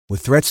With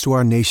threats to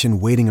our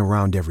nation waiting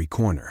around every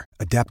corner,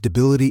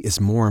 adaptability is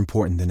more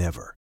important than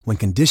ever. When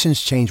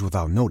conditions change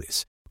without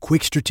notice,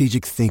 quick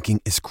strategic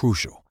thinking is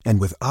crucial.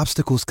 And with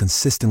obstacles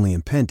consistently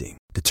impending,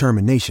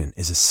 determination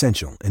is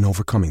essential in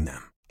overcoming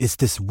them. It's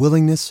this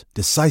willingness,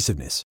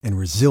 decisiveness, and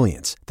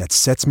resilience that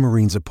sets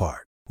Marines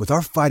apart. With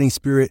our fighting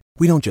spirit,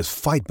 we don't just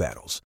fight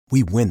battles,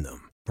 we win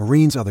them.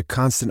 Marines are the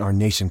constant our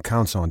nation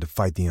counts on to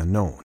fight the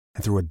unknown.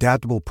 And through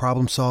adaptable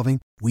problem solving,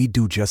 we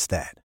do just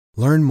that.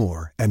 Learn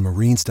more at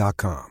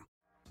marines.com.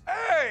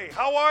 Hey,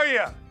 how are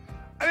you?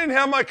 I didn't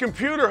have my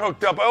computer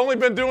hooked up. I've only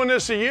been doing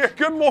this a year.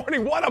 Good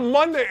morning. What a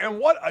Monday and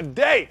what a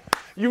day.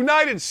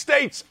 United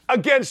States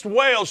against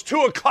Wales,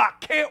 2 o'clock.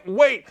 Can't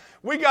wait.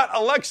 We got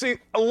Alexi,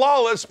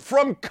 Lalas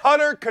from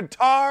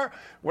Qatar,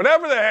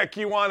 whatever the heck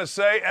you want to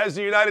say, as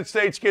the United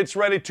States gets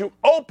ready to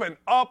open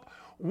up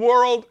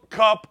World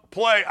Cup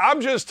play.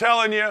 I'm just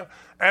telling you,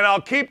 and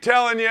I'll keep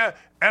telling you,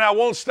 and I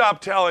won't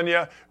stop telling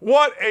you,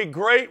 what a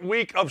great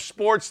week of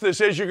sports this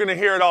is. You're going to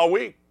hear it all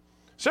week.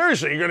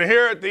 Seriously, you're going to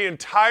hear it the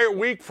entire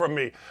week from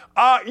me.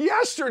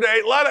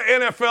 Yesterday, a lot of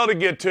NFL to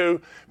get to,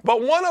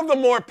 but one of the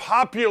more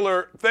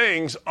popular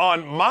things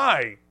on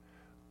my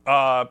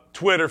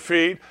Twitter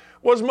feed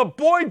was my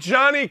boy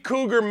Johnny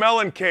Cougar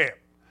Mellencamp.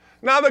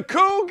 Now, the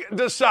Coug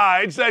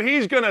decides that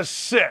he's going to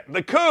sit.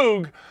 The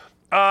Coug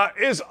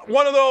is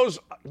one of those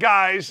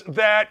guys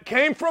that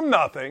came from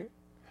nothing,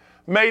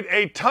 made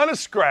a ton of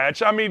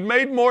scratch. I mean,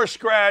 made more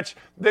scratch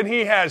than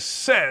he has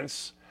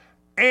since,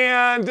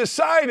 and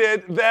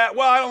decided that,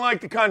 well, I don't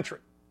like the country.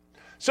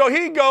 So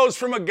he goes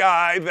from a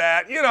guy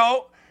that, you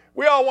know,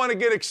 we all want to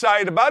get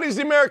excited about. He's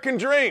the American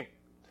dream.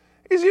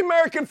 He's the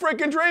American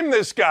freaking dream,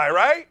 this guy,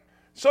 right?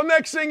 So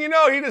next thing you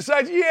know, he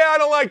decides, yeah, I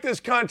don't like this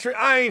country.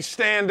 I ain't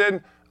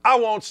standing. I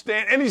won't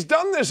stand. And he's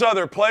done this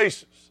other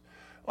places.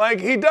 Like,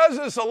 he does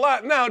this a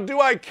lot. Now, do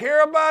I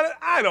care about it?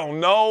 I don't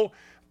know.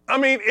 I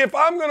mean, if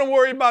I'm going to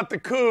worry about the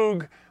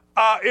Coug,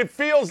 it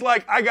feels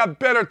like I got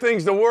better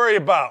things to worry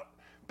about.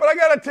 But I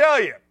got to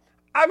tell you,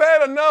 I've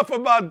had enough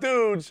about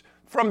dudes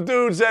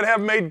that have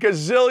made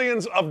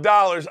gazillions of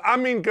dollars. I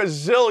mean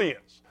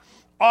gazillions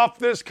off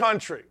this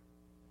country.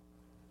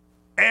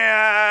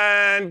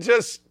 And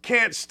just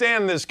can't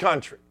stand this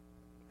country.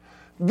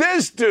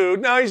 This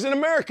dude, now he's an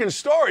American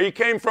story. He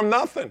came from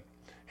nothing.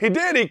 He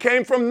did. He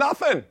came from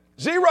nothing.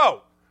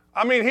 Zero.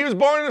 I mean, he was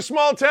born in a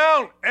small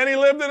town, and he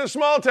lived in a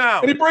small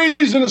town. And he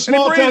breathes in a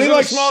small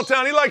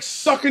town. He likes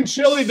sucking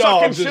chili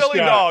dogs.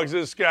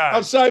 This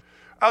guy.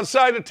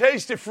 Outside the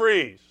Tasty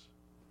Freeze.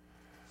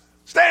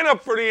 Stand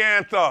up for the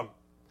anthem.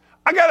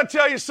 I got to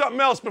tell you something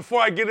else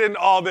before I get into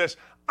all this.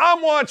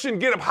 I'm watching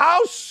Get Up.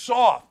 How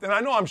soft, and I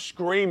know I'm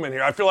screaming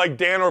here. I feel like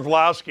Dan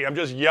Orlovsky. I'm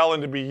just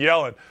yelling to be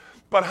yelling.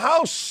 But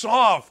how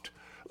soft.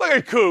 Look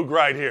at Coug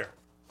right here.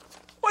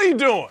 What are you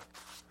doing?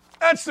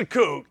 That's the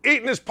Coug,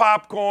 eating his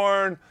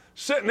popcorn,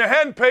 sitting there,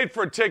 hadn't paid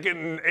for a ticket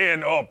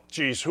and oh,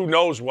 geez, who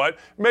knows what.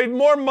 Made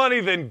more money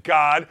than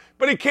God,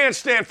 but he can't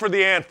stand for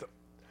the anthem.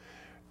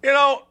 You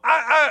know,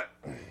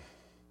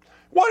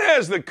 what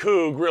has the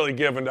Coug really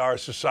given to our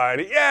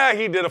society? Yeah,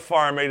 he did a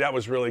Farm Aid. That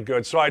was really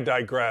good, so I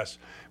digress.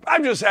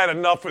 I've just had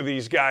enough of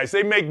these guys.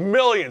 They make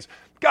millions.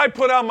 Guy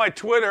put on my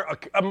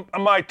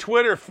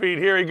Twitter feed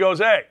here. He goes,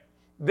 hey,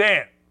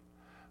 Dan,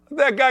 let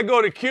that guy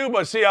go to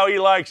Cuba, see how he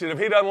likes it, if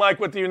he doesn't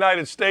like what the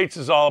United States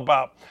is all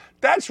about.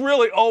 That's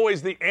really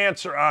always the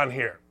answer on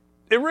here.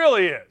 It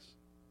really is.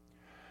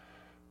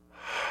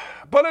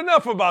 But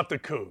enough about the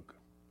Coug.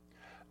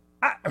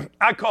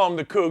 I call him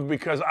the Coug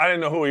because I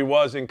didn't know who he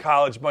was in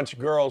college. A bunch of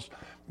girls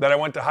that I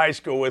went to high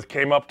school with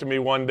came up to me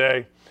one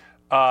day.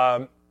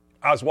 I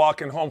was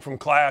walking home from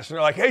class, and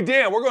they're like, hey,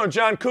 Dan, we're going to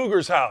John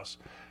Cougar's house.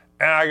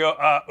 And I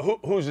go,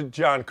 who's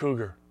John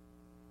Cougar?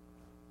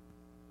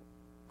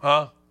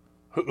 Huh?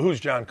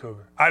 Who's John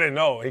Cougar? I didn't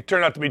know. He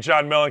turned out to be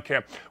John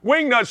Mellencamp.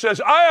 Wingnut says,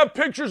 I have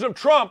pictures of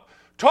Trump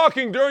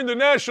talking during the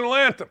national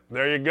anthem.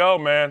 There you go,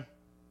 man.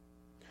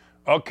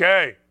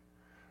 Okay.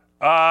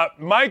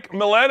 Mike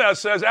Mileta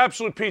says,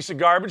 absolute piece of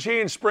garbage.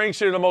 He and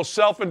Springsteen are the most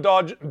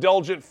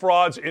self-indulgent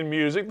frauds in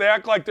music. They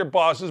act like they're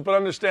bosses, but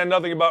understand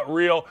nothing about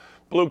real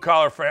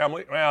blue-collar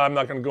family. Well, I'm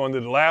not going to go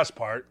into the last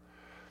part.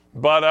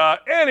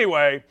 But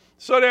anyway,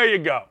 so there you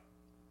go.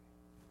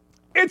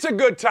 It's a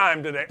good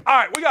time today. All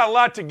right, we got a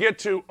lot to get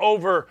to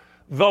over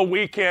the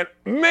weekend.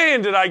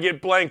 Man, did I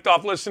get blanked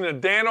off listening to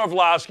Dan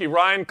Orlovsky,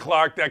 Ryan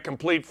Clark, that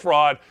complete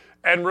fraud,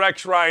 and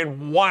Rex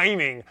Ryan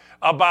whining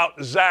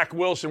about Zach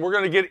Wilson. We're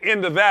going to get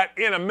into that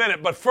in a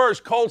minute. But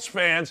first, Colts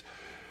fans,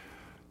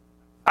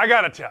 I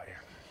got to tell you,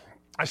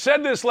 I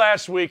said this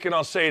last week, and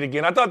I'll say it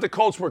again. I thought the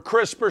Colts were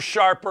crisper,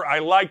 sharper. I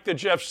liked that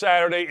Jeff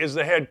Saturday is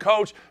the head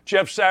coach.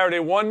 Jeff Saturday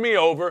won me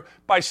over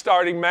by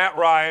starting Matt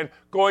Ryan,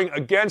 going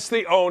against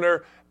the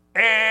owner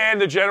and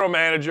the general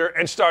manager,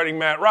 and starting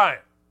Matt Ryan.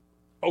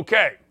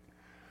 Okay.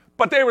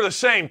 But they were the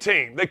same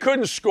team. They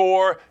couldn't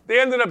score.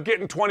 They ended up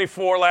getting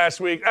 24 last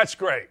week. That's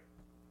great.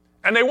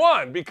 And they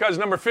won because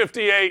number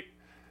 58,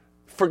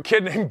 for a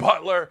kid named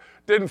Butler,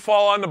 didn't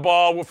fall on the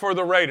ball for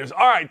the Raiders.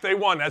 All right, they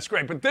won. That's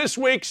great. But this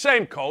week,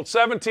 same Colts.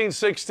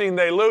 17-16,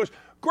 they lose.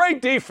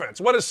 Great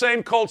defense. What does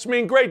same Colts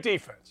mean? Great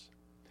defense.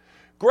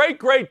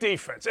 Great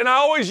defense. And I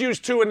always use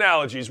two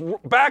analogies.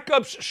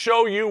 Backups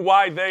show you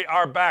why they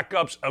are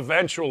backups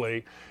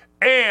eventually.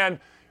 And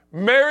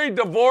married,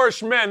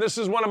 divorced men, this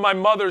is one of my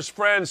mother's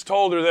friends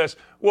told her this,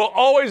 will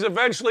always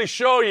eventually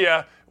show you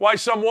why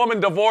some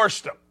woman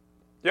divorced them.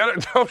 You know,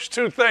 those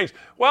two things.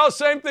 Well,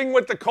 same thing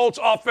with the Colts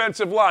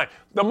offensive line.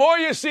 The more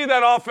you see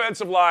that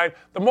offensive line,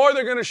 the more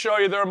they're going to show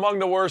you they're among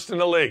the worst in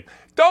the league.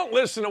 Don't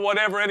listen to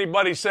whatever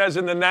anybody says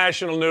in the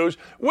national news.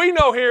 We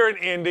know here in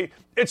Indy,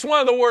 it's one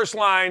of the worst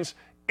lines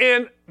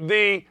in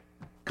the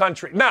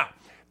country. Now,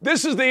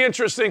 this is the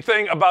interesting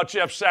thing about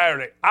Jeff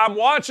Saturday. I'm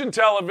watching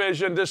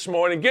television this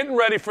morning, getting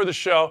ready for the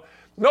show.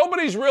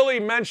 Nobody's really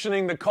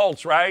mentioning the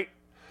Colts, right?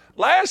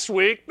 Last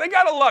week, they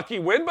got a lucky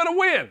win, but a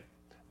win.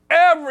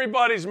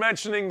 Everybody's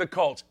mentioning the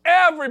Colts.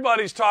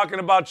 Everybody's talking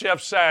about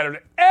Jeff Saturday.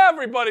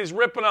 Everybody's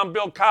ripping on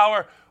Bill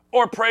Cowher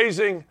or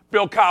praising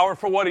Bill Cowher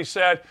for what he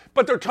said,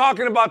 but they're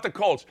talking about the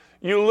Colts.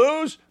 You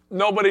lose,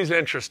 nobody's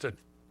interested.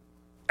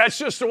 That's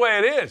just the way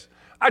it is.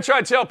 I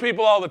try to tell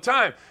people all the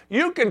time,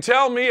 you can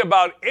tell me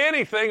about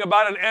anything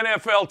about an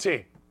NFL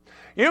team.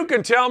 You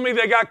can tell me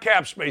they got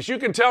cap space. You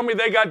can tell me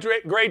they got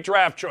great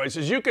draft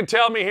choices. You can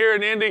tell me here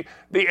in Indy,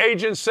 the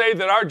agents say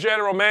that our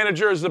general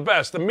manager is the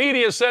best. The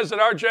media says that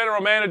our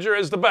general manager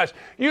is the best.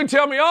 You can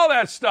tell me all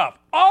that stuff,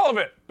 all of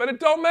it, but it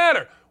don't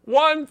matter.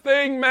 One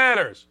thing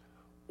matters,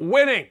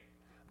 winning.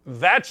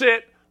 That's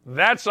it.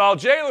 That's all.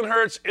 Jalen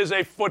Hurts is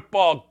a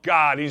football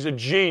god. He's a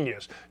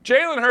genius.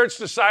 Jalen Hurts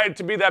decided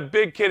to be that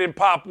big kid in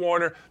Pop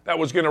Warner that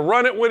was going to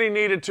run it when he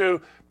needed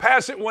to,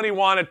 pass it when he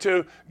wanted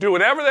to, do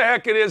whatever the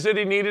heck it is that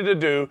he needed to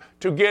do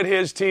to get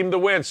his team to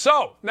win.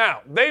 So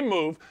now they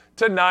move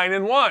to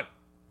 9-1.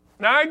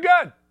 Now,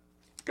 good.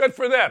 Good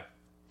for them.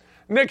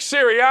 Nick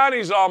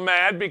Sirianni's all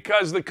mad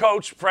because the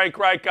coach, Frank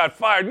Reich, got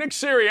fired. Nick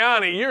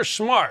Sirianni, you're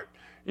smart.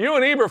 You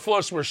and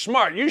Eberflus were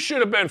smart. You should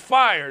have been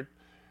fired.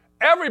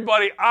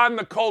 Everybody on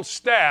the Colts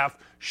staff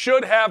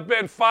should have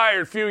been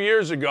fired a few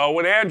years ago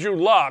when Andrew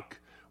Luck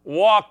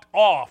walked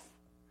off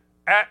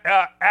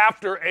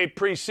after a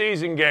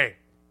preseason game.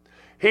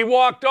 He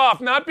walked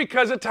off not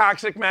because of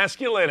toxic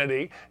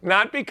masculinity,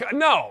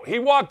 he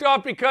walked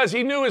off because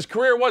he knew his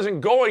career wasn't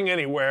going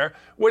anywhere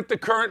with the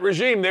current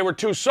regime. They were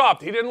too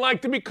soft. He didn't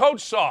like to be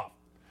coached soft.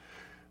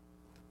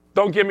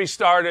 Don't get me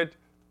started.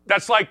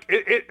 That's like,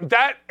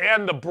 that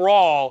and the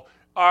brawl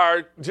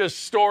are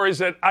just stories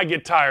that I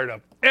get tired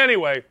of.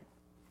 Anyway,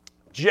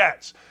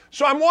 Jets.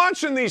 So I'm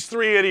watching these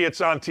three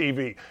idiots on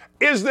TV.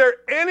 Is there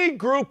any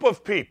group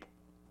of people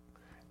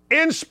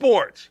in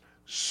sports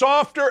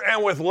softer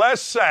and with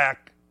less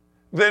sack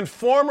than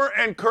former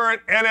and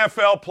current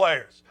NFL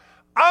players?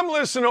 I'm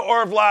listening to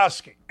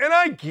Orlovsky, and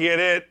I get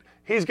it.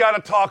 He's got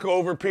to talk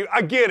over people.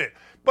 I get it.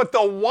 But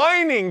the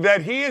whining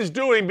that he is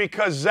doing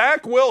because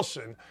Zach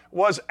Wilson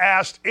was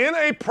asked in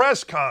a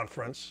press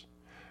conference,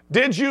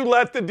 did you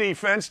let the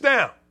defense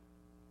down?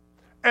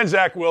 And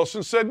Zach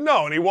Wilson said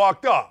no, and he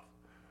walked off.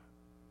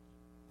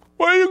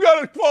 Well, you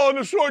got to fall on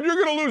the sword. You're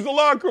going to lose the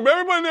locker room.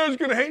 Everybody there is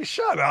going to hate.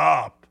 Shut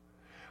up.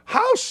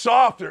 How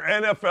soft are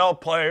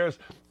NFL players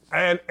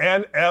and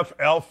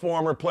NFL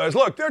former players?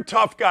 Look, they're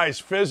tough guys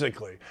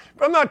physically.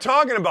 But I'm not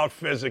talking about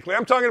physically.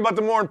 I'm talking about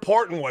the more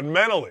important one,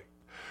 mentally.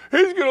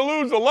 He's going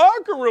to lose the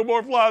locker room,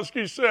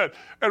 Orlovsky said.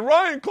 And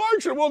Ryan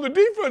Clark said, well, the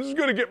defense is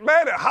going to get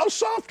mad at. How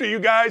soft are you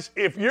guys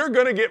if you're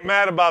going to get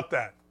mad about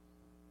that?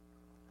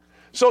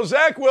 So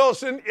Zach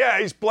Wilson,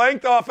 he's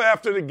blanked off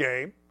after the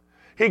game.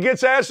 He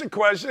gets asked a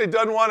question he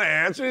doesn't want to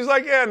answer. He's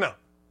like, no.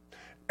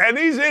 And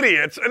these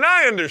idiots, and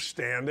I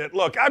understand it.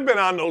 Look, I've been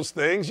on those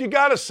things. You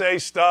got to say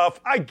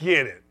stuff. I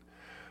get it.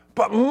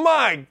 But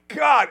my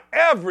God,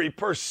 every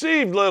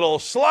perceived little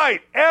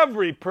slight,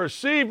 every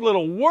perceived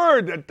little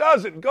word that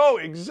doesn't go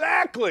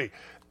exactly.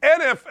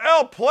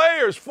 NFL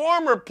players,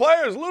 former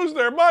players lose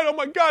their mind. Oh,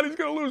 my God, he's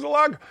going to lose a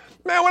locker.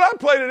 Man, when I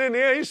played it in the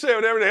air, you say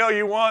whatever the hell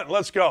you want.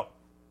 Let's go.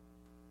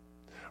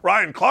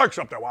 Ryan Clark's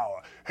up there.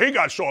 Wow, he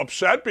got so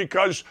upset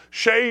because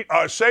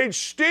Sage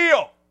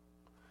Steele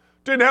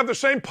didn't have the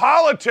same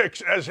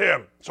politics as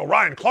him. So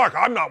Ryan Clark,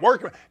 I'm not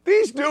working.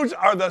 These dudes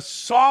are the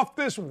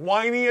softest,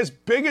 whiniest,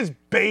 biggest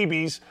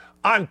babies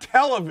on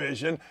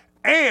television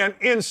and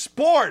in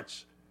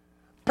sports.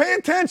 Pay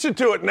attention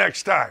to it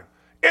next time.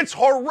 It's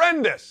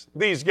horrendous,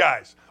 these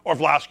guys.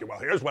 Orlovsky, well,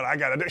 here's what I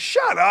got to do.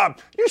 Shut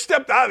up. You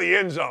stepped out of the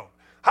end zone.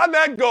 How'd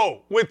that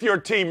go with your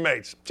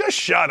teammates? Just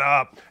shut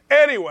up.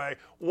 Anyway,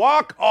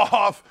 walk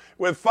off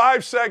with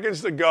 5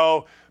 seconds to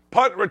go.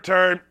 Punt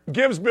return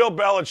gives Bill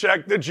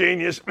Belichick, the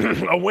genius,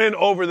 a win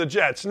over the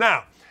Jets.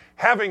 Now,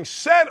 having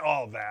said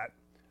all that,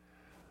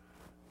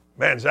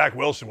 man, Zach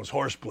Wilson was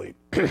horsebleed.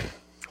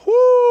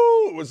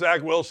 Whoo, was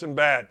Zach Wilson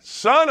bad.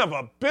 Son of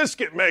a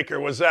biscuit maker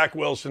was Zach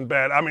Wilson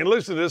bad. I mean,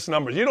 listen to this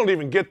numbers. You don't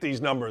even get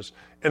these numbers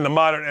in the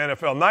modern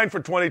NFL. 9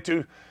 for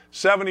 22,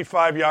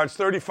 75 yards,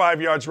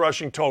 35 yards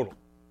rushing total.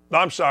 No,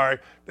 I'm sorry.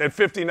 They had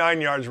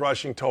 59 yards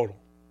rushing total.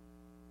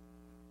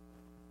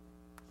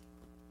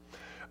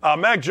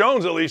 Mac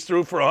Jones at least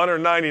threw for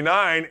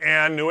 199,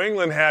 and New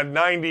England had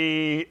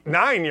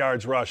 99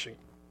 yards rushing.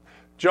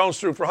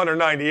 Jones threw for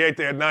 198.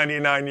 They had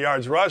 99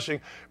 yards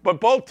rushing. But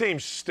both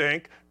teams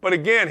stink. But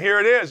again, here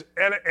it is.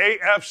 And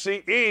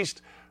AFC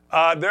East,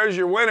 there's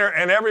your winner,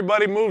 and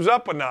everybody moves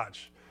up a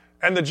notch.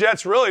 And the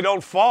Jets really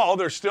don't fall.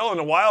 They're still in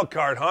the wild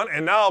card hunt.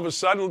 And now all of a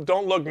sudden,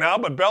 don't look now,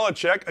 but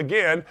Belichick,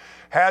 again,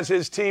 has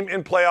his team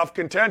in playoff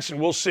contention.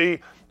 We'll see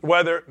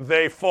whether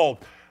they fold.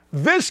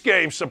 This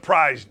game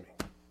surprised me.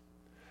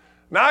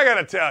 Now I got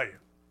to tell you,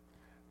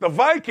 the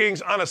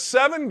Vikings on a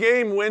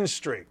 7-game win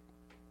streak.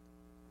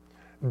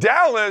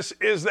 Dallas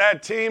is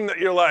that team that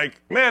you're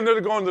like, man,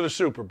 they're going to the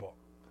Super Bowl.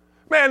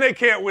 Man, they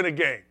can't win a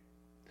game.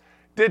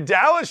 Did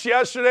Dallas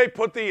yesterday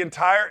put the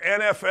entire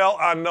NFL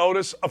on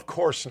notice? Of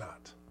course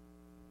not.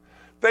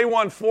 They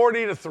won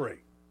 40-3.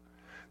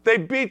 They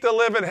beat the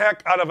living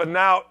heck out of a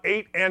now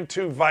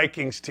 8-2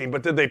 Vikings team.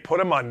 But did they put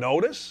them on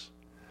notice?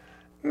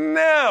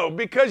 No,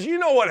 because you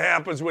know what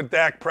happens with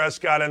Dak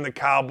Prescott and the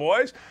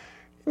Cowboys.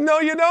 No,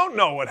 you don't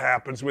know what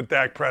happens with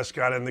Dak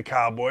Prescott and the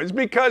Cowboys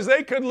because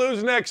they could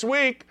lose next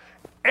week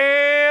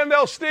and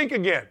they'll stink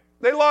again.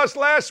 They lost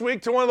last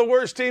week to one of the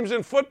worst teams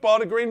in football,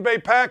 the Green Bay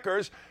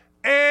Packers,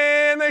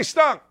 and they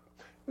stunk.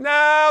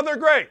 Now they're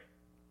great.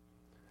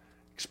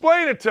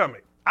 Explain it to me.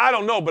 I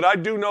don't know, but I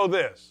do know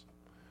this.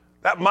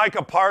 That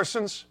Micah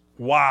Parsons,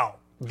 wow.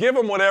 Give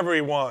him whatever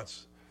he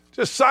wants.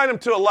 Just sign him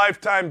to a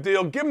lifetime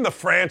deal. Give him the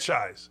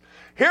franchise.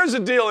 Here's the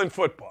deal in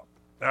football,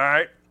 all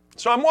right?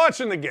 So I'm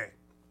watching the game.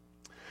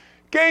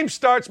 Game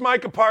starts,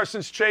 Micah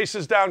Parsons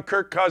chases down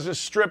Kirk Cousins,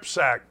 strip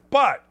sack.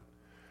 But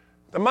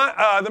the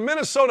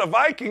Minnesota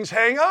Vikings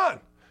hang on.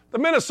 The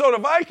Minnesota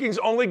Vikings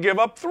only give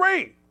up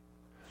 3.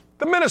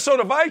 The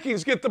Minnesota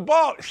Vikings get the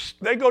ball.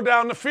 They go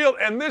down the field,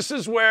 and this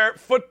is where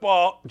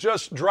football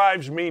just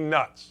drives me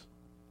nuts.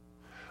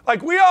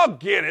 Like, we all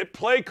get it.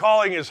 Play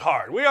calling is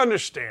hard. We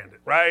understand it,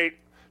 right?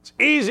 It's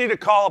easy to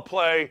call a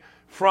play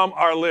from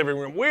our living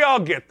room. We all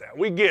get that.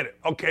 We get it.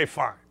 Okay,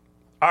 fine.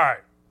 All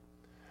right.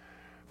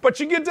 But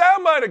you get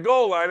down by the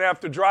goal line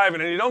after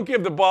driving, and you don't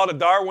give the ball to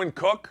Darwin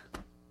Cook,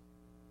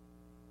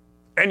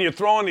 and you're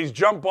throwing these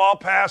jump ball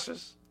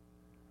passes.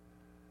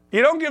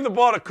 You don't give the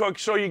ball to Cook,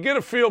 so you get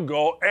a field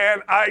goal.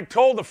 And I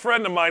told a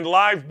friend of mine,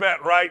 live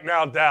bet right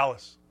now,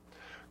 Dallas.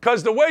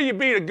 Because the way you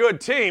beat a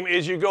good team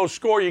is you go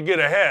score, you get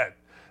ahead.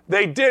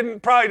 They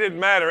probably didn't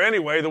matter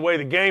anyway, the way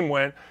the game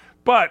went.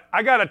 But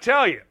I got to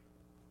tell you,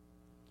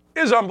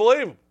 it's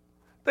unbelievable.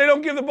 They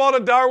don't give the ball to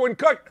Darwin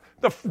Cook,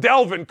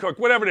 Delvin Cook,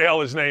 whatever the hell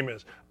his name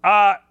is.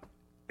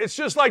 It's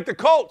just like the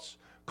Colts.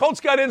 Colts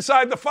got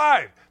inside the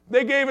 5.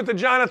 They gave it to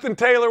Jonathan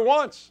Taylor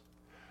once.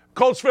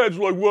 Colts fans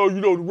were like, well,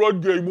 you know, the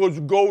run game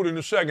wasn't going in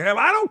the second half.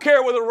 I don't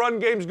care whether the run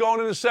game's going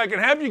in the second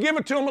half. You give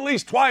it to him at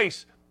least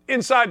twice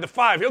inside the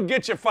 5. He'll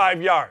get you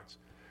 5 yards.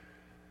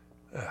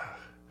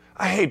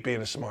 I hate being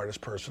the smartest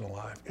person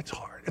alive. It's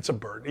hard. It's a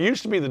burden. It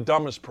used to be the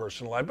dumbest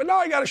person alive, but now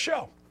I got a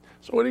show.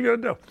 So what are you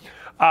going to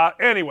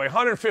do? Anyway,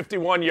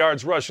 151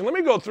 yards rushing. Let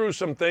me go through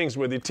some things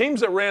with you. Teams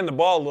that ran the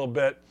ball a little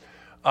bit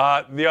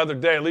the other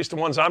day, at least the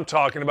ones I'm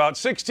talking about.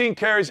 16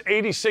 carries,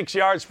 86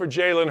 yards for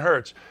Jalen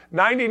Hurts.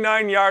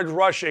 99 yards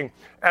rushing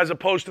as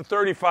opposed to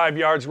 35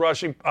 yards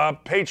rushing.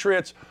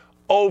 Patriots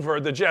over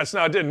the Jets.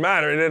 Now, it didn't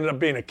matter. It ended up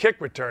being a kick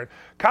return.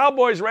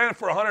 Cowboys ran it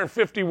for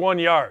 151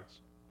 yards.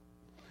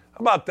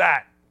 How about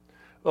that?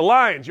 The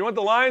Lions. You know what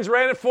the Lions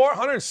ran it for?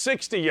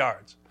 160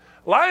 yards.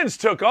 Lions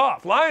took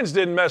off. Lions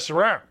didn't mess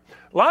around.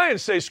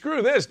 Lions say,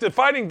 screw this. The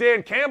Fighting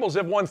Dan Campbells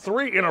have won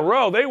 3 in a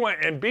row. They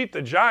went and beat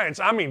the Giants.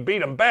 I mean, beat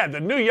them bad. The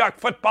New York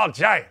Football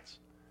Giants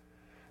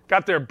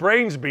got their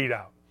brains beat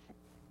out.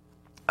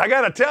 I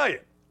got to tell you,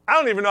 I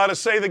don't even know how to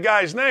say the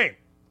guy's name.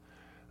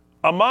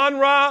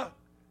 Amon-Ra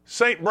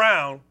St.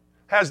 Brown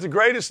has the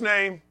greatest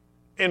name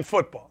in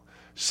football.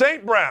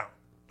 St. Brown,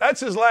 that's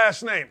his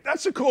last name.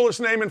 That's the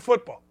coolest name in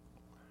football.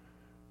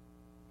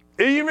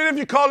 Even if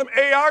you called him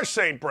A.R.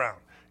 St. Brown,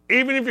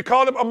 even if you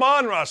called him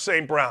Amon-Ra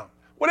St. Brown,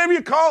 whatever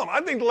you call him,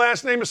 I think the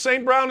last name of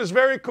St. Brown is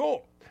very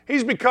cool.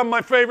 He's become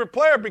my favorite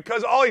player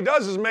because all he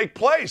does is make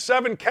plays,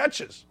 7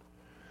 catches.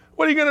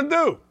 What are you going to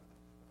do?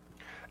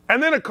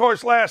 And then, of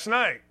course, last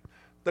night,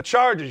 the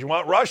Chargers. You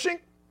want rushing?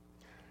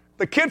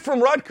 The kid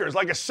from Rutgers,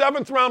 like a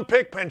 7th-round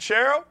pick,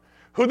 Panchero,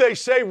 who they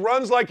say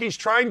runs like he's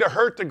trying to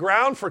hurt the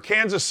ground for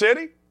Kansas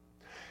City.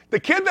 The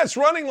kid that's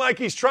running like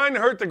he's trying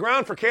to hurt the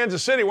ground for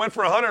Kansas City went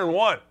for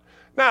 101.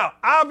 Now,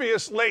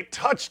 obvious late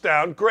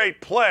touchdown,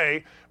 great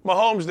play.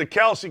 Mahomes to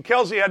Kelsey.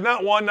 Kelsey had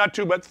not 1, not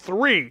 2, but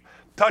 3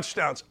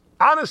 touchdowns.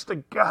 Honest to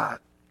God,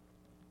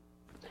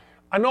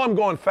 I know I'm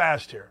going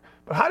fast here,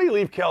 but how do you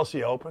leave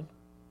Kelsey open?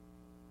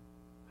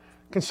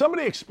 Can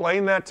somebody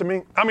explain that to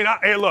me? I mean,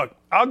 hey, look,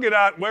 I'll get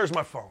out. Where's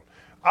my phone?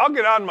 I'll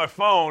get on my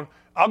phone.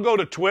 I'll go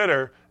to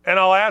Twitter, and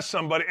I'll ask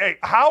somebody, hey,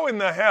 how in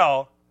the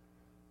hell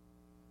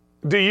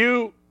do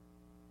you,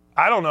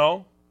 I don't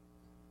know,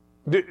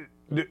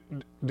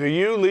 do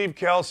you leave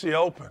Kelsey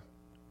open?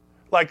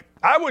 Like,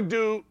 I would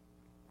do,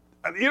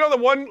 you know the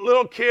one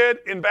little kid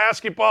in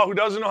basketball who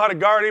doesn't know how to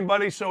guard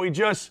anybody, so he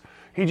just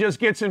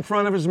gets in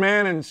front of his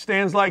man and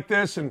stands like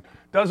this and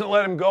doesn't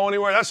let him go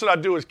anywhere? That's what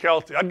I'd do as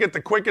Kelsey. I'd get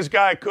the quickest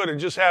guy I could and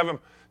just have him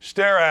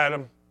stare at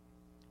him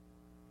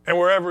and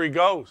wherever he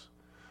goes.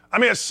 I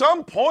mean, at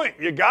some point,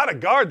 you got to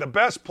guard the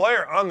best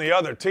player on the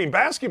other team.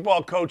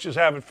 Basketball coaches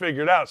have it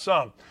figured out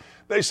some.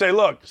 They say,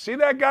 look, see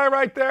that guy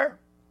right there?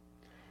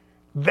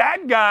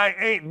 That guy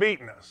ain't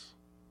beating us.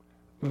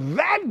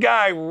 That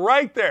guy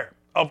right there,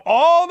 of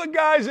all the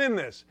guys in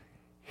this,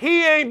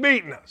 he ain't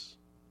beating us.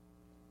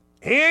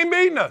 He ain't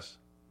beating us.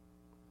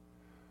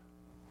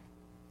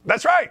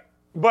 That's right.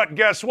 But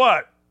guess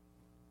what?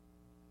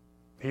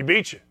 He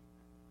beat you.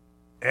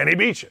 And he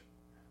beat you.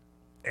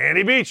 And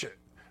he beat you.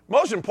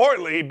 Most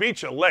importantly, he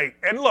beat you late.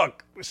 And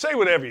look, say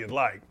whatever you'd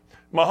like.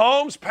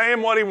 Mahomes, pay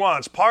him what he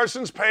wants.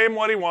 Parsons, pay him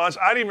what he wants.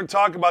 I didn't even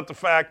talk about the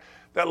fact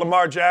that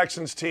Lamar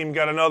Jackson's team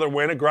got another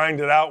win, a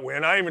grinded-out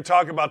win. I didn't even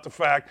talk about the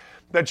fact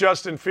that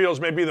Justin Fields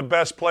may be the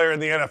best player in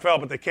the NFL,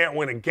 but they can't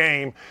win a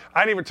game.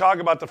 I didn't even talk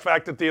about the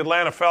fact that the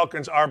Atlanta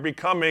Falcons are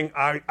becoming,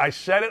 I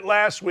said it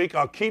last week,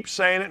 I'll keep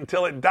saying it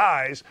until it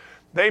dies,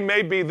 they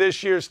may be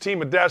this year's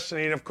team of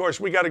destiny. And, of course,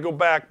 we got to go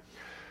back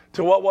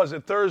to what was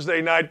it,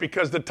 Thursday night,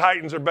 because the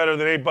Titans are better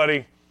than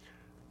anybody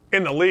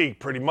in the league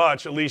pretty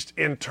much, at least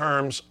in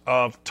terms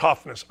of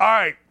toughness. All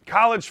right,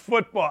 college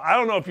football. I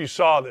don't know if you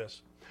saw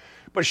this,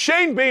 but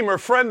Shane Beamer,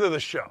 friend of the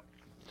show.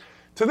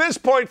 To this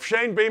point,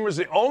 Shane Beamer is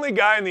the only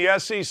guy in the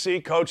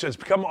SEC coach that's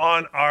come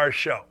on our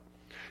show.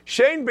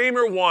 Shane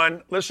Beamer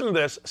won, listen to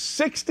this,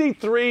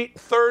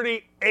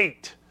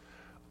 63-38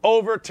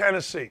 over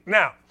Tennessee.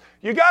 Now,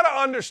 you got to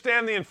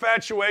understand the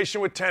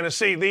infatuation with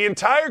Tennessee. The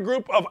entire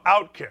group of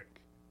Outkick,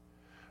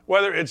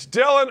 whether it's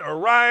Dylan or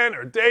Ryan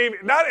or Dave,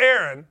 not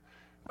Aaron,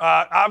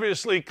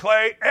 obviously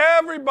Clay,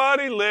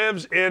 everybody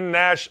lives in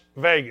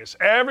Vegas.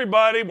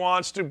 Everybody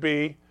wants to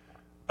be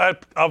a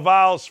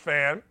Vols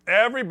fan.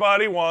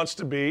 Everybody wants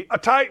to be a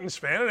Titans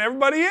fan, and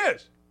everybody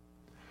is.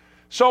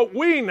 So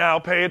we now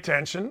pay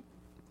attention,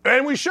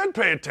 and we should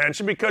pay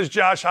attention because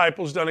Josh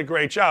Heupel's done a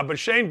great job. But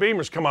Shane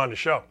Beamer's come on the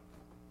show.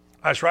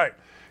 That's right.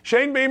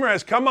 Shane Beamer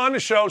has come on the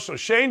show, so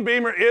Shane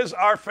Beamer is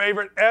our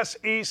favorite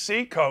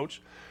SEC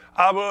coach.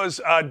 I was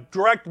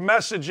direct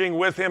messaging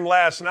with him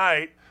last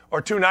night,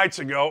 or 2 nights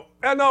ago.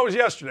 And no, it was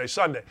yesterday,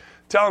 Sunday.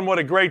 Telling him what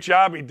a great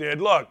job he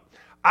did. Look,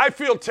 I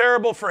feel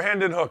terrible for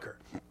Hendon Hooker.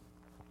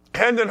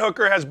 Hendon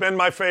Hooker has been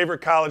my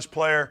favorite college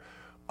player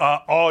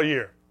all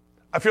year.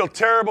 I feel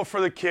terrible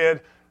for the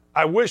kid.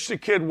 I wish the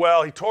kid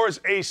well. He tore his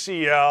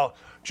ACL.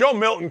 Joe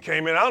Milton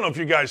came in. I don't know if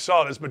you guys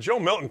saw this, but Joe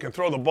Milton can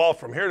throw the ball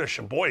from here to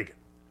Sheboygan.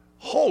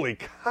 Holy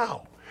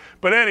cow.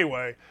 But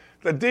anyway,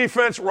 the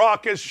defense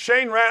raucous.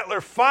 Shane Rattler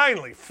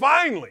finally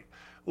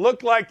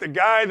looked like the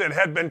guy that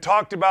had been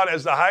talked about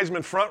as the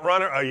Heisman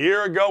frontrunner a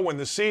year ago when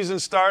the season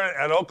started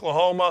at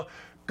Oklahoma.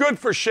 Good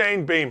for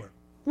Shane Beamer.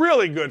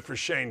 Really good for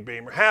Shane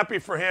Beamer. Happy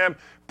for him.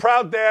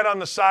 Proud dad on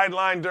the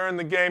sideline during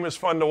the game is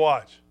fun to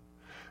watch.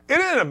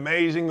 Isn't it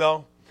amazing,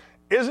 though?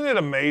 Isn't it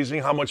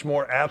amazing how much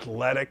more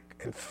athletic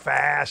and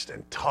fast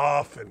and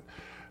tough and,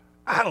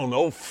 I don't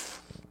know,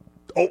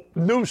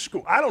 new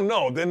school, I don't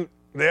know, than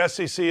the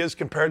SEC is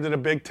compared to the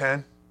Big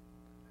Ten?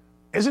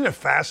 Isn't it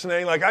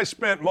fascinating? Like, I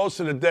spent most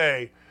of the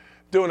day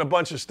doing a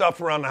bunch of stuff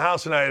around the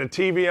house, and I had a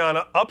TV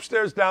on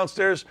upstairs,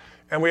 downstairs,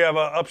 and we have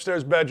an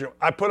upstairs bedroom.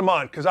 I put them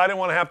on because I didn't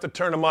want to have to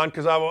turn them on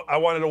because I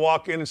wanted to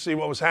walk in and see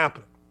what was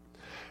happening.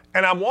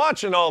 And I'm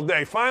watching all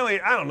day.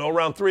 Finally, I don't know,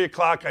 around 3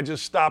 o'clock, I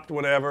just stopped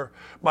whatever.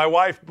 My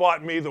wife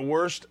bought me the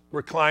worst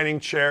reclining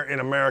chair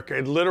in America.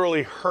 It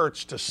literally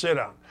hurts to sit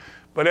on.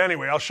 But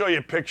anyway, I'll show you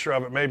a picture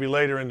of it maybe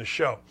later in the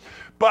show.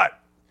 But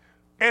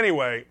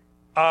anyway,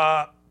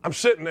 I'm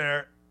sitting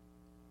there,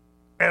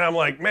 and I'm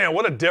like, man,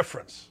 what a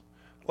difference.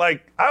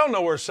 Like, I don't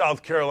know where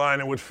South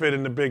Carolina would fit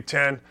in the Big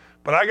Ten,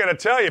 but I got to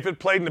tell you, if it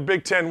played in the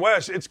Big Ten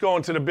West, it's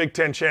going to the Big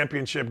Ten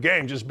championship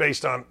game just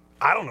based on,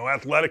 I don't know,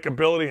 athletic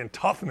ability and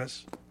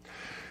toughness.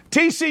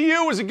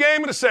 TCU was a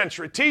game of the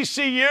century.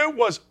 TCU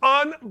was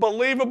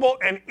unbelievable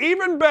and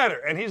even better,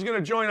 and he's going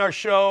to join our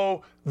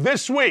show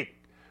this week.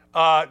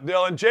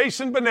 Dylan,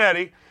 Jason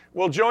Benetti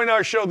will join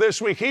our show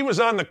this week. He was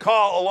on the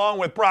call along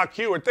with Brock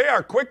Hewitt. They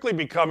are quickly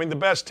becoming the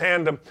best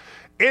tandem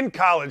in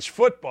college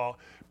football.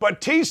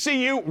 But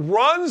TCU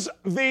runs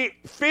the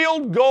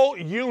field goal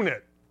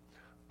unit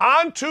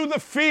onto the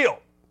field,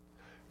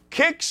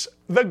 kicks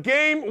the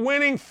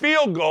game-winning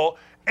field goal,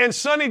 and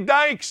Sonny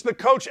Dykes, the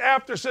coach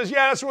after, says,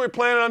 yeah, that's what we're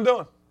planning on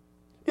doing.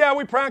 Yeah,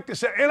 we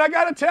practiced it. And I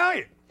got to tell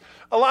you,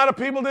 a lot of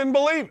people didn't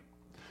believe it.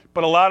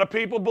 But a lot of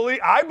people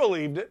I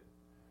believed it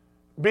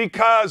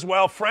because,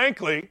 well,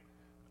 frankly,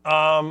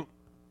 you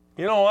know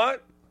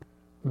what?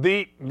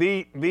 Hey,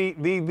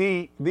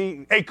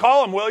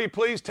 call him, will you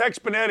please?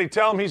 Text Benetti.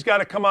 Tell him he's got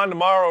to come on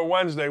tomorrow or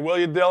Wednesday. Will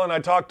you, Dylan? I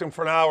talked to him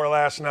for an hour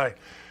last night.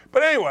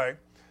 But anyway,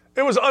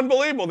 it was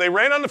unbelievable. They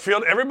ran on the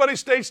field. Everybody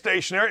stayed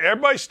stationary.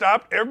 Everybody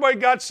stopped. Everybody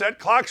got set.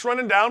 Clock's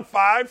running down.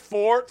 5,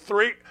 4,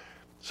 3.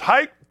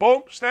 Hike,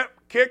 boom, snap,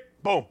 kick,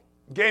 boom.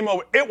 Game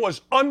over. It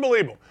was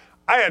unbelievable.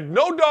 I had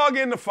no dog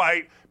in the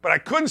fight, but I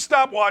couldn't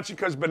stop watching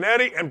because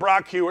Benetti and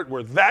Brock Hewitt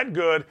were that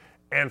good.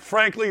 And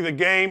frankly, the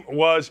game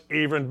was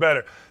even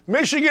better.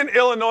 Michigan,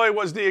 Illinois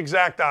was the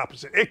exact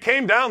opposite. It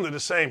came down to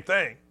the same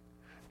thing.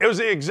 It was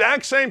the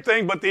exact same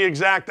thing, but the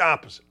exact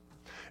opposite.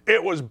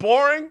 It was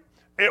boring.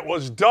 It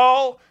was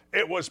dull.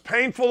 It was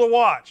painful to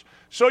watch.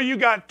 So you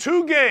got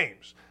two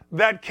games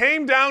that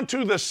came down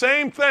to the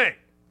same thing.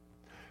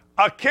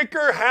 A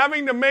kicker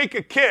having to make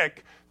a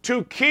kick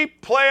to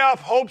keep playoff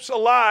hopes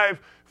alive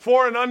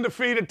for an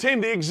undefeated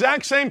team. The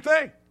exact same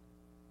thing.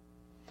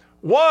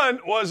 One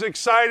was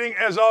exciting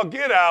as all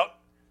get out,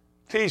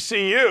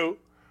 TCU,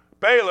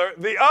 Baylor.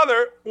 The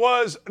other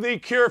was the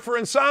cure for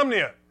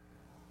insomnia.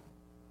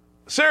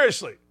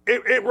 Seriously,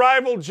 it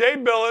rivaled Jay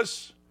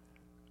Billis.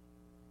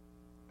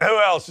 Who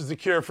else is the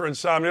cure for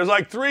insomnia? There's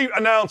like three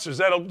announcers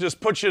that'll just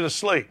put you to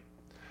sleep.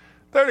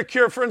 They're the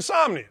cure for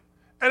insomnia.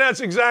 And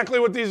that's exactly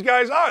what these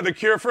guys are, the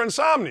cure for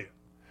insomnia.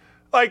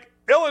 Like,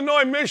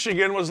 Illinois,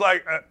 Michigan was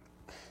like,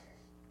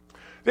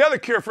 the other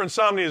cure for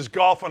insomnia is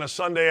golf on a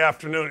Sunday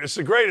afternoon. It's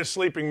the greatest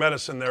sleeping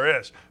medicine there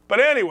is. But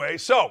anyway,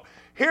 so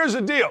here's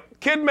the deal.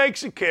 Kid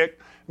makes a kick.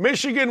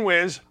 Michigan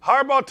wins.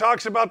 Harbaugh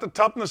talks about the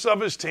toughness of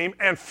his team.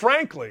 And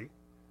frankly,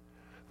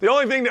 the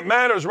only thing that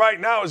matters right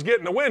now is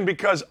getting the win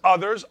because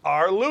others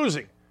are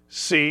losing.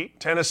 See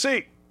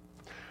Tennessee.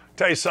 I'll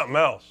tell you something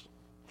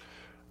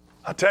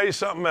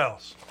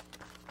else.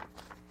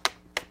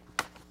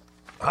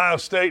 Ohio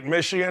State,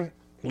 Michigan,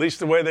 at least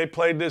the way they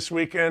played this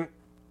weekend,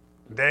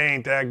 they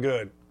ain't that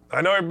good.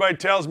 I know everybody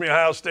tells me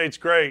Ohio State's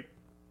great.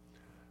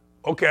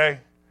 Okay,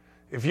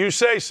 if you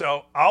say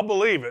so, I'll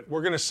believe it.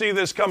 We're going to see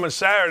this coming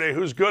Saturday,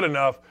 who's good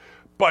enough.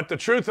 But the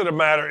truth of the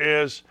matter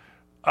is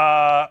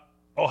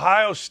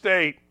Ohio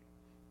State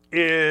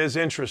is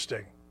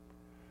interesting.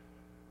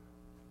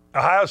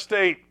 Ohio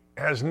State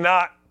has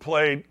not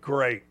played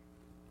great.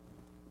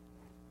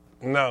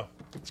 No.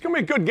 It's going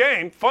to be a good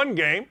game, fun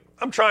game.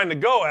 I'm trying to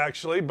go,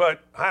 actually,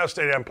 but Ohio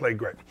State hasn't played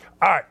great.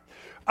 All right.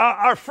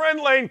 Our friend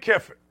Lane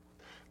Kiffin.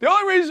 The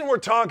only reason we're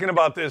talking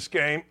about this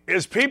game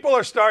is people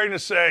are starting to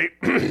say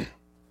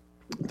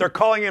they're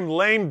calling him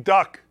lame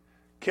duck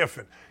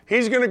Kiffin.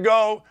 He's going to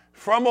go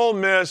from Ole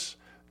Miss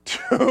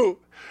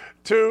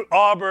to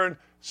Auburn,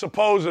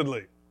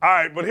 supposedly. All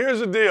right, but here's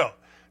the deal.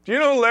 Do you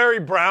know who Larry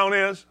Brown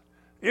is?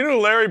 You know who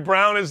Larry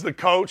Brown is, the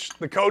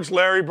coach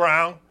Larry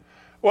Brown?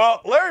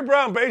 Well, Larry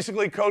Brown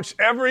basically coached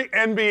every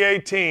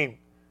NBA team.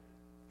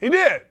 He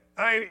did.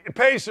 I mean, the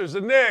Pacers,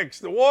 the Knicks,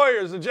 the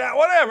Warriors, the Jazz,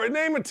 whatever.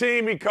 Name a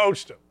team, he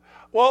coached them.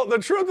 Well, the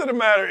truth of the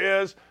matter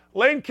is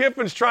Lane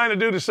Kiffin's trying to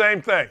do the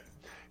same thing.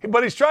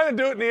 But he's trying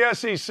to do it in the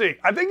SEC.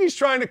 I think he's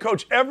trying to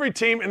coach every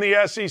team in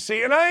the SEC,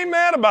 and I ain't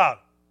mad about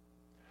it.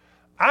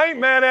 I ain't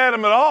mad at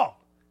him at all.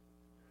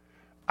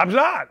 I'm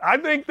not. I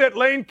think that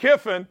Lane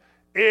Kiffin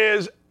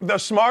is the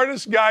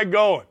smartest guy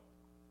going.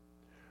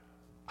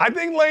 I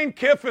think Lane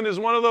Kiffin is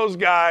one of those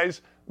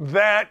guys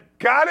that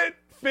got it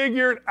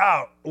figured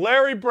out.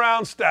 Larry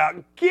Brown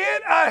style.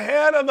 Get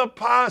ahead of the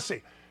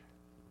posse.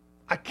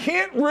 I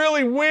can't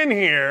really win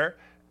here,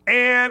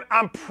 and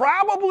I'm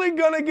probably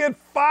going to get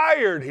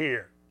fired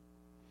here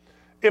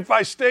if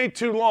I stay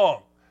too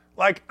long.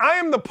 Like, I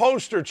am the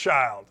poster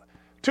child.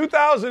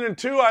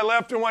 2002, I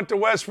left and went to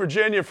West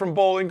Virginia from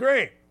Bowling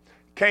Green.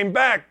 Came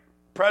back,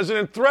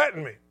 president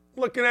threatened me.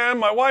 Looking at him,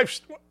 my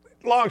wife's,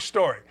 long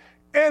story.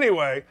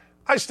 Anyway,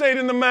 I stayed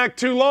in the MAC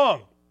too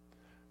long.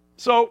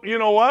 So, you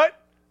know what?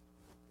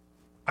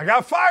 I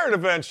got fired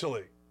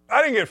eventually.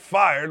 I didn't get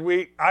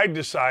fired. I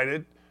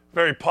decided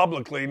very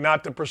publicly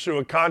not to pursue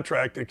a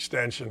contract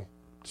extension.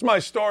 It's my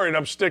story, and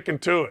I'm sticking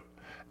to it.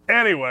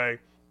 Anyway,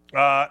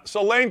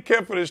 so Lane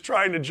Kiffin is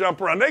trying to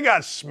jump around. They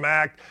got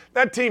smacked.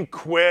 That team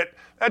quit.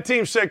 That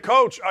team said,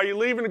 Coach, are you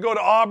leaving to go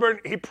to Auburn?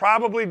 He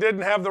probably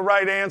didn't have the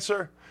right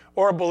answer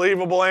or a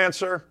believable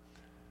answer.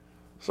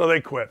 So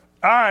they quit.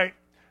 All right,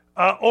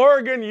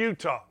 Oregon,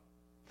 Utah.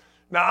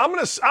 Now, I'm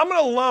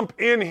gonna lump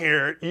in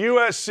here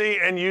USC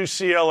and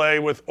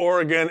UCLA with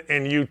Oregon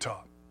and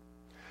Utah.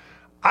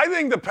 I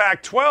think the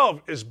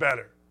Pac-12 is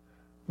better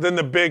than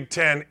the Big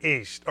Ten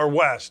East or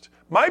West.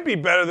 Might be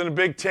better than the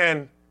Big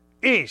Ten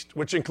East,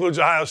 which includes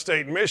Ohio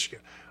State and Michigan.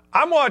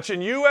 I'm watching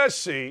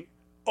USC,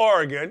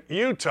 Oregon,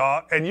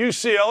 Utah, and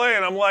UCLA,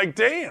 and I'm like,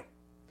 damn.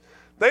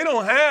 They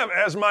don't have,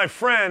 as my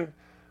friend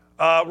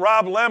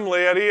Rob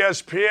Lemley at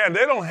ESPN,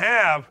 they don't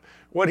have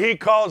what he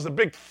calls the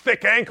big,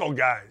 thick ankle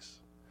guys.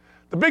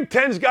 The Big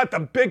Ten's got the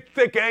big,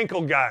 thick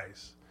ankle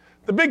guys.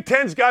 The Big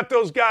Ten's got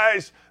those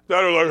guys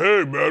that are like,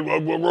 hey, man,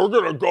 we're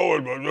going to go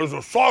in, man. There's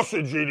a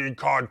sausage eating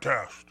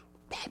contest.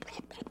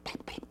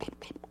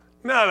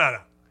 No.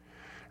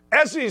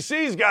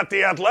 SEC's got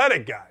the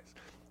athletic guys.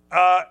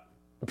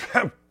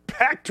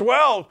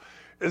 Pac-12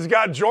 has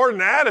got Jordan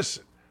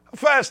Addison. How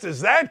fast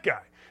is that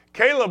guy?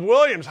 Caleb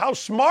Williams, how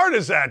smart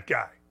is that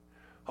guy?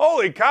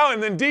 Holy cow,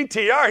 and then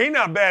DTR, he's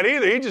not bad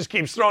either. He just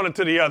keeps throwing it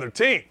to the other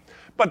team.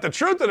 But the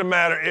truth of the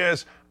matter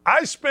is,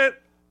 I spent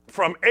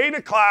from 8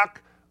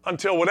 o'clock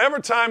until whatever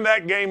time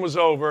that game was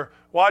over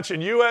watching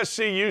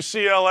USC,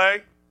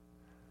 UCLA.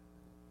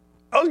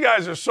 Those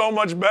guys are so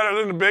much better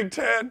than the Big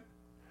Ten.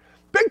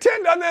 Big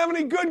Ten doesn't have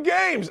any good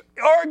games.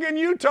 Oregon,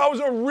 Utah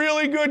was a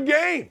really good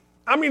game.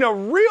 I mean, a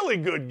really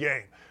good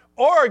game.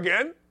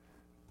 Oregon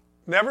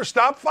never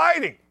stopped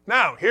fighting.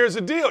 Now, here's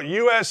the deal.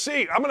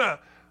 USC, I'm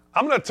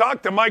I'm going to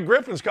talk to Mike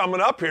Griffin's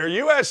coming up here.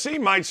 USC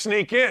might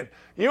sneak in.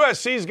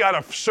 USC's got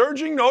a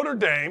surging Notre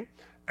Dame,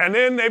 and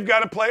then they've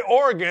got to play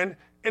Oregon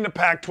in the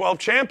Pac-12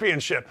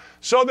 championship.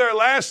 So their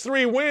last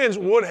 3 wins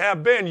would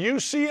have been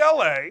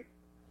UCLA,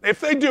 if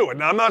they do it.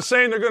 Now, I'm not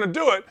saying they're going to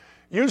do it.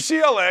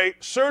 UCLA,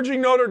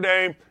 surging Notre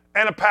Dame,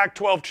 and a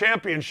Pac-12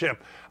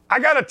 championship. I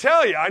got to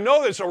tell you, I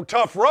know this is a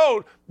tough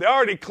road. They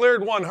already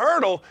cleared one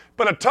hurdle,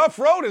 but a tough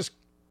road is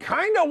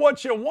kind of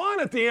what you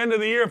want at the end of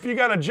the year if you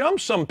got to jump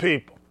some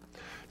people.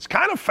 It's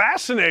kind of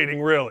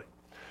fascinating, really.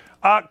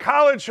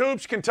 College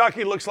hoops,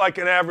 Kentucky looks like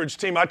an average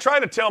team. I try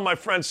to tell my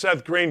friend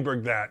Seth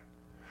Greenberg that.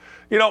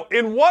 You know,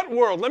 in what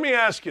world, let me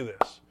ask you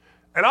this,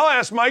 and I'll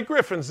ask Mike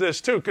Griffins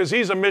this too, because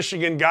he's a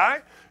Michigan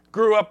guy,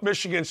 grew up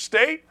Michigan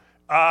State,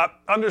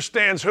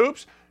 understands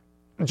hoops.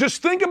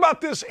 Just think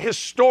about this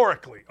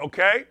historically,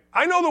 okay?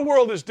 I know the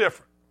world is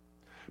different,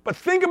 but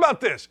think about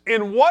this.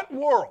 In what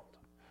world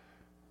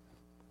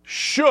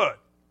should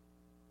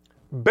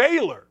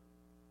Baylor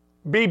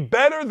be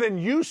better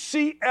than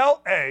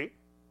UCLA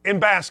in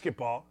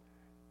basketball?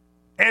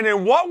 And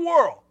in what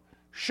world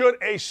should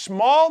a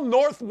small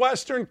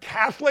Northwestern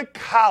Catholic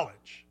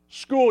college,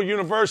 school,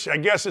 university, I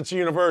guess it's a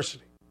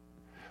university,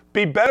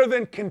 be better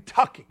than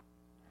Kentucky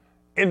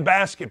in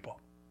basketball?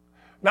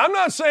 Now, I'm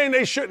not saying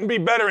they shouldn't be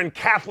better in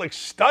Catholic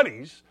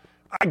studies.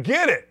 I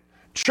get it.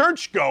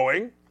 Church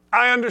going,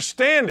 I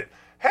understand it.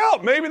 Hell,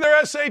 maybe their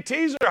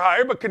SATs are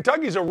higher, but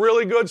Kentucky's a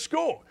really good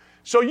school.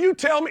 So you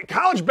tell me,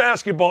 college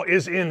basketball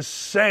is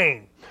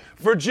insane.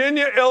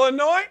 Virginia,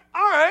 Illinois,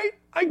 all right,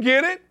 I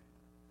get it.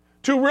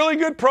 2 really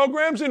good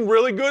programs in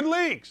really good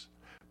leagues.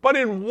 But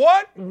in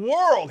what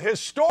world,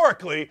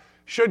 historically,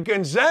 should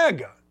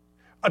Gonzaga,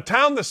 a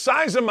town the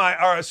size of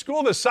a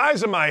school the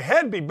size of my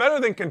head, be better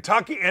than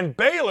Kentucky, and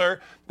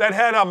Baylor, that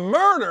had a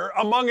murder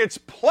among its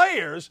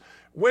players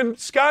when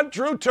Scott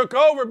Drew took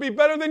over, be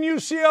better than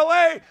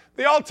UCLA,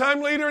 the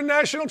all-time leader in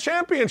national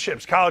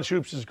championships? College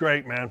hoops is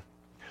great, man.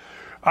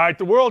 All right,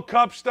 the World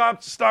Cup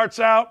starts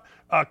out.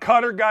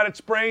 Qatar got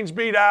its brains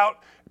beat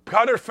out.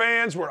 Qatar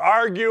fans were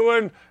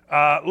arguing.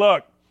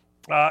 Ecuadorian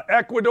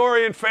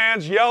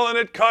fans yelling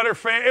at Qatar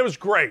fans. It was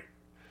great.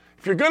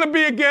 If you're going to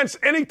be against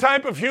any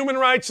type of human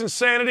rights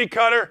insanity,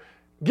 Qatar,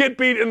 get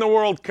beat in the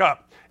World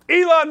Cup.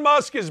 Elon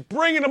Musk is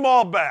bringing them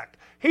all back.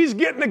 He's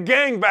getting the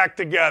gang back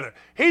together.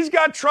 He's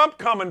got Trump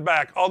coming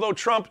back, although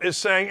Trump is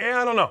saying,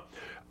 I don't know.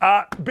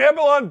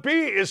 Babylon B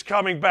is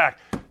coming back.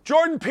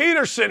 Jordan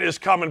Peterson is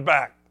coming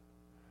back.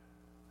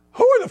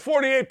 Who are the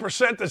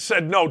 48% that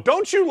said no?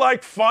 Don't you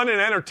like fun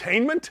and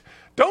entertainment?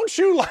 Don't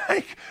you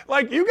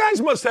like you guys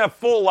must have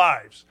full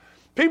lives.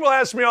 People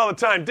ask me all the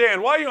time,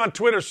 Dan, why are you on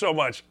Twitter so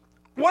much?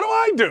 What do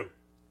I do?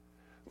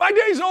 My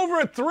day's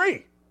over at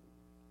 3.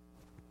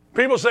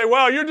 People say,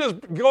 well, you're just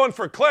going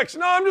for clicks.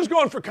 No, I'm just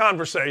going for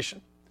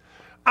conversation.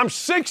 I'm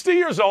 60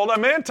 years old.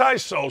 I'm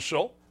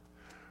antisocial.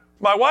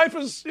 My wife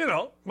is,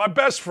 my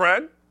best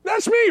friend.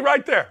 That's me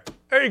right there.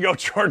 There you go,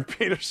 Jordan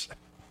Peterson.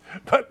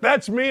 But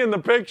that's me in the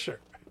picture.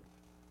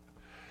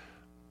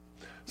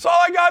 So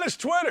all I got is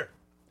Twitter.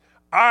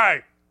 All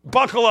right,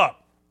 buckle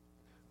up.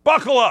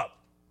 Buckle up.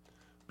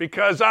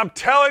 Because I'm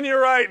telling you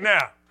right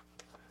now,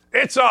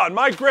 it's on.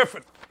 Mike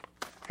Griffith.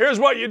 Here's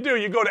what you do.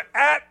 You go to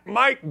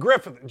 @Mike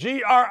Griffith,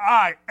 Griffith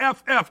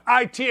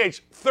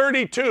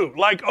 32,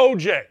 like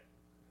OJ.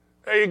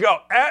 There you go,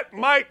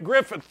 @Mike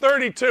Griffith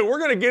 32. We're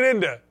going to get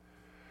into,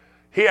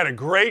 he had a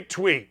great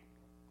tweet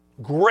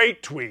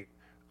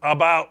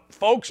about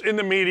folks in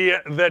the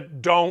media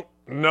that don't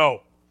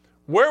know.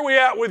 Where are we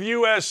at with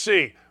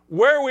USC?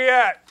 Where are we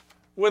at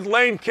with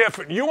Lane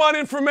Kiffin? You want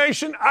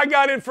information? I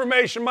got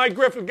information. Mike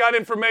Griffith got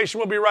information.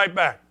 We'll be right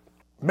back.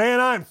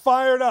 Man, I'm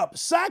fired up.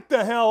 Sack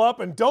the hell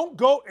up and don't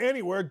go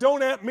anywhere.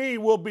 Don't at me.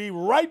 We'll be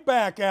right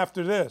back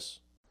after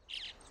this.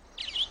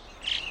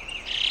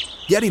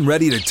 Getting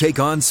ready to take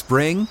on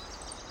spring?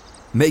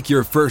 Make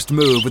your first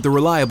move with the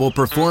reliable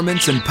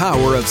performance and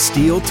power of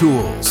Steel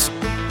tools.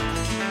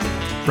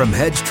 From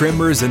hedge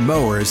trimmers and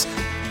mowers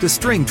to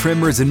string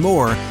trimmers and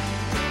more,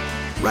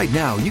 right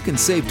now you can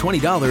save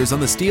 $20 on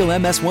the Steel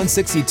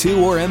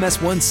MS-162 or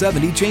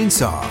MS-170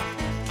 chainsaw.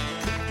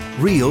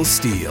 Real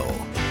Steel.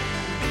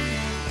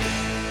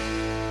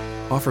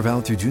 Offer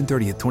valid through June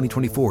 30th,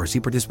 2024. See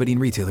participating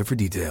retailer for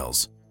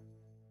details.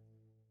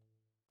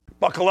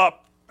 Buckle up.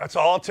 That's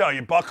all I'll tell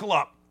you. Buckle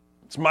up.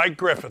 It's Mike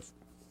Griffith.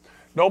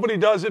 Nobody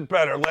does it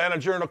better. Atlanta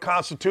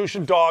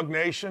Journal-Constitution, Dog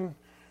Nation.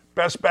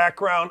 Best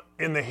background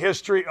in the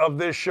history of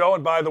this show.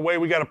 And by the way,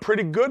 we got a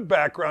pretty good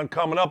background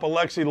coming up.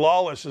 Alexi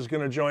Lalas is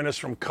going to join us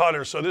from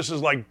Qatar. So this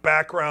is like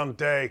background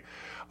day.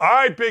 All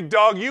right, big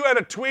dog. You had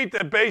a tweet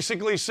that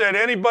basically said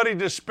anybody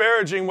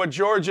disparaging what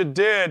Georgia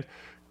did,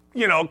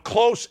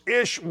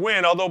 close-ish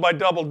win, although by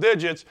double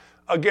digits,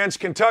 against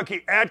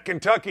Kentucky at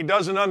Kentucky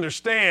doesn't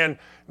understand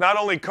not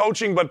only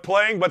coaching but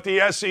playing, but the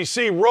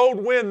SEC. Road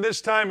win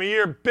this time of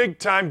year, big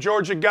time.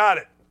 Georgia got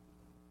it.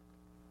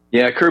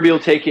 Yeah, Kirby will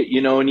take it,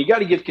 and you got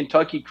to give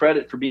Kentucky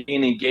credit for being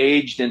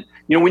engaged. And,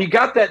 when you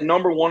got that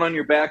number one on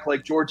your back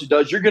like Georgia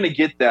does, you're going to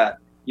get that.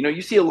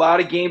 You see a lot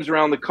of games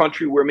around the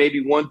country where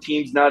maybe one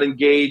team's not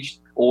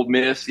engaged. Ole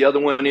Miss. The other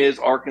one is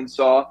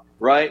Arkansas,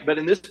 right? But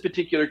in this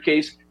particular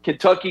case,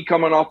 Kentucky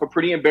coming off a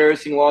pretty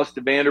embarrassing loss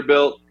to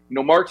Vanderbilt.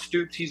 Mark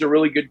Stoops, he's a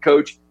really good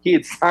coach. He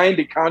had signed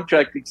a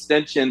contract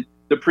extension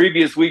the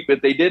previous week,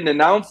 but they didn't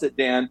announce it,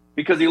 Dan,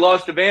 because he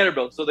lost to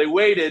Vanderbilt. So they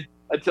waited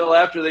until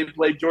after they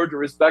played Georgia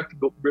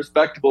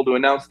respectable to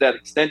announce that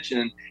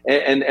extension.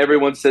 And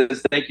everyone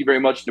says, thank you very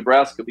much,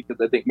 Nebraska, because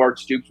I think Mark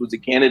Stoops was a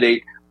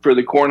candidate for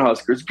the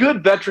Cornhuskers.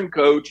 Good veteran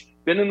coach,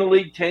 been in the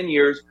league 10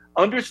 years,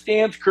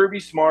 understands Kirby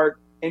Smart,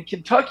 and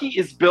Kentucky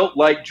is built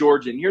like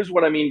Georgia. And here's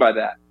what I mean by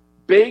that.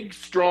 Big,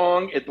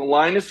 strong at the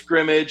line of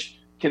scrimmage,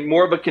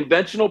 more of a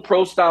conventional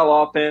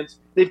pro-style offense.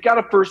 They've got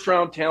a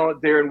first-round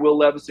talent there in Will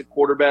Levis at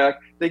quarterback.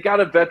 They got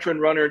a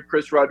veteran runner in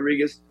Chris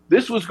Rodriguez.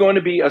 This was going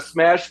to be a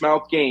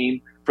smash-mouth game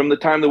from the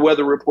time the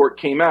weather report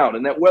came out.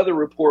 And that weather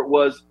report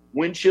was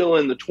wind chill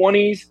in the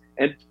 20s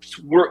and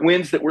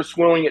winds that were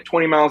swirling at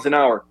 20 miles an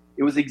hour.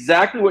 It was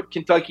exactly what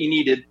Kentucky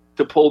needed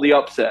to pull the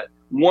upset.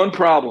 One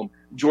problem,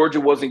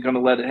 Georgia wasn't going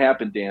to let it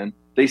happen, Dan.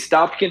 They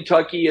stopped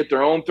Kentucky at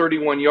their own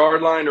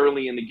 31-yard line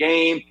early in the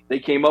game. They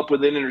came up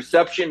with an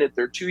interception at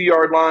their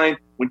 2-yard line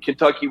when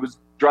Kentucky was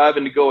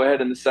driving to go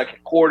ahead in the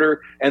second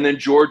quarter, and then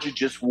Georgia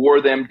just wore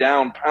them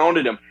down,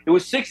 pounded them. It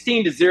was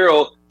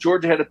 16-0.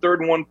 Georgia had a 3rd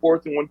and 1,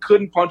 4th and 1,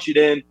 couldn't punch it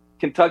in.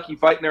 Kentucky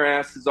fighting their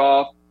asses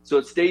off, so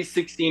it stays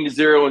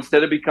 16-0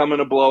 instead of becoming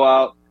a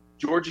blowout.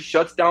 Georgia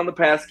shuts down the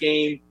pass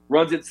game,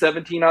 runs it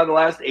 17 out of the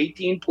last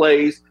 18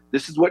 plays.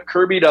 This is what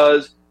Kirby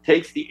does,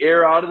 takes the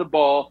air out of the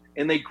ball,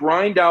 and they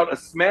grind out a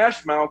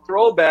smash-mouth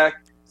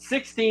throwback,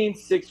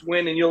 16-6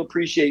 win, and you'll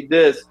appreciate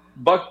this.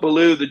 Buck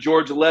Bellew, the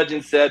Georgia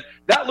legend, said,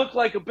 that looked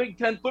like a Big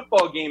Ten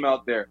football game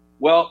out there.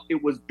 Well,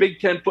 it was Big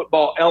Ten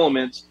football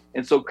elements,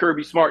 and so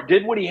Kirby Smart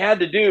did what he had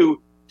to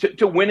do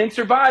to win and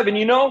survive.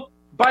 And,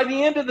 by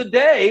the end of the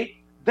day,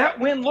 that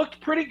win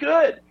looked pretty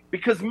good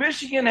because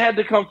Michigan had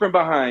to come from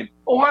behind.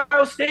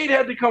 Ohio State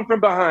had to come from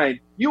behind.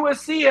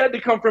 USC had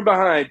to come from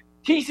behind.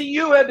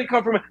 TCU had to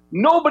come from –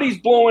 nobody's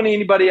blowing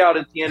anybody out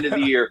at the end of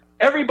the year.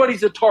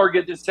 Everybody's a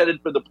target that's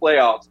headed for the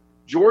playoffs.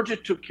 Georgia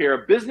took care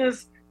of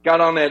business, got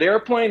on that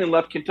airplane, and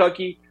left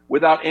Kentucky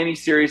without any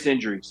serious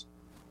injuries.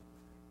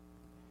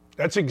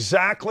 That's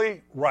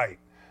exactly right.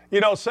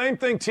 Same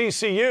thing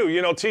TCU.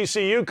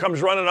 TCU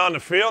comes running on the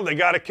field. They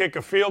got to kick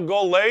a field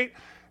goal late.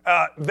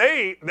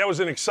 That was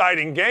an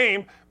exciting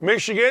game.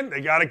 Michigan,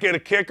 they got to get a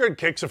kicker and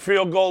kicks a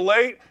field goal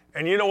late.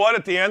 And you know what?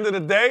 At the end of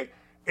the day,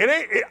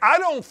 I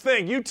don't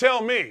think, you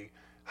tell me,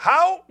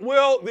 how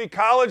will the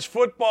college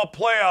football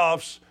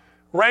playoffs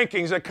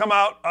rankings that come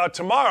out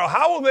tomorrow,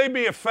 how will they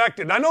be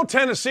affected? I know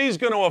Tennessee's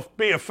going to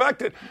be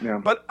affected,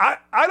 but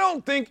I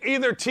don't think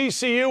either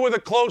TCU with a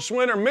close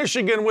win or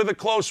Michigan with a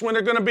close win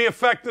are going to be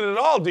affected at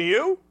all. Do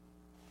you?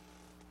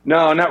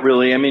 No, not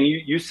really. I mean,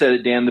 you said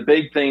it, Dan. The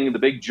big thing, the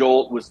big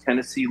jolt was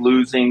Tennessee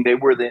losing. They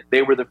were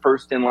the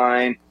first in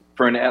line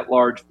for an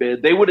at-large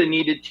bid. They would have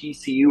needed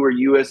TCU or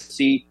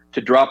USC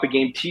to drop a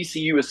game.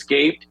 TCU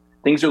escaped.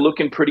 Things are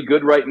looking pretty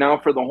good right now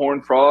for the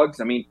Horned Frogs.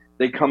 I mean,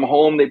 they come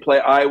home, they play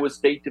Iowa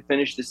State to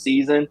finish the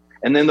season,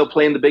 and then they'll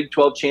play in the Big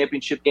 12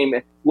 championship game,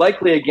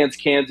 likely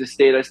against Kansas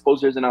State. I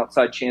suppose there's an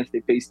outside chance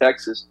they face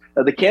Texas.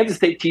 The Kansas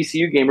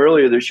State-TCU game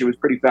earlier this year was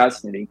pretty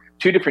fascinating.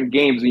 2 different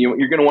games, and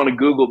you're going to want to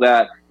Google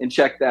that and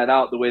check that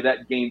out, the way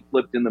that game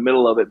flipped in the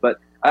middle of it. But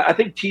I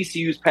think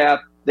TCU's path,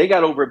 they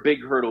got over a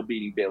big hurdle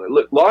beating Baylor.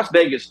 Look, Las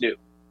Vegas knew.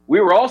 We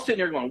were all sitting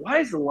there going, why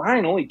is the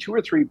line only 2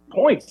 or 3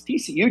 points?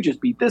 TCU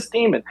just beat this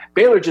team, and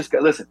Baylor just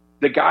got – listen,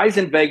 the guys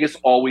in Vegas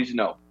always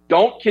know.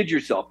 Don't kid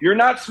yourself. You're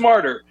not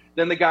smarter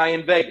than the guy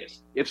in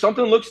Vegas. If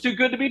something looks too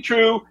good to be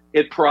true,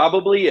 it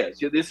probably is.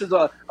 This is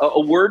a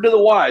word to the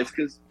wise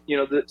because,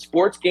 the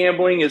sports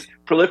gambling is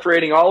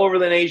proliferating all over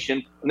the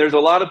nation, and there's a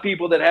lot of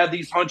people that have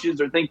these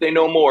hunches or think they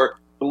know more.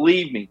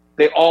 Believe me,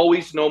 they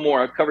always know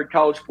more. I've covered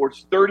college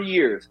sports 30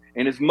 years,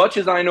 and as much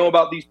as I know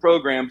about these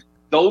programs,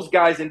 those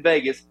guys in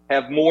Vegas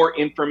have more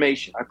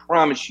information. I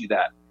promise you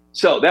that.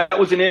 So that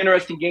was an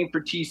interesting game for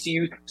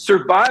TCU.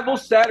 Survival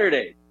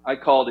Saturday, I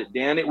called it,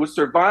 Dan. It was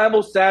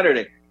Survival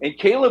Saturday. And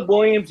Caleb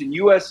Williams and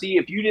USC,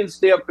 if you didn't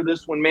stay up for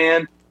this one,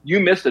 man, you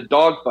missed a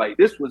dogfight.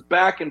 This was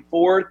back and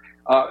forth,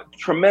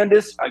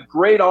 tremendous, a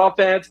great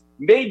offense.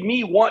 Made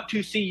me want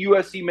to see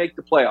USC make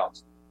the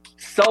playoffs.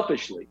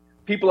 Selfishly,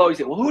 people always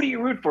say, well, who do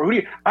you root for?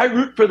 I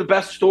root for the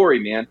best story,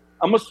 man.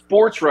 I'm a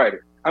sports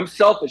writer. I'm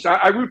selfish.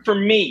 I root for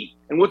me.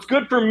 And what's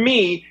good for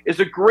me is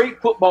a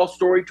great football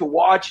story to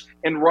watch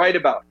and write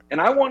about. And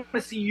I want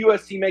to see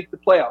USC make the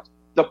playoffs.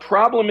 The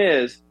problem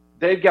is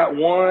they've got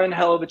one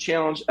hell of a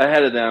challenge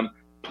ahead of them,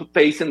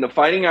 facing the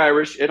Fighting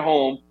Irish at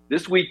home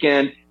this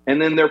weekend,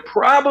 and then they're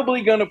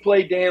probably going to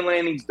play Dan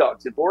Lanning's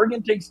Ducks. If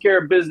Oregon takes care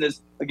of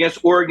business against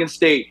Oregon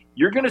State,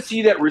 you're going to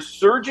see that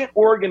resurgent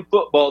Oregon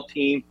football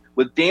team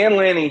with Dan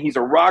Lanning. He's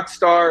a rock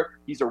star.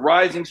 He's a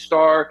rising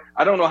star.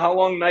 I don't know how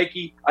long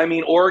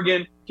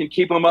Oregon can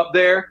keep him up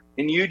there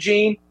in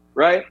Eugene,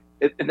 right?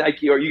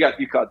 Nike, or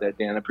you caught that,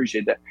 Dan. I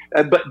appreciate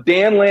that. But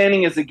Dan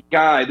Lanning is a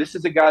guy. This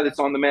is a guy that's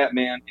on the map,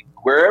 man.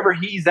 Wherever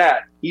he's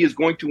at, he is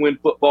going to win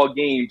football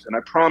games. And I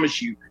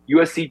promise you,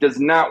 USC does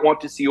not want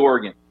to see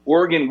Oregon.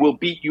 Oregon will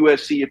beat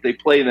USC if they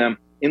play them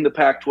in the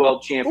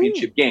Pac-12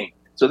 championship game.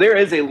 So there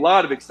is a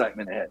lot of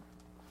excitement ahead.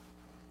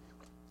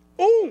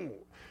 Ooh,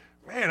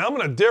 man, I'm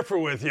going to differ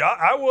with you.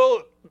 I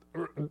will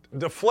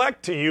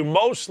deflect to you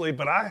mostly,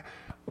 but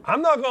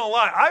I'm not going to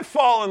lie. I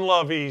fall in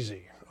love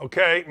easy,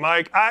 okay,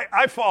 Mike?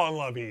 I fall in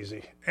love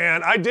easy.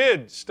 And I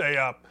did stay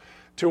up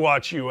to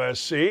watch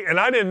USC, and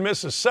I didn't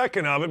miss a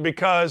second of it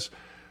because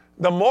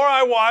the more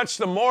I watched,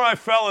 the more I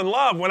fell in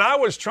love. When I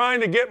was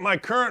trying to get my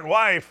current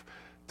wife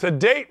to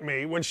date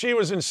me when she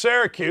was in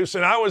Syracuse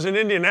and I was in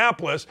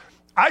Indianapolis,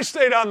 I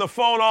stayed on the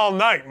phone all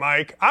night,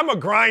 Mike. I'm a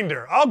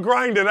grinder. I'll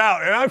grind it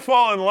out, and I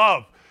fall in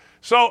love.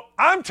 So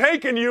I'm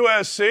taking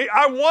USC.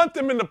 I want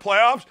them in the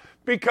playoffs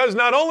because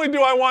not only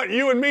do I want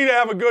you and me to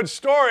have a good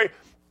story,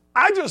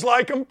 I just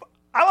like them.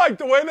 I like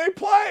the way they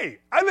play.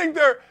 I think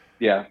they're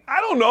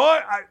I don't know.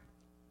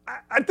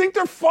 I think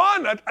they're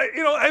fun.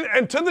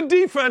 And to the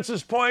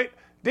defense's point,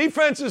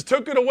 defenses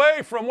took it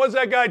away from, what's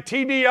that guy,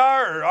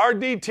 TDR or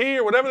RDT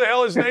or whatever the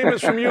hell his name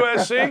is from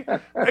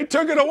USC? They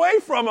took it away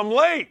from him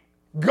late.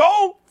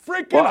 Go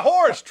freaking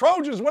horse,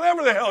 Trojans,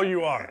 whatever the hell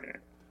you are.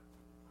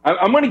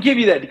 I'm going to give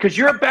you that because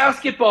you're a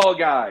basketball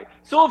guy.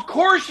 So, of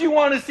course, you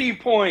want to see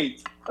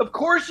points. Of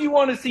course, you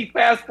want to see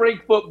fast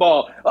break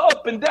football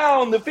up and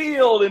down the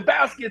field and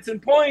baskets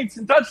and points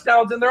and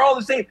touchdowns, and they're all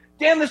the same.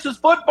 Dan, this is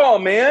football,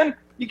 man.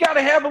 You got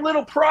to have a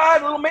little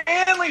pride, a little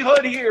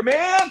manlyhood here,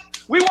 man.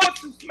 We want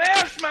some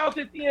smash mouth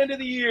at the end of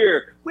the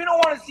year. We don't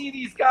want to see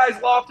these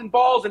guys lofting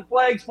balls and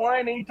flags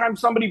flying anytime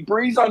somebody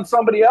breathes on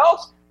somebody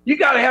else. You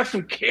got to have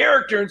some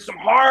character and some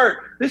heart.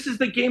 This is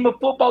the game of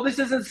football. This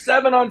isn't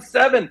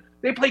 7-on-7.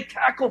 They play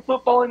tackle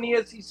football in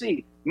the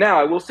SEC. Now,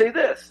 I will say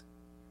this.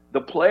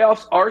 The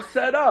playoffs are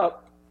set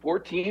up for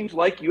teams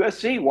like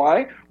USC.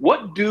 Why?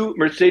 What do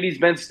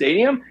Mercedes-Benz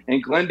Stadium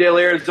and Glendale,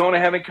 Arizona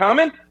have in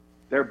common?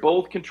 They're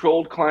both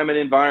controlled climate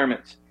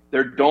environments.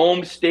 They're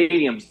domed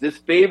stadiums. This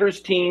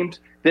favors teams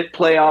that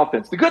play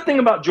offense. The good thing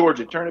about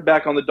Georgia, turn it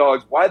back on the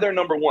Dogs, why they're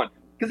number one,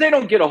 because they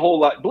don't get a whole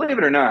lot. Believe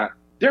it or not,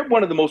 they're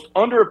one of the most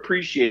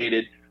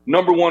underappreciated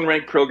number one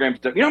ranked programs.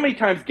 You know how many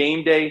times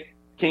game day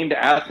came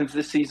to Athens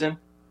this season?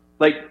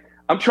 Like,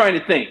 I'm trying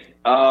to think.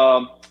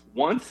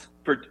 Once,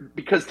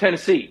 because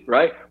Tennessee,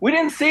 right? We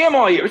didn't see them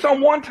all year. It's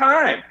on one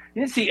time.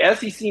 You didn't see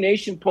SEC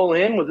Nation pull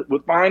in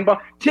with fine ball.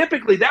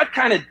 Typically, that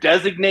kind of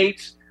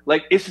designates,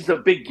 like, this is a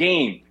big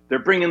game. They're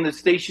bringing the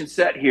station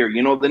set here,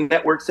 the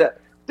network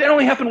set. That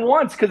only happened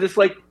once because it's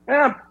like,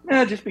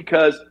 just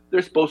because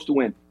they're supposed to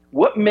win.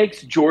 What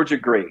makes Georgia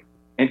great?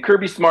 And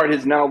Kirby Smart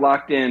has now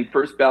locked in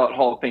first ballot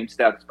Hall of Fame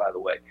status, by the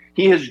way.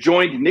 He has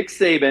joined Nick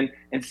Saban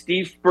and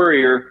Steve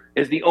Spurrier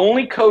as the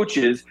only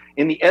coaches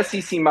in the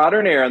SEC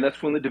modern era, and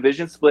that's when the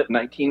division split in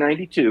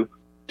 1992,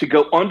 to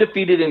go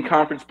undefeated in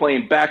conference play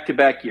in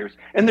back-to-back years.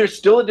 And there's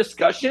still a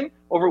discussion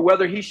over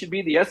whether he should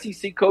be the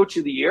SEC Coach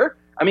of the Year.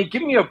 I mean,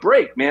 give me a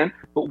break, man.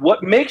 But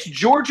what makes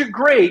Georgia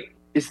great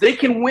is they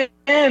can win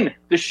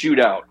the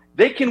shootout.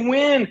 They can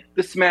win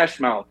the smash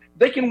mouth.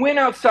 They can win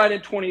outside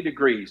at 20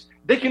 degrees.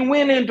 They can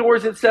win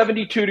indoors at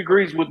 72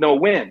 degrees with no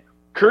wind.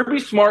 Kirby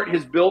Smart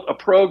has built a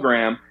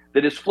program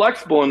that is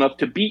flexible enough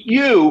to beat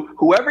you,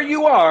 whoever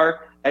you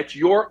are, at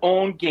your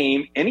own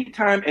game,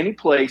 anytime, any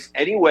place,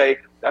 any way.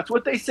 That's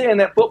what they say in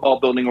that football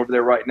building over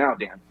there right now,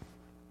 Dan.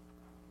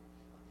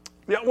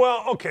 Yeah,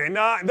 well, okay.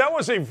 Now, that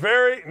was a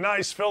very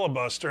nice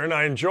filibuster, and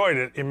I enjoyed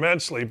it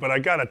immensely. But I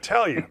got to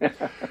tell you,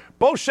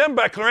 Bo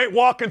Schembechler ain't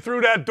walking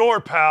through that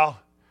door, pal.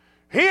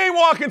 He ain't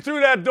walking through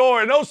that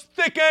door. And those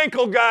thick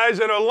ankle guys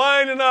that are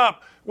lining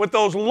up with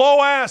those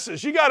low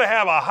asses, you got to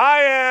have a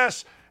high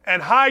ass and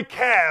high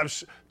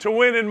calves to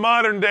win in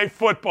modern day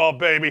football,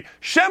 baby.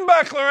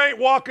 Schembechler ain't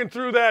walking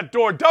through that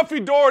door. Duffy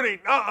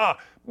Daugherty,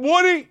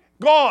 Woody,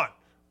 gone.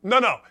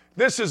 No.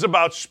 This is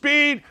about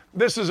speed.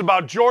 This is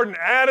about Jordan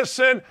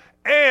Addison.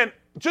 And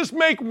just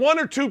make one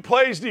or two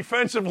plays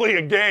defensively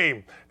a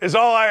game is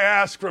all I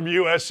ask from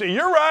USC.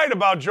 You're right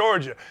about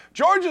Georgia.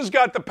 Georgia's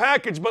got the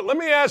package, but let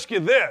me ask you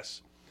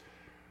this.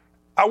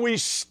 Are we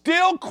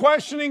still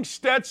questioning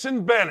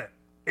Stetson Bennett?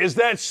 Is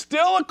that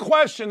still a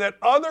question that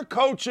other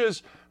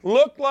coaches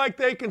look like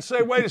they can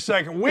say, wait a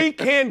second, we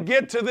can't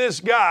get to this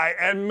guy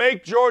and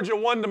make Georgia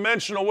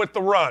one-dimensional with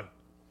the run?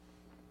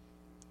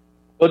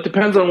 Well, it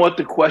depends on what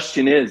the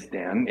question is,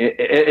 Dan.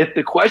 If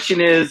the question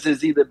is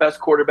he the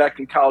best quarterback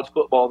in college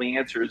football, the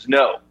answer is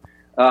no.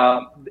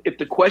 If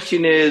the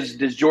question is,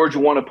 does Georgia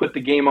want to put the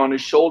game on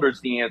his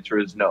shoulders, the answer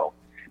is no.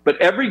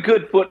 But every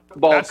good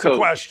football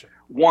coach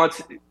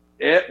wants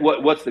 –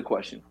 what's the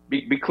question?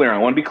 Be clear. I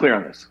want to be clear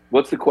on this.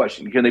 What's the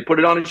question? Can they put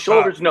it on his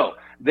shoulders? No.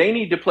 They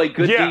need to play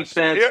good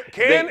defense.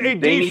 Can they a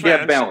defense, need to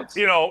have balance.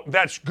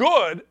 That's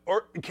good,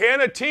 or can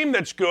a team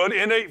that's good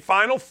in a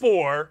Final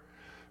Four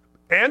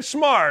and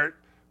smart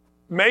 –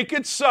 make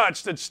it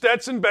such that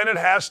Stetson Bennett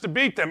has to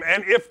beat them?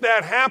 And if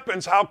that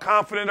happens, how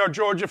confident are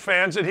Georgia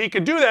fans that he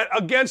could do that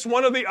against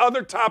one of the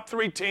other top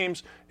three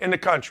teams in the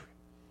country?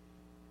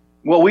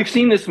 Well, we've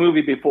seen this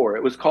movie before.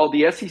 It was called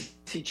the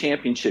SEC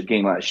Championship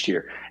game last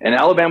year. And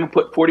Alabama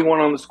put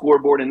 41 on the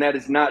scoreboard, and that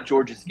is not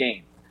Georgia's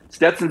game.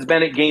 Stetson's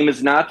Bennett game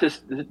is not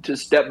to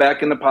step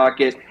back in the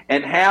pocket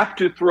and have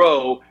to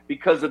throw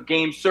because of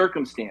game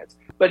circumstance.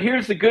 But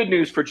here's the good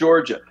news for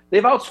Georgia.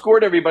 They've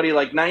outscored everybody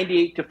like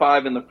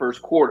 98-5 in the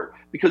first quarter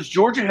because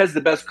Georgia has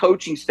the best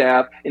coaching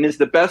staff and is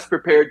the best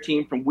prepared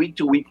team from week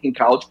to week in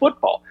college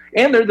football.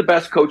 And they're the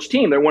best coached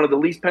team. They're one of the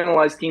least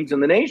penalized teams in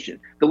the nation,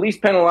 the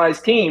least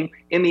penalized team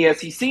in the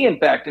SEC, in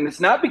fact. And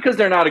it's not because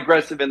they're not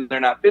aggressive and they're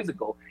not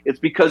physical. It's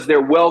because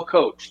they're well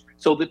coached.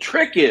 So the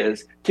trick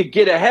is to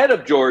get ahead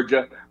of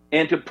Georgia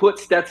and to put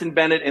Stetson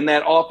Bennett and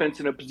that offense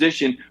in a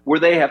position where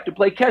they have to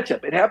play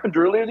catch-up. It happened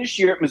earlier this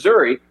year at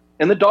Missouri,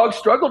 and the Dogs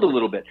struggled a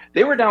little bit.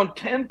 They were down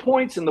 10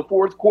 points in the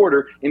fourth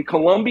quarter in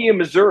Columbia,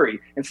 Missouri,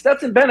 and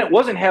Stetson Bennett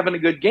wasn't having a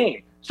good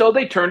game. So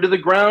they turned to the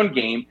ground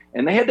game,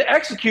 and they had to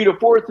execute a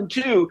 4th and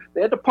 2.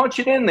 They had to punch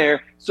it in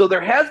there. So there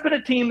has been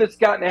a team that's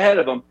gotten ahead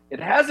of them. It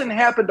hasn't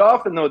happened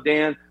often, though,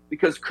 Dan,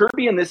 because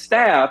Kirby and this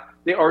staff,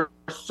 they are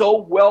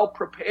so well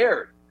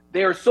prepared.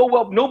 They are so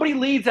well – nobody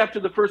leads after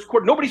the first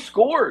quarter. Nobody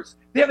scores.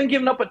 They haven't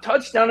given up a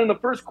touchdown in the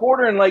first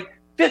quarter in like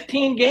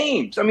 15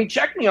 games. I mean,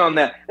 check me on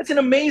that. That's an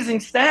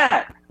amazing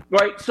stat,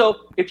 right?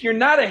 So if you're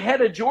not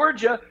ahead of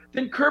Georgia,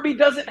 then Kirby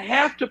doesn't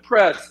have to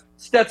press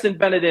Stetson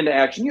Bennett into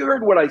action. You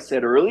heard what I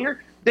said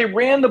earlier. They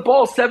ran the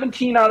ball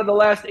 17 out of the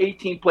last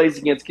 18 plays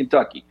against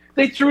Kentucky.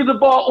 They threw the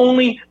ball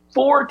only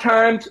 4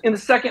 times in the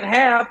second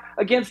half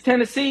against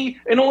Tennessee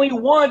and only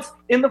once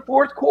in the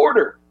fourth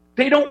quarter.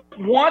 They don't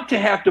want to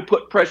have to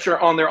put pressure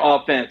on their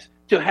offense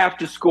to have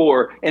to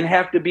score and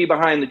have to be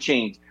behind the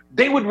chains.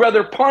 They would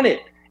rather punt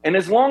it. And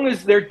as long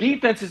as their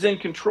defense is in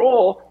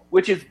control,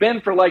 which it's been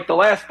for like the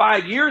last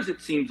 5 years, it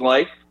seems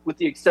like, with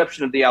the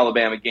exception of the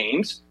Alabama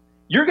games,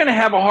 you're going to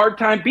have a hard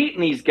time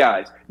beating these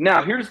guys.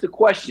 Now, here's the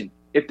question.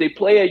 If they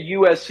play at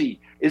USC,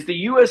 is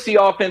the USC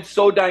offense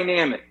so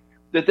dynamic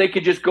that they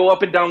could just go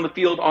up and down the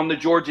field on the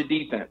Georgia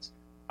defense?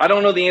 I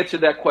don't know the answer to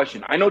that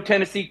question. I know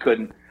Tennessee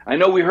couldn't. I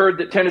know we heard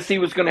that Tennessee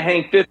was going to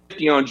hang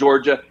 50 on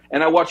Georgia,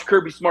 and I watched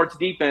Kirby Smart's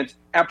defense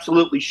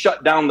absolutely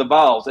shut down the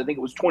Vols. I think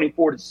it was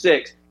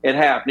 24-6 at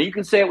half. Now, you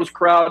can say it was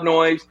crowd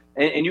noise,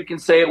 and you can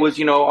say it was,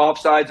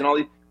 offsides and all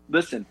these.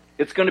 Listen,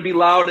 it's going to be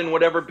loud in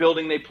whatever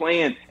building they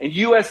play in. And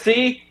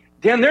USC,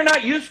 Dan, they're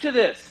not used to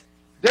this.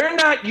 They're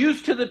not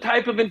used to the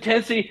type of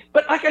intensity.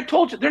 But like I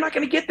told you, they're not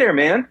going to get there,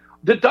 man.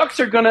 The Ducks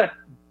are going to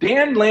 –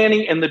 Dan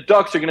Lanning and the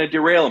Ducks are going to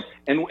derail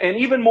them. And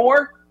even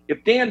more,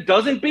 if Dan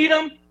doesn't beat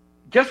them,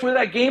 guess where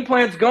that game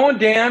plan's going,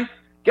 Dan?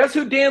 Guess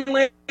who Dan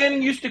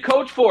Lanning used to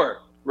coach for,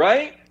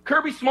 right?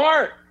 Kirby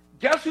Smart.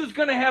 Guess who's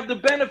going to have the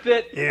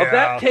benefit of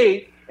that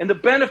tape and the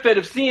benefit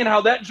of seeing how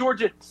that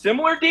Georgia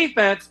similar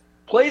defense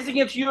plays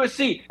against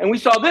USC? And we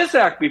saw this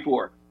act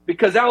before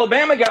because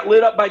Alabama got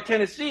lit up by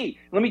Tennessee.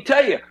 Let me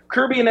tell you,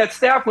 Kirby and that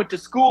staff went to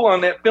school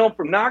on that film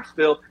from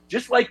Knoxville,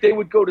 just like they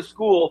would go to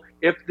school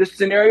if this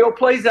scenario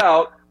plays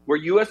out where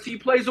USC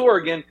plays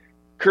Oregon.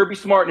 Kirby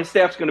Smart and his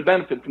staff's going to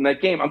benefit from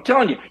that game. I'm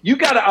telling you, you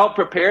got to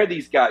out-prepare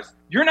these guys.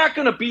 You're not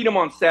going to beat them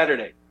on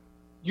Saturday.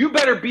 You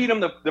better beat them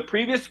the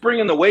previous spring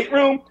in the weight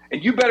room,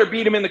 and you better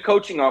beat them in the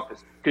coaching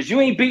office because you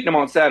ain't beating them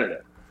on Saturday.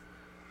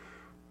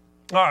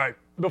 All right.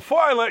 Before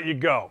I let you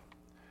go,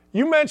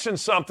 you mentioned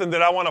something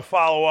that I want to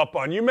follow up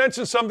on. You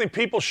mentioned something,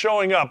 people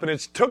showing up, and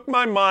it took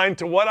my mind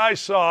to what I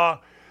saw,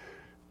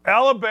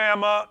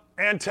 Alabama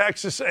and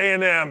Texas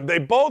A&M. They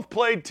both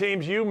played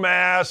teams,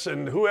 UMass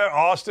and whoever,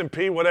 Austin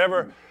P,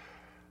 whatever.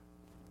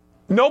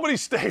 Nobody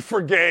stayed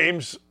for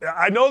games.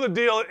 I know the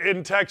deal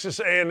in Texas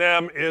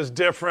A&M is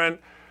different.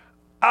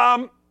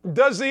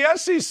 Does the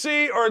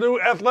SEC or the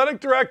athletic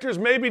directors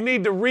maybe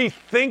need to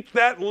rethink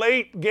that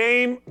late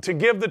game to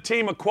give the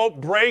team a, quote,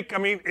 break? I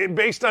mean,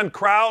 based on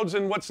crowds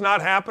and what's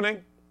not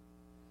happening?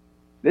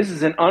 This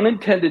is an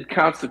unintended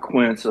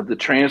consequence of the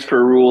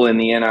transfer rule in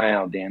the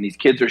NIL, Dan. These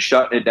kids are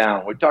shutting it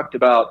down. We talked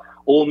about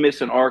Ole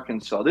Miss and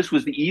Arkansas. This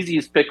was the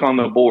easiest pick on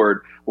the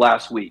board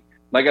last week.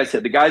 Like I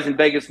said, the guys in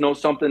Vegas know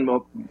something.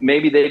 Well,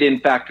 maybe they didn't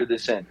factor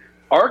this in.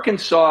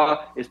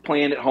 Arkansas is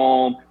playing at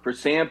home for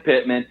Sam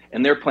Pittman,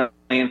 and they're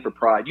playing for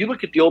pride. You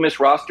look at the Ole Miss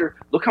roster,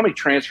 look how many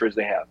transfers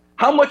they have.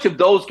 How much of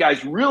those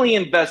guys really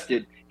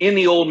invested in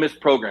the Ole Miss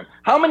program?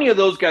 How many of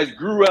those guys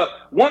grew up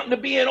wanting to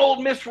be an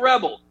Ole Miss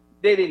Rebel?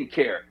 They didn't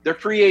care. They're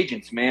free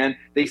agents, man.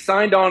 They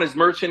signed on as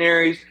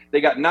mercenaries.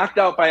 They got knocked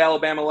out by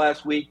Alabama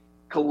last week.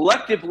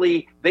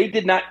 Collectively, they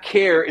did not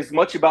care as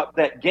much about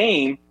that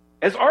game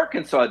as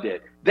Arkansas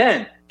did.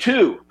 Then,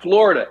 2,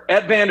 Florida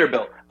at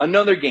Vanderbilt,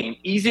 another game,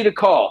 easy to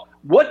call.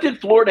 What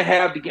did Florida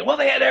have to gain? Well,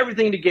 they had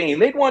everything to gain.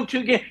 They'd won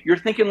 2 games. You're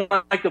thinking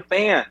like a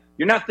fan.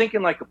 You're not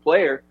thinking like a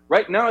player.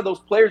 Right now, those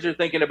players are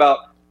thinking about,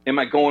 am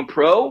I going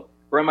pro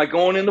or am I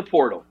going in the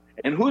portal?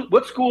 And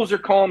what schools are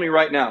calling me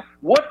right now?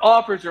 What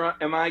offers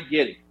am I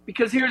getting?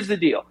 Because here's the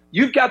deal.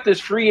 You've got this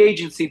free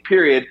agency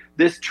period,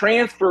 this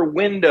transfer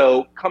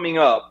window coming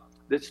up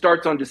that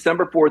starts on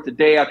December 4th, the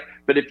day after.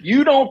 But if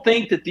you don't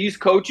think that these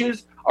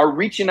coaches are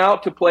reaching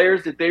out to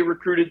players that they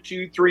recruited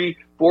 2, 3,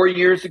 4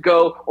 years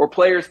ago, or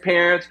players'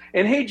 parents,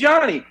 and hey,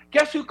 Johnny,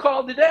 guess who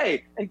called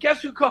today? And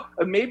guess who called?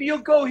 And maybe you'll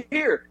go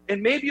here,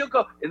 and maybe you'll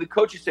go. And the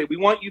coaches say, we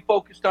want you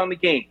focused on the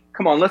game.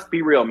 Come on, let's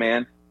be real,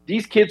 man.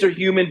 These kids are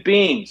human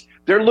beings.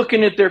 They're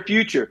looking at their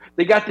future.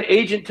 They got the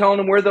agent telling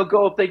them where they'll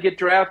go if they get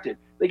drafted.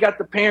 They got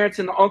the parents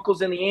and the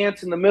uncles and the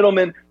aunts and the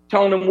middlemen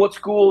telling them what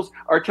schools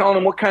are telling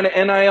them what kind of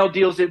NIL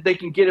deals that they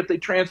can get if they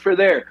transfer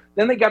there.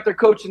 Then they got their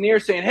coach in the ear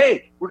saying,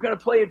 hey, we're going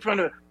to play in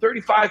front of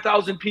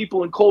 35,000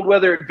 people in cold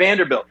weather at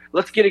Vanderbilt.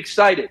 Let's get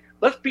excited.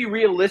 Let's be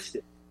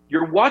realistic.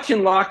 You're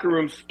watching locker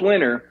rooms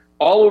splinter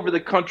all over the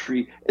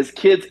country as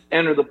kids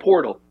enter the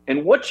portal.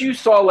 And what you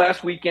saw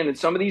last weekend in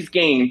some of these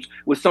games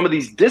with some of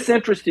these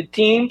disinterested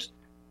teams,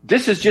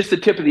 this is just the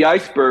tip of the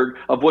iceberg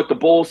of what the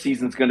bowl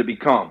season is going to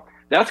become.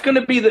 That's going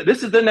to be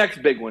this is the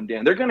next big one,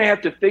 Dan. They're going to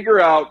have to figure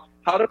out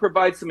how to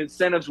provide some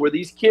incentives where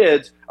these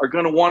kids are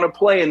going to want to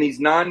play in these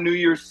non-New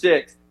Year's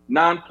Six,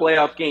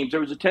 non-playoff games. There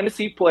was a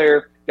Tennessee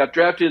player, got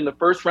drafted in the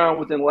first round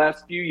within the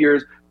last few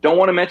years. Don't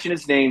want to mention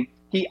his name.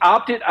 He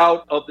opted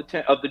out of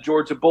the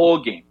Georgia Bowl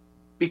game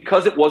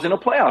because it wasn't a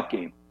playoff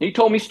game. He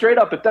told me straight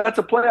up, if that's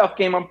a playoff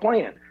game, I'm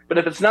playing. But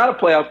if it's not a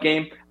playoff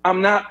game,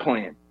 I'm not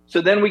playing.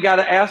 So then we got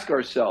to ask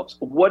ourselves,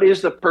 what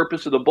is the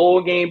purpose of the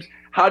bowl games?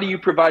 How do you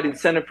provide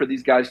incentive for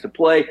these guys to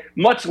play,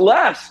 much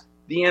less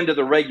the end of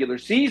the regular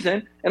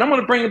season? And I'm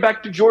going to bring it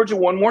back to Georgia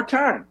one more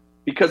time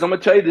because I'm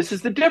going to tell you this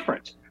is the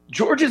difference.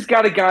 Georgia's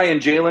got a guy in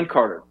Jalen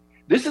Carter.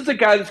 This is a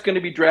guy that's going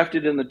to be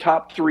drafted in the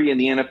top 3 in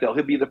the NFL.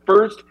 He'll be the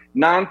first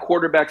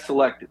non-quarterback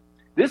selected.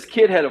 This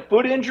kid had a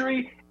foot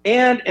injury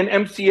and an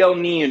MCL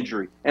knee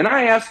injury. And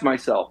I asked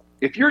myself,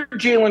 if you're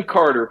Jalen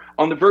Carter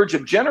on the verge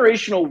of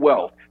generational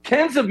wealth,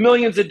 tens of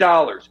millions of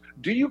dollars,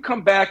 do you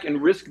come back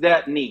and risk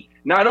that knee?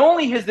 Not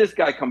only has this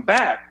guy come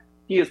back,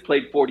 he has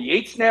played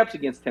 48 snaps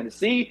against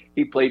Tennessee.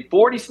 He played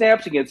 40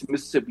 snaps against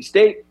Mississippi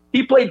State.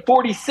 He played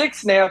 46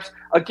 snaps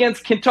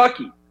against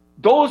Kentucky.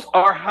 Those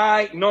are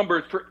high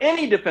numbers for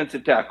any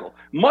defensive tackle,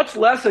 much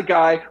less a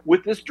guy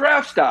with this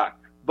draft stock.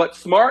 But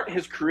Smart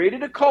has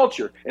created a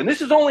culture, and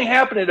this is only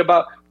happening at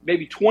about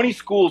maybe 20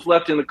 schools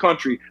left in the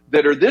country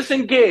that are this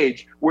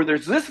engaged, where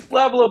there's this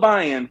level of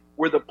buy-in,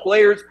 where the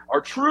players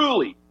are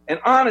truly and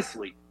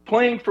honestly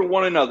playing for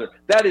one another.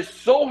 That is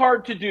so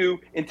hard to do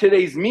in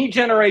today's me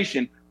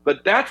generation,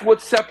 but that's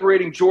what's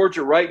separating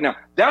Georgia right now.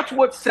 That's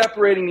what's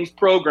separating these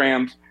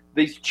programs,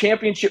 these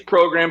championship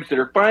programs that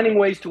are finding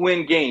ways to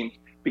win games,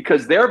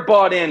 because they're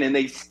bought in and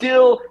they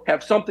still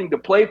have something to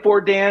play for,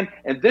 Dan.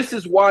 And this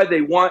is why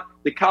they want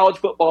the college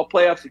football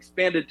playoffs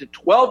expanded to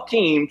 12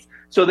 teams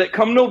so that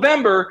come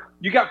November,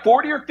 you got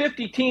 40 or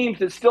 50 teams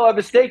that still have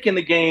a stake in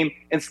the game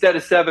instead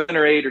of 7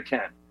 or 8 or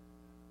 10.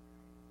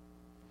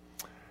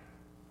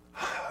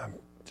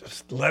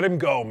 Just let him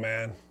go,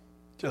 man.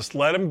 Just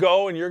let him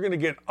go, and you're going to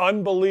get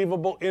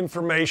unbelievable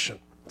information.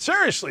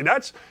 Seriously,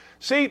 that's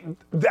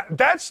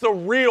the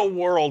real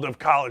world of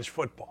college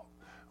football.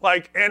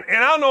 Like, and I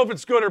don't know if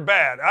it's good or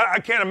bad. I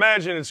can't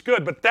imagine it's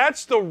good, but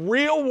that's the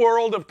real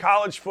world of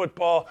college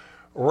football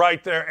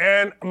right there.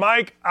 And,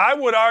 Mike, I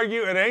would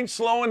argue it ain't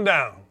slowing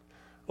down.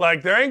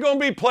 Like, there ain't going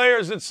to be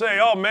players that say,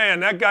 oh,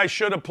 man, that guy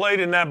should have played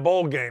in that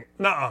bowl game.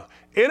 Nuh-uh.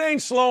 It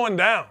ain't slowing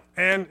down.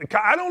 And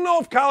I don't know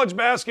if college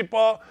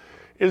basketball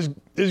is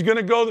going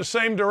to go the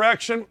same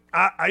direction.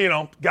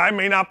 Guy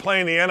may not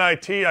play in the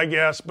NIT, I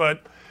guess,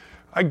 but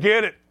I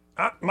get it.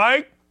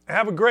 Mike?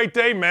 Have a great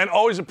day, man.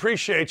 Always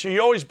appreciate you.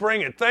 You always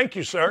bring it. Thank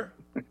you, sir.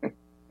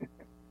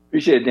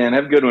 Appreciate it, Dan.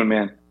 Have a good one,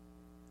 man.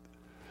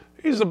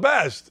 He's the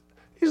best.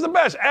 He's the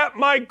best. At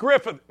Mike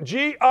Griffith,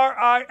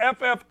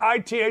 Griffith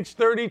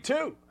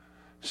 32.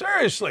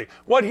 Seriously,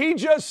 what he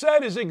just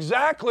said is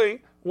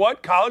exactly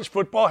what college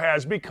football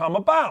has become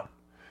about.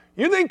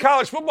 You think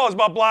college football is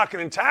about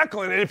blocking and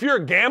tackling, and if you're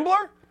a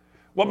gambler,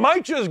 what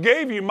Mike just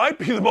gave you might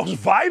be the most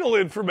vital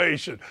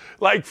information.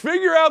 Like,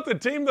 figure out the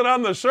team that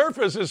on the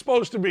surface is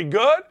supposed to be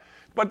good,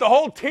 but the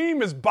whole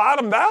team is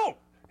bottomed out.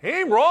 He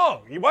ain't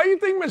wrong. Why do you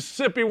think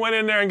Mississippi went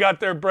in there and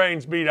got their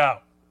brains beat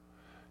out?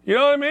 You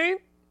know what I mean?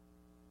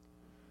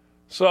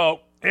 So,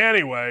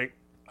 anyway,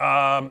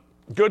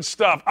 good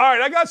stuff. All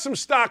right, I got some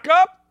stock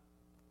up.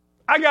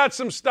 I got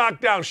some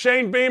stock down.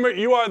 Shane Beamer,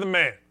 you are the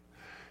man.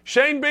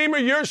 Shane Beamer,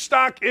 your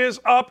stock is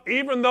up,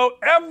 even though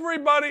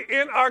everybody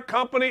in our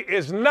company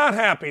is not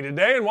happy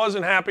today and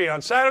wasn't happy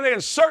on Saturday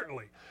and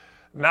certainly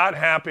not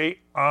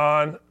happy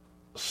on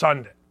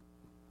Sunday.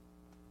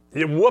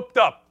 You whooped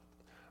up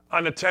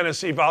on the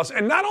Tennessee Vols.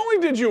 And not only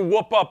did you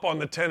whoop up on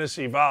the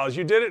Tennessee Vols,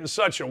 you did it in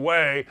such a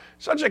way,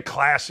 such a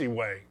classy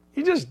way.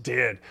 You just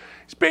did.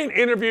 He's being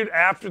interviewed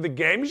after the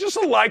game. He's just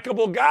a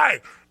likable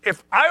guy.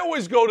 If I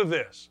always go to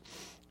this,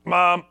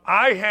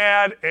 I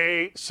had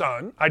a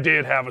son, I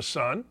did have a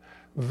son,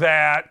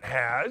 that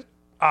had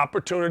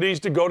opportunities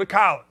to go to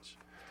college.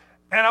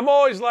 And I'm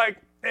always like,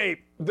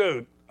 hey,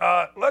 dude,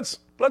 let's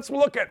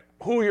look at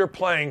who you're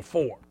playing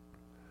for.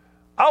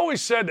 I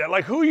always said that,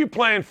 like, who are you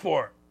playing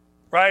for,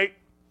 right?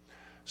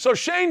 So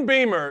Shane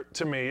Beamer,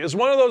 to me, is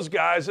one of those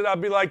guys that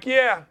I'd be like,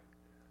 yeah,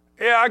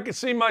 I could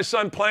see my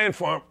son playing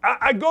for him.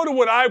 I go to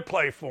what I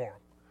play for him.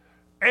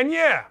 And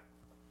yeah,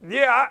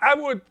 I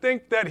would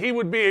think that he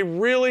would be a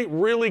really,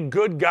 really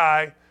good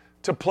guy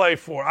to play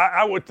for.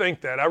 I would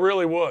think that. I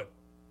really would.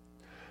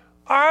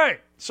 All right,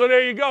 so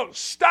there you go.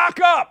 Stock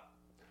up.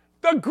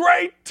 The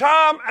great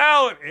Tom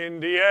Allen.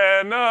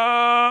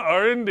 Indiana,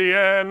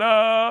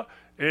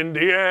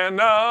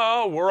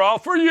 Indiana, we're all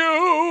for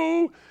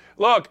you.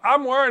 Look,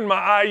 I'm wearing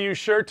my IU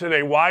shirt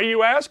today. Why,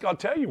 you ask? I'll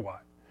tell you why.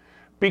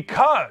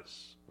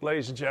 Because,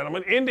 ladies and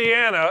gentlemen,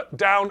 Indiana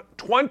down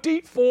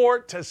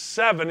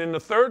 24-7 in the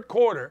third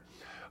quarter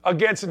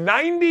against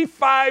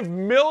 $95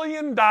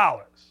 million.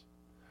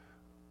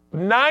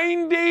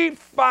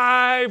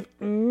 $95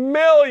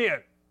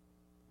 million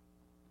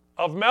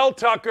of Mel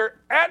Tucker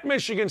at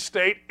Michigan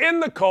State in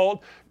the cold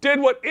did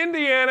what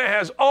Indiana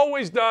has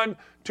always done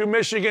to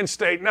Michigan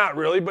State. Not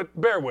really, but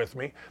bear with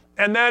me.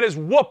 And that is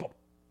whoop them.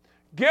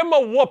 Give them a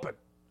whooping.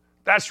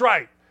 That's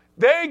right.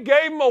 They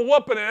gave them a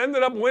whooping and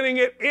ended up winning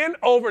it in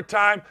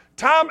overtime.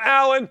 Tom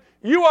Allen,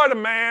 you are the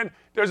man.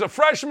 There's a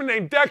freshman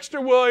named Dexter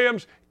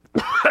Williams.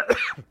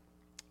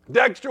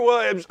 Dexter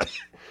Williams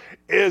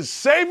is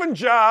saving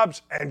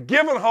jobs and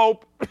giving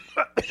hope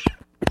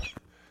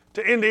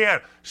to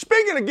Indiana.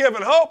 Speaking of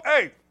giving hope,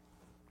 hey,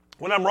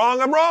 when I'm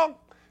wrong, I'm wrong.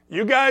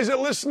 You guys that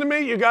listen to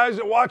me, you guys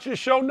that watch this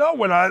show know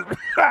when I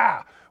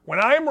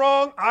am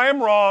wrong, I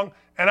am wrong,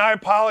 and I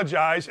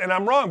apologize, and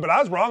I'm wrong. But I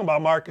was wrong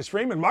about Marcus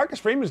Freeman. Marcus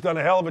Freeman's done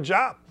a hell of a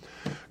job.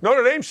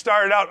 Notre Dame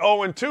started out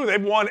 0-2.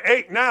 They've won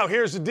 8 now.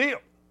 Here's the deal.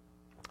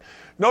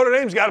 Notre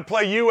Dame's got to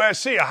play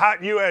USC, a hot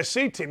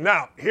USC team.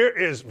 Now, here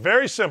is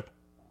very simple.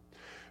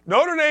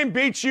 Notre Dame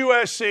beats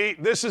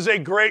USC. This is a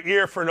great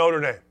year for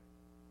Notre Dame.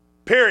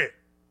 Period.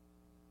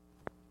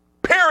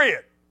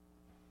 Period.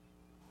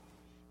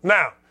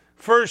 Now,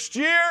 first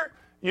year,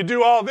 you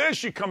do all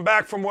this, you come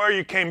back from where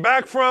you came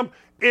back from.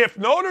 If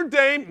Notre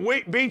Dame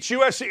beats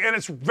USC, and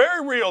it's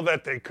very real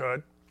that they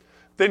could,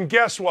 then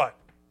guess what?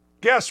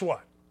 Guess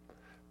what?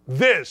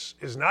 This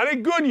is not a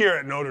good year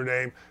at Notre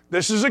Dame.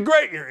 This is a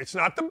great year. It's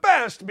not the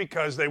best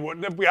because they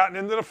wouldn't have gotten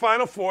into the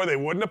Final Four. They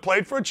wouldn't have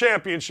played for a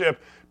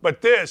championship.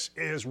 But this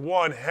is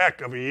one heck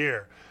of a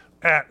year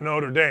at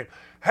Notre Dame.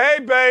 Hey,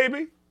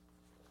 baby.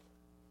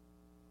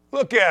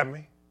 Look at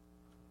me.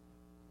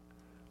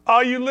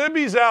 All you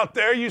Libbies out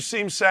there, you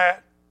seem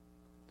sad.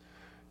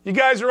 You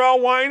guys are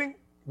all whining.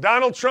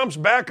 Donald Trump's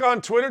back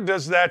on Twitter.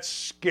 Does that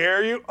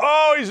scare you?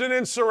 Oh, he's an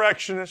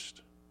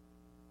insurrectionist.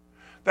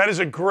 That is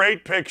a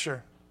great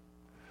picture.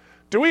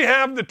 Do we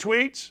have the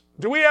tweets?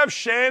 Do we have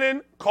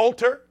Shannon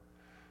Coulter,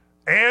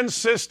 Ann's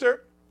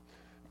sister?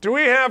 Do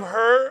we have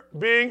her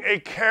being a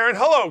Karen?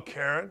 Hello,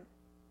 Karen.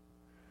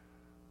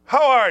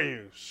 How are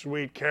you,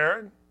 sweet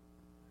Karen?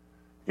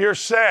 You're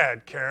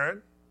sad,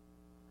 Karen.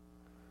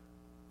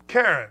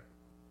 Karen,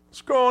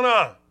 what's going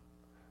on?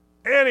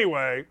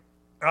 Anyway,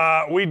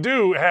 we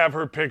do have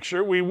her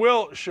picture. We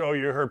will show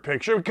you her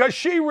picture because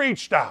she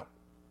reached out.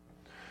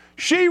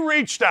 She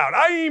reached out.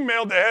 I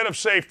emailed the head of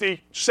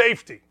safety,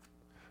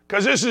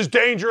 because this is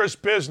dangerous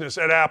business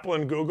at Apple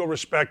and Google,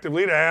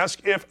 respectively, to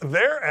ask if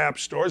their app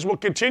stores will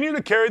continue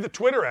to carry the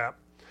Twitter app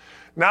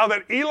now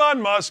that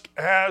Elon Musk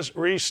has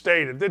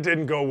restated. That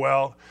didn't go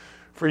well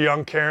for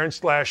young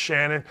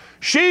Karen/Shannon.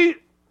 She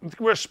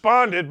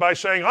responded by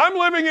saying, I'm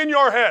living in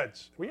your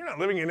heads. Well, you're not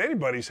living in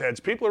anybody's heads.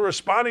 People are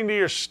responding to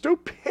your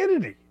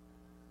stupidity.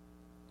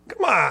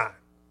 Come on.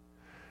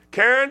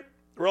 Karen,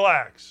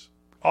 relax.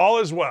 All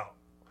is well.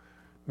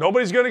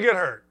 Nobody's going to get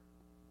hurt.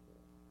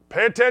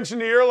 Pay attention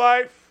to your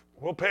life.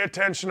 We'll pay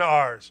attention to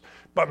ours.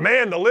 But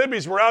man, the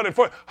Libbies were out in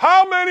front.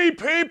 How many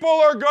people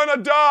are going to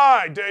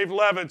die? Dave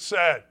Levitt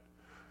said.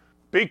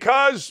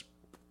 Because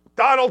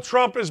Donald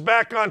Trump is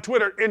back on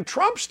Twitter. In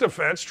Trump's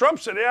defense, Trump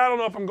said, I don't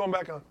know if I'm going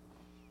back on.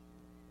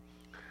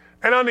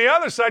 And on the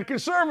other side,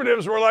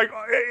 conservatives were like,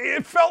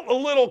 it felt a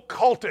little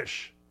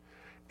cultish.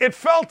 It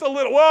felt a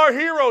little, well, our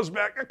hero's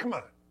back. Come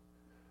on.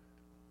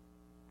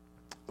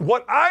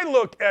 What I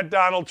look at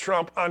Donald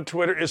Trump on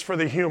Twitter is for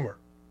the humor.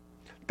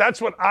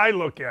 That's what I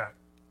look at.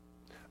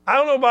 I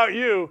don't know about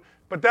you,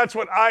 but that's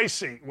what I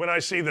see when I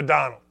see the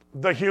Donald,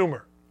 the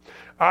humor.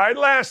 All right,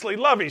 lastly,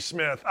 Lovie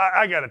Smith.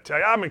 I got to tell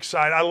you, I'm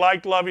excited. I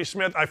liked Lovie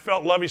Smith. I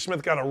felt Lovie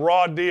Smith got a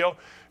raw deal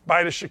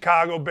by the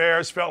Chicago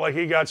Bears. Felt like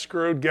he got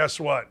screwed. Guess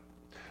what?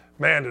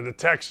 Man, the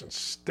Texans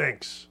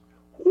stinks.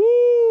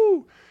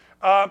 Woo!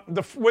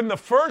 When the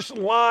first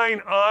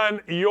line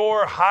on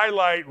your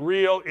highlight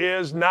reel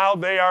is now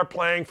they are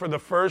playing for the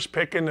first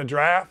pick in the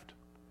draft,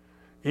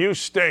 you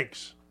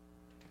stinks.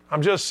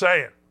 I'm just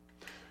saying.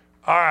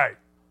 All right.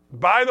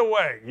 By the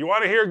way, you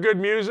want to hear good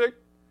music?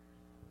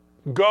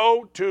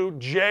 Go to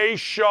Jay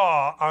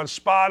Shaw on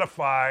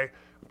Spotify.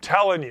 I'm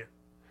telling you.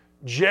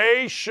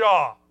 Jay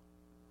Shaw.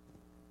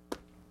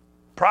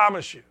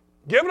 Promise you.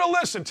 Give it a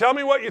listen. Tell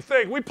me what you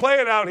think. We play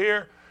it out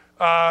here.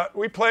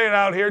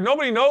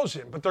 Nobody knows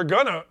him, but they're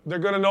gonna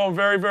know him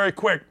very, very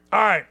quick.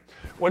 All right.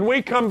 When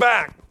we come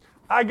back,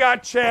 I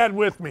got Chad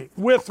with me,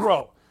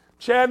 Withrow.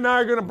 Chad and I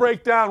are going to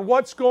break down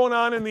what's going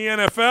on in the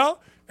NFL,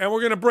 and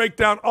we're going to break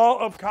down all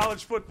of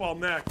college football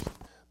next.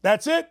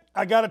 That's it.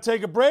 I got to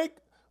take a break.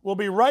 We'll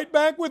be right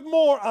back with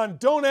more on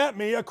Don't At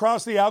Me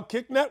across the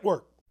Outkick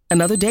Network.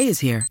 Another day is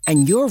here,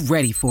 and you're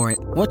ready for it.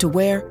 What to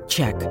wear?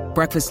 Check.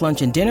 Breakfast,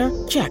 lunch, and dinner?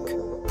 Check.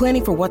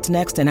 Planning for what's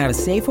next and how to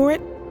save for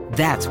it?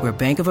 That's where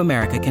Bank of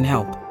America can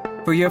help.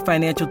 For your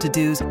financial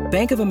to-dos,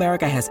 Bank of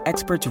America has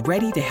experts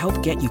ready to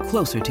help get you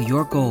closer to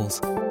your goals.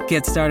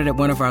 Get started at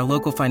one of our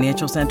local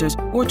financial centers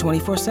or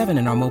 24/7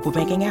 in our mobile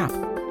banking app.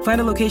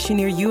 Find a location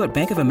near you at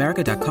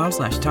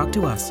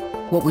bankofamerica.com/talktous.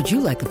 What would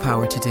you like the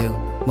power to do?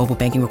 Mobile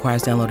banking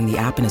requires downloading the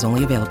app and is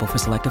only available for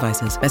select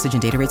devices. Message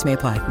and data rates may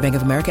apply. Bank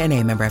of America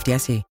N.A., member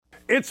FDIC.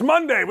 It's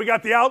Monday. We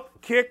got the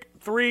Outkick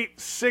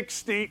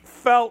 360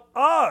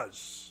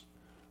 Fellas.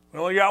 We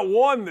only got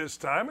one this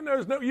time, and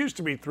there's no used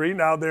to be three.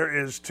 Now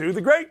there is two.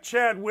 The great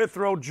Chad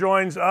Withrow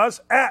joins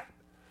us at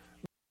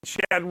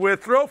Chad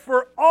Withrow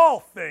for all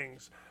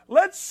things.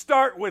 Let's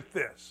start with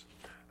this.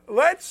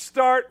 Let's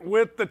start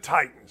with the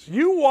Titans.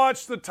 You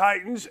watched the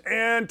Titans,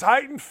 and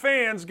Titan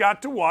fans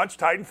got to watch,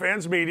 Titan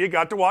fans media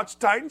got to watch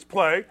the Titans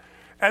play,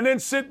 and then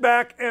sit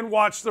back and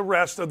watch the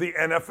rest of the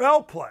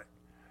NFL play.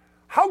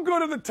 How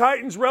good are the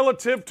Titans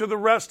relative to the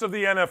rest of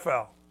the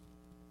NFL?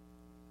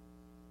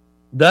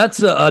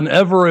 That's an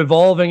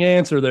ever-evolving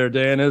answer there,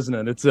 Dan, isn't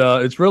it?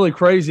 It's really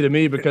crazy to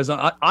me because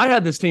I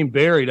had this team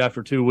buried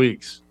after 2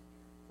 weeks.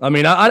 I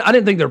mean, I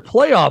didn't think their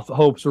playoff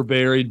hopes were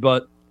buried,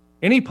 but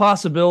any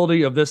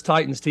possibility of this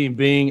Titans team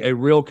being a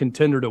real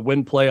contender to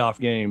win playoff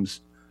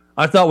games,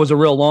 I thought was a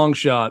real long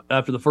shot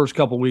after the first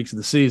couple weeks of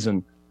the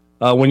season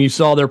when you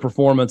saw their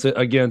performance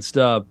against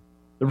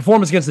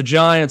the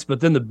Giants, but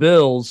then the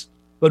Bills,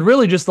 but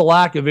really just the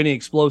lack of any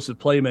explosive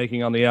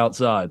playmaking on the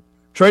outside.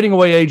 Trading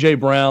away A.J.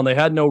 Brown, they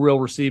had no real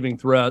receiving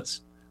threats.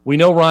 We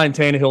know Ryan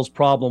Tannehill's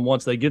problem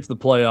once they get to the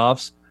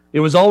playoffs. It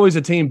was always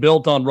a team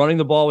built on running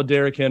the ball with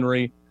Derrick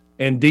Henry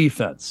and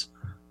defense.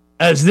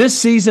 As this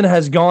season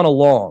has gone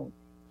along,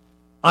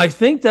 I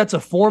think that's a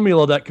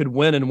formula that could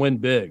win and win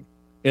big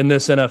in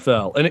this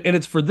NFL. And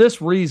it's for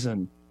this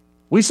reason.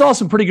 We saw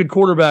some pretty good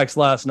quarterbacks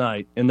last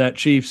night in that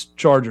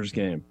Chiefs-Chargers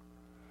game.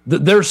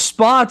 There's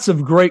spots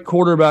of great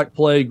quarterback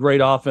play,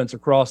 great offense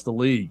across the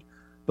league.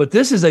 But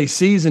this is a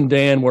season,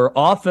 Dan, where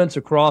offense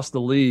across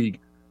the league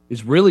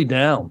is really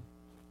down.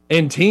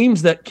 And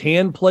teams that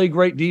can play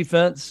great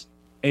defense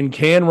and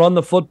can run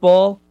the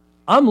football,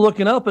 I'm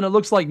looking up and it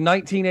looks like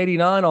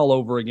 1989 all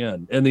over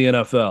again in the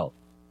NFL.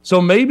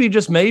 So maybe,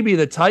 just maybe,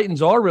 the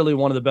Titans are really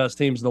one of the best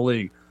teams in the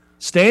league.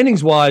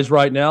 Standings-wise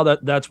right now,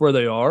 that's where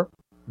they are.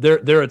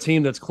 They're a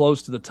team that's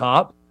close to the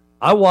top.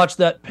 I watched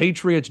that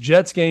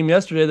Patriots-Jets game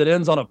yesterday that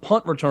ends on a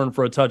punt return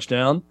for a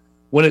touchdown.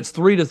 When it's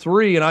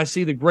 3-3, and I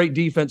see the great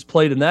defense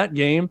played in that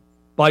game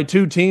by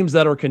two teams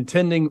that are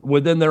contending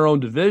within their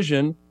own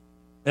division.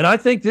 And I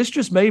think this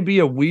just may be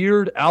a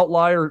weird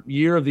outlier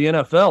year of the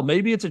NFL.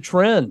 Maybe it's a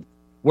trend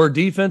where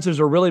defenses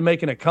are really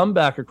making a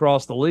comeback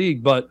across the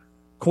league. But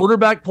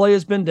quarterback play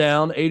has been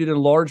down, aided in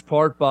large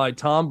part by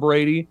Tom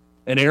Brady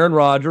and Aaron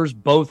Rodgers,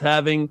 both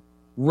having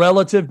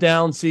relative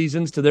down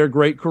seasons to their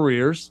great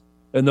careers.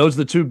 And those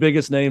are the two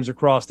biggest names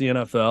across the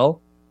NFL.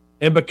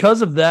 And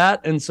because of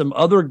that and some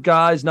other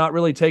guys not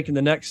really taking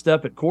the next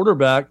step at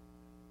quarterback,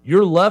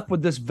 you're left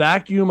with this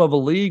vacuum of a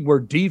league where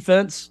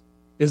defense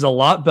is a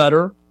lot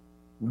better.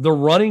 The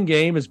running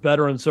game is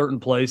better in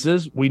certain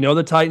places. We know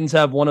the Titans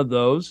have one of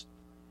those.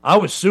 I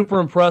was super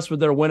impressed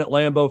with their win at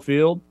Lambeau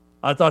Field.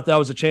 I thought that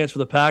was a chance for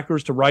the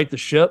Packers to right the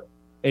ship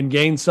and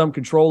gain some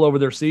control over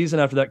their season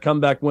after that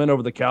comeback win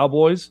over the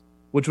Cowboys,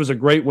 which was a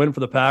great win for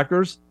the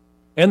Packers.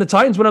 And the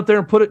Titans went up there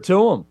and put it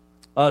to them.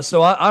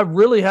 So I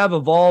really have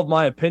evolved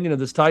my opinion of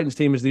this Titans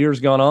team as the year's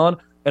gone on.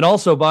 And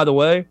also, by the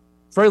way,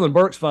 Traylon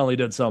Burks finally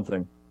did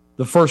something.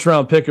 The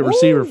first-round pick at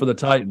receiver for the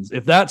Titans.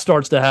 If that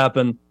starts to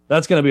happen,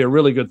 that's going to be a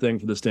really good thing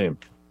for this team.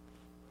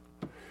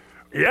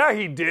 Yeah,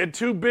 he did.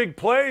 2 big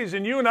plays.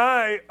 And you and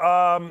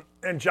I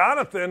and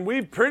Jonathan,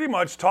 we've pretty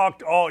much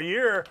talked all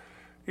year.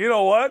 You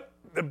know what?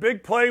 The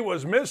big play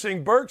was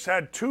missing. Burks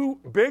had 2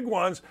 big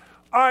ones.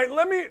 All right,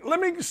 let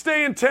me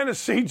stay in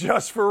Tennessee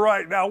just for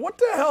right now. What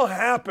the hell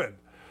happened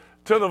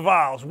to the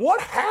Vols? What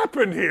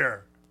happened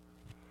here?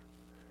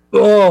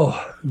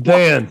 Oh,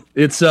 Dan,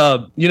 it's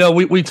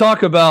we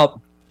talk about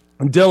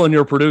Dylan,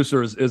 your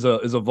producer, is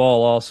a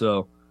Vol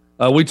also.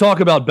 We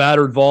talk about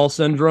battered Vol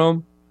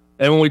syndrome,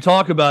 and when we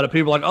talk about it,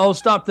 people are like, "Oh,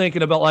 stop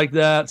thinking about like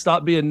that.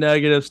 Stop being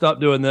negative. Stop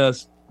doing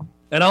this."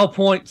 And I'll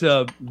point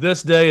to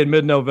this day in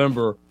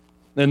mid-November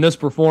and this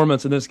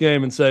performance in this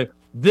game and say,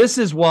 this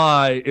is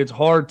why it's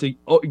hard to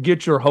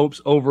get your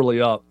hopes overly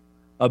up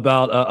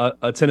about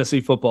a Tennessee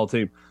football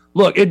team.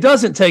 Look, it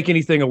doesn't take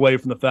anything away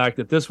from the fact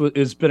that this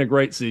has been a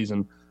great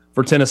season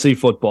for Tennessee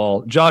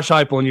football. Josh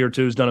Heupel in year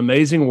 2 has done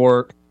amazing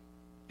work.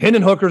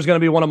 Hendon Hooker is going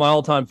to be one of my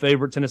all-time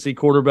favorite Tennessee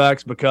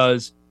quarterbacks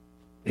because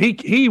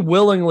he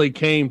willingly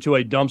came to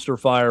a dumpster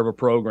fire of a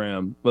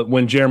program. But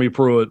when Jeremy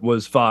Pruitt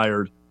was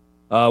fired,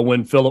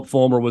 when Philip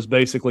Fulmer was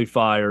basically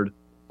fired,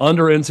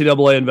 under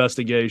NCAA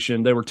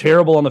investigation, they were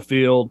terrible on the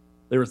field.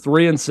 They were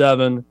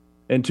 3-7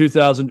 in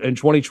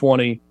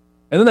 2020.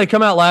 And then they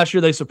come out last year,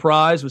 they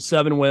surprised with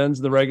 7 wins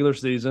in the regular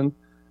season,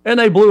 and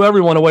they blew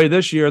everyone away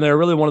this year, and they're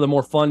really one of the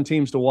more fun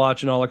teams to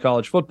watch in all of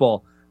college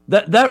football.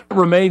 That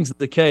remains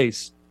the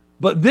case.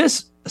 But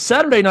this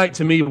Saturday night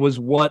to me was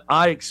what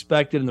I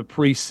expected in the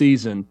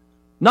preseason.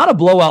 Not a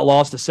blowout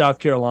loss to South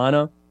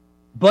Carolina,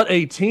 but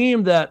a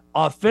team that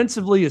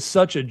offensively is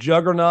such a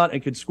juggernaut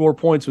and can score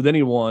points with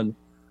anyone,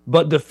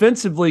 but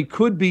defensively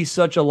could be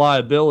such a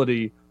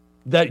liability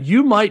that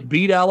you might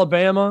beat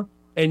Alabama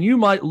and you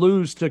might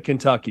lose to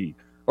Kentucky,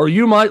 or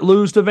you might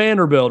lose to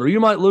Vanderbilt, or you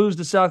might lose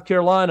to South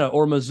Carolina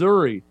or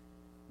Missouri.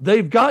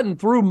 They've gotten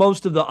through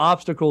most of the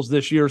obstacles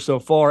this year so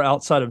far,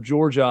 outside of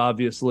Georgia,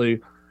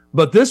 obviously.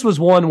 But this was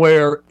one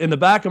where, in the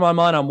back of my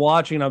mind, I'm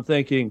watching, I'm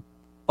thinking,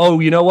 oh,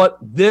 you know what?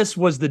 This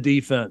was the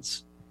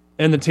defense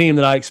and the team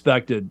that I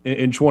expected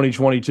in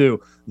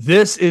 2022.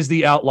 This is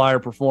the outlier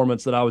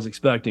performance that I was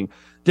expecting.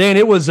 Dan,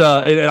 it was,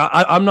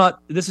 I'm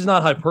not, this is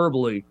not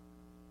hyperbole.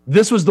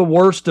 This was the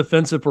worst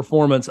defensive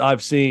performance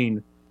I've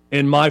seen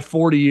in my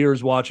 40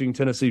 years watching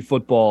Tennessee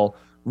football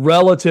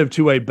relative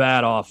to a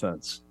bad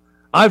offense.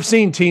 I've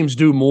seen teams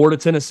do more to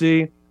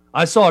Tennessee.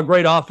 I saw a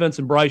great offense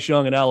in Bryce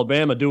Young and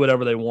Alabama do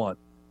whatever they want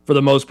for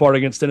the most part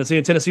against Tennessee,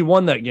 and Tennessee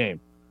won that game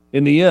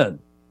in the end.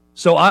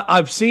 So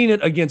I've seen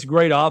it against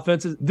great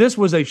offenses. This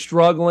was a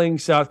struggling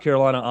South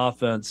Carolina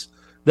offense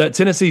that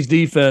Tennessee's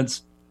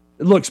defense,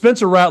 look,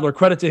 Spencer Rattler,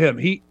 credit to him.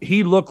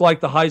 He looked like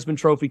the Heisman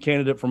Trophy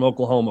candidate from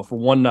Oklahoma for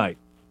one night.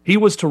 He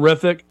was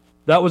terrific.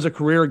 That was a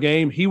career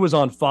game. He was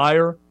on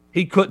fire.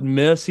 He couldn't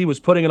miss. He was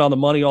putting it on the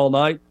money all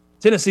night.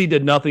 Tennessee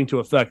did nothing to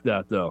affect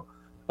that, though.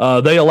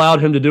 They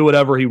allowed him to do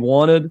whatever he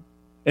wanted.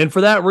 And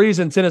for that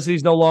reason,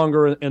 Tennessee's no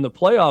longer in the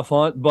playoff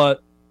hunt,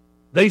 but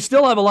they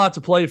still have a lot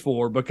to play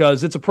for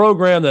because it's a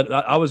program that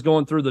I was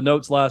going through the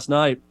notes last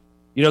night.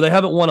 You know, they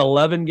haven't won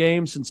 11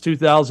 games since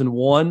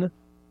 2001.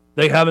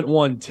 They haven't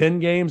won 10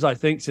 games, I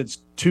think, since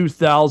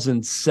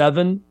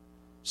 2007.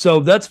 So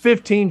that's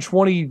 15,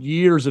 20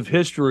 years of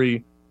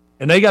history,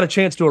 and they got a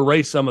chance to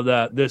erase some of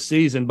that this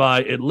season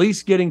by at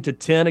least getting to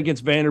 10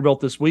 against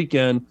Vanderbilt this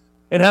weekend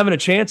and having a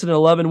chance at an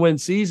 11-win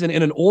season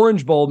in an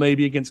Orange Bowl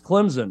maybe against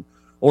Clemson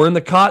or in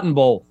the Cotton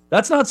Bowl.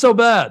 That's not so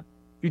bad.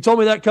 If you told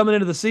me that coming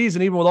into the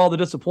season, even with all the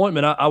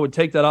disappointment, I would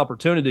take that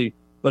opportunity.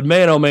 But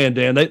man, oh man,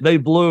 Dan, they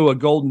blew a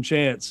golden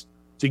chance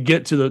to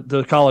get to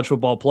the college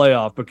football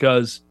playoff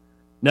because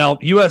now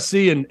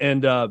USC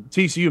and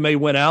TCU may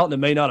win out and it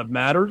may not have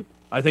mattered.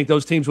 I think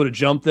those teams would have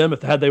jumped them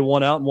had they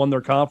won out and won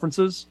their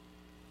conferences.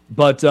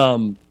 But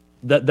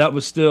that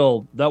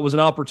was an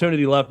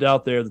opportunity left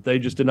out there that they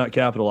just did not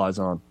capitalize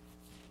on.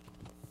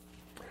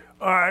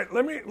 All right,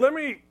 let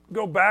me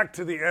go back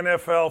to the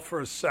NFL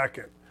for a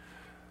second.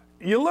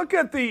 You look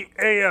at the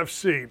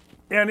AFC,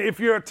 and if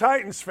you're a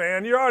Titans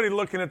fan, you're already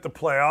looking at the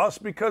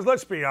playoffs because,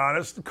 let's be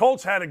honest, the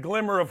Colts had a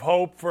glimmer of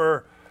hope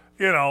for,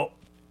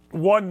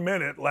 1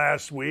 minute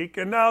last week,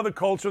 and now the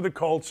Colts are the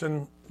Colts,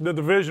 and the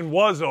division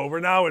was over.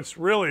 Now it's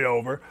really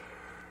over.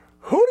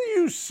 Who do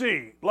you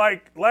see?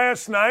 Like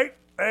last night,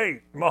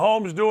 hey,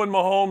 Mahomes doing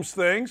Mahomes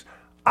things.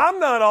 I'm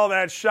not all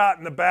that shot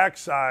in the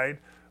backside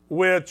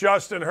with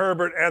Justin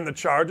Herbert and the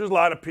Chargers. A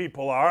lot of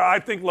people are. I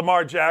think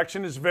Lamar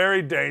Jackson is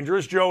very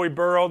dangerous. Joey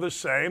Burrow the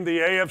same. The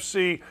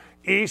AFC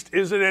East,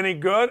 is it any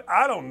good?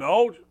 I don't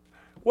know.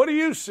 What do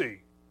you see?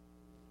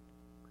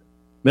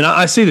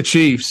 I see the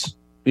Chiefs.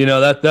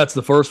 That's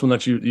the first one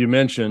that you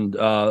mentioned.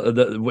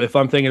 If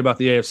I'm thinking about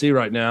the AFC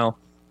right now,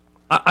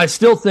 I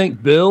still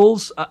think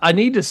Bills. I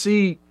need to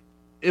see.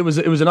 It was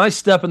a nice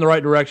step in the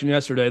right direction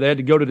yesterday. They had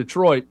to go to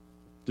Detroit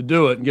to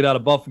do it and get out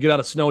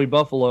of snowy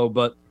Buffalo,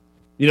 but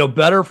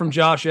better from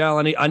Josh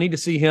Allen. I need to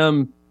see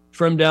him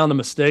trim down the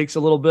mistakes a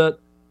little bit.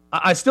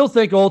 I still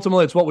think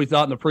ultimately it's what we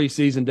thought in the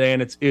preseason, Dan.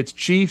 It's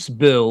Chiefs,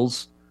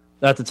 Bills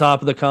at the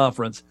top of the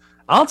conference.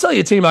 I'll tell you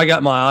a team I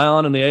got my eye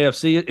on in the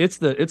AFC.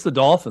 It's the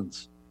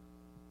Dolphins.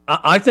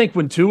 I think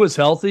when Tua's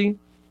healthy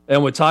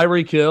and with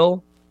Tyreek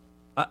Hill,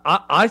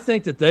 I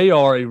think that they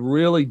are a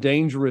really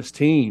dangerous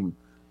team.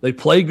 They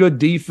play good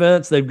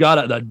defense. They've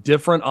got a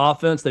different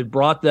offense. They've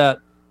brought that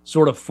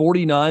sort of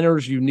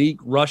 49ers unique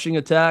rushing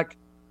attack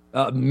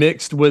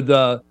mixed with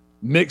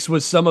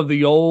some of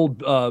the old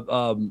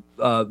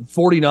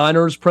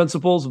 49ers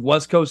principles of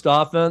West Coast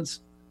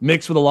offense,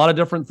 mixed with a lot of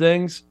different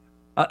things.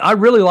 I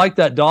really like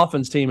that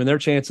Dolphins team and their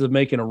chances of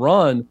making a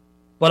run.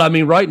 But,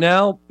 right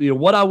now,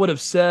 what I would have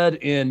said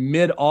in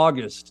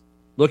mid-August,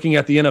 looking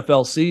at the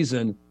NFL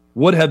season,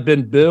 would have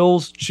been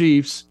Bills,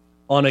 Chiefs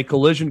on a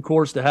collision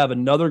course to have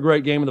another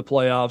great game in the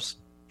playoffs,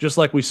 just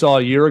like we saw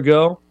a year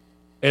ago.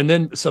 And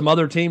then some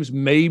other teams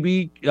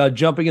maybe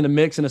jumping in the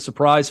mix in a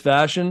surprise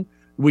fashion.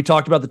 We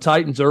talked about the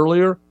Titans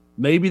earlier.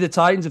 Maybe the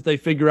Titans, if they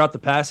figure out the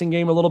passing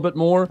game a little bit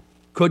more,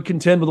 could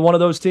contend with one of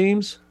those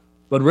teams.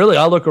 But really,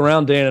 I look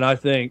around, Dan, and I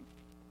think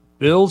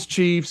Bills,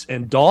 Chiefs,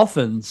 and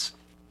Dolphins.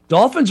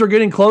 Dolphins are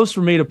getting close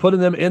for me to putting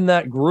them in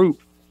that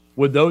group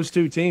with those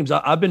two teams.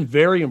 I've been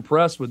very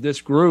impressed with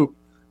this group.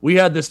 We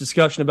had this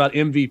discussion about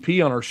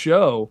MVP on our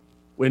show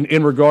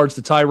in regards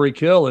to Tyreek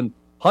Hill, and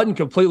Hutton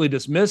completely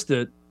dismissed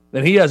it.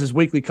 And he has his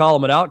weekly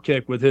column at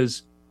Outkick with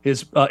his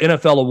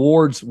NFL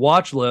awards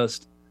watch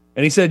list.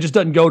 And he said it just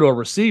doesn't go to a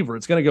receiver.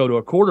 It's going to go to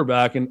a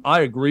quarterback. And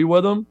I agree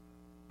with him.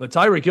 But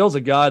Tyreek Hill's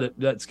a guy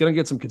that's going to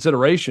get some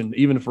consideration,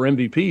 even for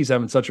MVPs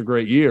having such a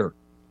great year.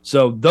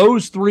 So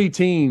those three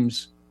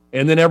teams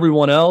and then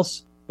everyone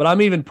else. But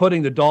I'm even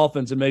putting the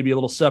Dolphins in maybe a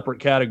little separate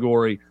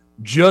category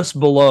just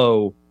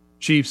below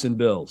Chiefs and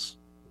Bills.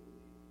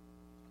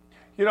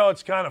 You know,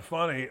 it's kind of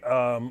funny,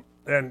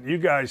 and you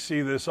guys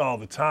see this all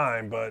the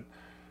time, but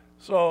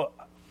so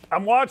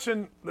I'm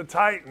watching the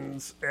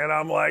Titans, and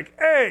I'm like,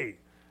 hey,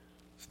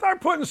 start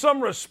putting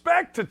some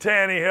respect to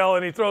Tannehill,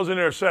 and he throws an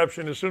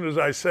interception as soon as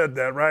I said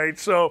that, right?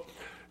 So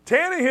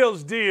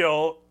Tannehill's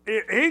deal,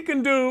 he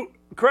can do,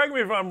 correct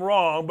me if I'm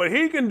wrong, but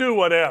he can do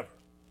whatever,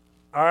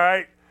 all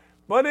right?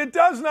 But it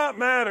does not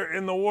matter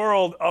in the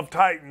world of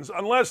Titans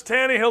unless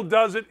Tannehill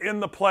does it in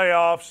the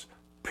playoffs,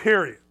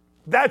 period.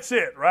 That's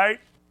it, right?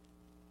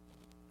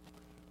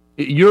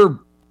 You're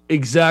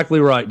exactly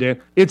right,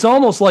 Dan. It's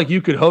almost like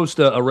you could host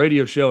a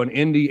radio show in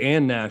Indy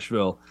and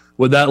Nashville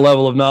with that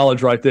level of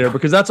knowledge right there,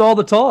 because that's all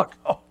the talk.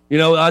 You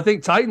know, I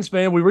think Titans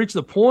fan, we reached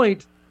the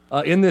point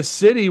in this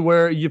city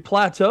where you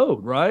plateaued,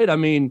 right? I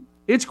mean,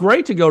 it's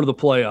great to go to the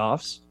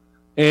playoffs.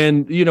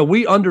 And, you know,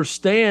 we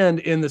understand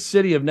in the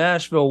city of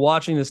Nashville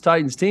watching this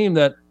Titans team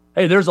that,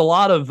 hey, there's a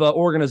lot of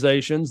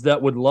organizations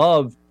that would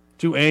love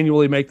to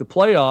annually make the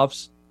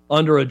playoffs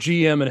under a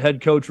GM and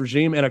head coach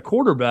regime and a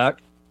quarterback.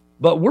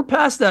 But we're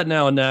past that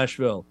now in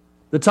Nashville.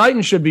 The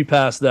Titans should be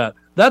past that.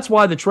 That's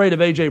why the trade of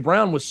A.J.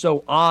 Brown was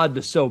so odd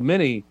to so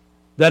many,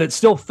 that it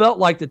still felt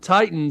like the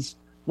Titans,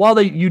 while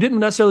you didn't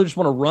necessarily just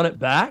want to run it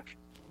back,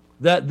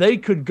 that they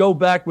could go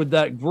back with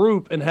that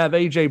group and have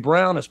A.J.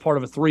 Brown as part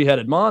of a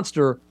three-headed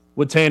monster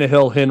with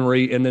Tannehill,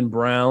 Henry, and then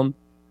Brown,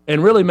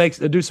 and really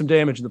do some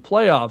damage in the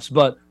playoffs.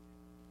 But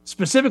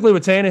specifically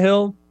with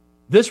Tannehill,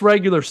 this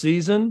regular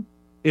season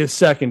is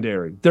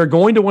secondary. They're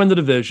going to win the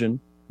division.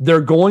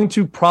 They're going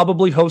to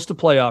probably host a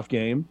playoff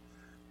game.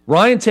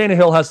 Ryan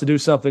Tannehill has to do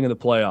something in the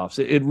playoffs.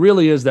 It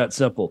really is that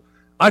simple.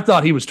 I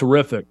thought he was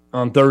terrific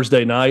on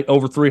Thursday night,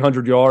 over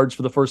 300 yards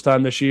for the first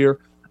time this year.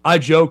 I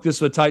joked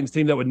this was a Titans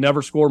team that would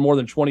never score more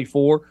than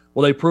 24.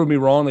 Well, they proved me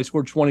wrong. They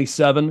scored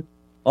 27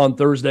 on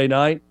Thursday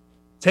night.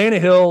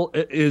 Tannehill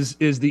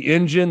is the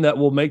engine that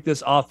will make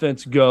this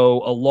offense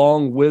go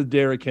along with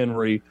Derrick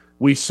Henry.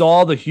 We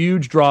saw the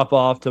huge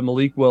drop-off to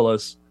Malik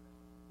Willis,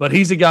 but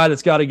he's a guy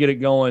that's got to get it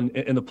going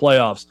in the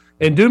playoffs.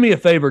 And do me a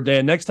favor,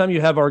 Dan, next time you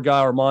have our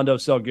guy Armando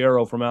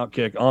Salguero from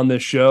Outkick on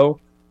this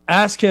show,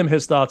 ask him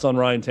his thoughts on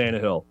Ryan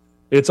Tannehill.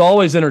 It's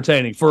always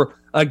entertaining. For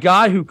a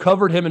guy who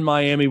covered him in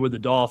Miami with the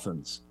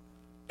Dolphins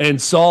and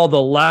saw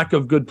the lack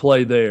of good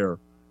play there,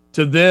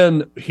 to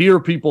then hear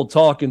people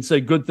talk and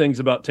say good things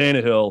about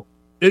Tannehill,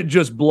 it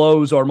just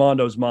blows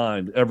Armando's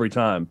mind every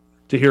time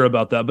to hear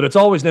about that. But it's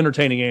always an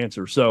entertaining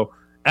answer. So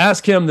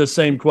ask him the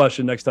same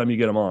question next time you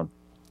get him on.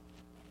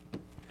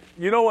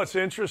 You know what's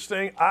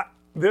interesting?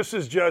 This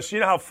is just, you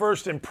know how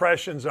first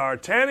impressions are.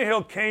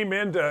 Tannehill came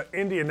into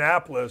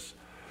Indianapolis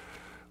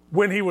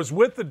when he was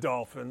with the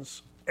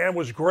Dolphins and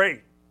was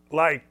great.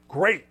 Like,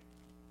 great.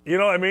 You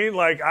know what I mean?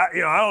 Like, I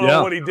don't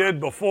know what he did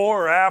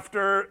before or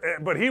after,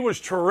 but he was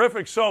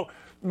terrific. So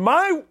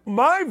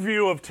my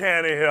view of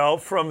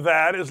Tannehill from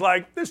that is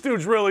like, this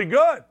dude's really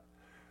good.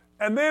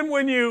 And then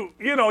when you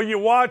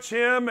watch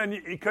him, and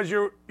because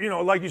you're,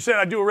 like you said,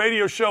 I do a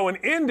radio show in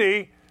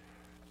Indy,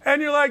 and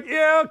you're like,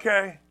 yeah,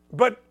 okay.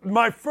 But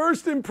my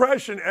first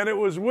impression, and it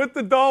was with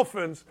the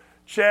Dolphins,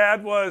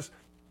 Chad, was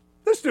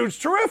this dude's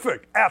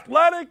terrific.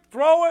 Athletic,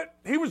 throw it.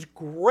 He was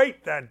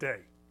great that day.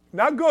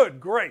 Not good,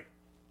 great.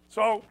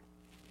 So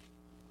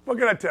what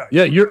can I tell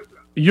you? Yeah,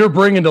 you're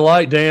bringing to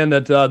light, Dan,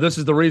 that this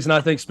is the reason I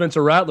think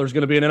Spencer Rattler is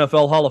going to be an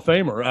NFL Hall of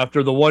Famer.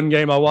 After the one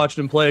game I watched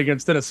him play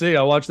against Tennessee,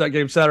 I watched that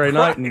game Saturday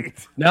night, and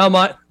now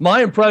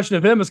my impression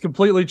of him has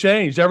completely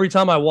changed. Every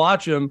time I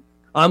watch him,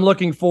 I'm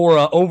looking for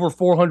over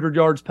 400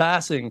 yards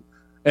passing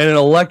and an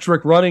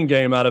electric running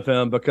game out of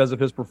him because of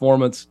his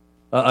performance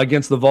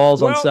against the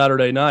Vols on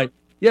Saturday night.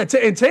 Yeah, and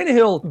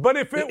Tannehill. But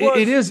if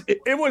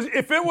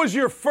if it was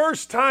your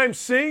first time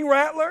seeing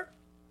Rattler,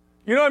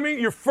 you know what I mean?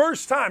 Your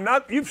first time,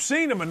 not you've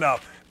seen him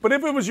enough. But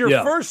if it was your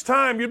first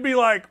time, you'd be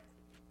like,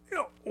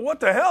 what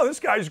the hell? This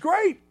guy's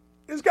great.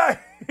 This guy,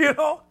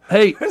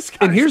 Hey, this guy's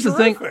and here's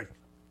terrific.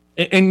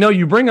 The thing. And no,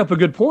 you bring up a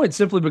good point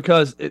simply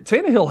because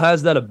Tannehill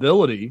has that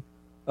ability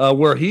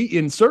where he,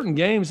 in certain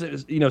games,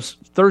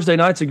 Thursday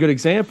night's a good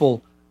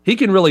example. He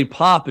can really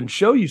pop and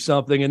show you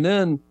something and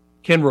then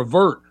can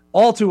revert.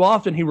 All too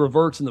often, he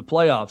reverts in the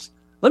playoffs.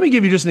 Let me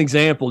give you just an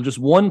example, just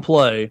one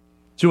play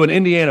to an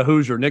Indiana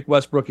Hoosier, Nick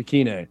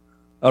Westbrook-Akine,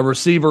 a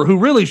receiver who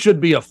really should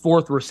be a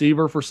fourth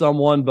receiver for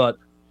someone, but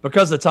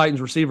because of the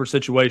Titans receiver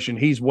situation,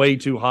 he's way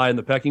too high in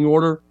the pecking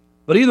order.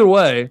 But either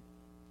way,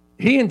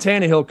 he and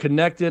Tannehill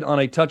connected on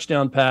a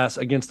touchdown pass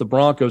against the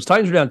Broncos.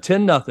 Titans were down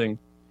 10-0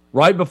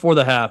 right before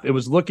the half. It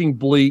was looking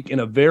bleak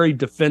in a very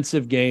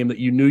defensive game that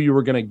you knew you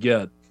were going to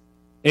get.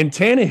 And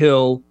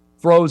Tannehill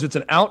throws, it's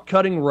an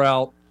out-cutting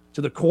route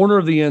to the corner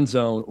of the end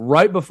zone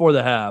right before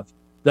the half.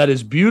 That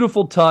is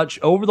beautiful touch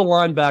over the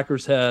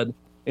linebacker's head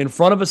in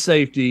front of a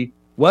safety.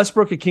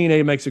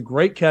 Westbrook-Akine makes a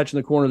great catch in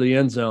the corner of the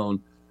end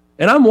zone.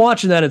 And I'm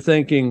watching that and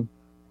thinking,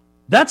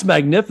 that's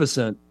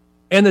magnificent.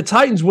 And the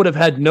Titans would have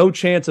had no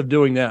chance of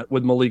doing that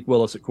with Malik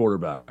Willis at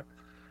quarterback.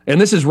 And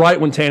this is right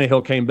when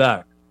Tannehill came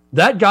back.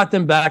 That got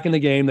them back in the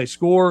game. They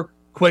score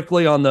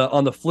quickly on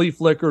the flea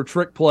flicker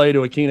trick play to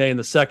Akine in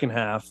the second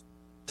half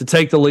to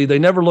take the lead. They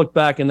never looked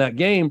back in that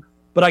game,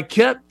 but I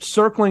kept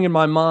circling in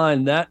my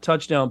mind that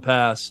touchdown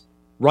pass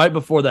right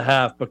before the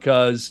half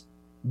because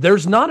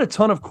there's not a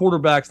ton of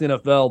quarterbacks in the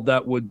NFL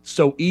that would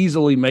so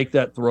easily make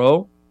that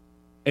throw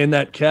and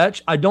that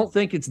catch. I don't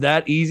think it's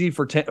that easy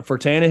for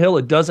Tannehill.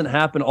 It doesn't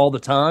happen all the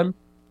time,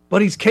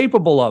 but he's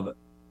capable of it.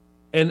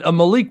 And a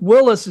Malik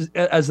Willis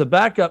as the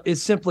backup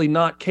is simply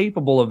not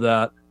capable of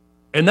that.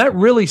 And that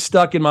really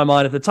stuck in my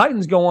mind. If the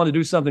Titans go on to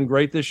do something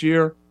great this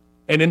year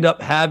and end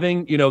up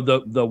having,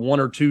 the 1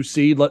 or 2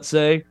 seed, let's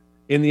say,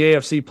 in the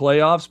AFC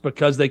playoffs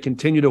because they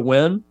continue to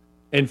win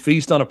and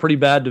feast on a pretty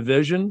bad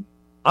division,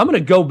 I'm going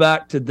to go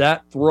back to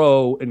that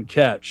throw and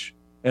catch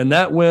and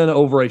that win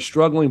over a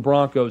struggling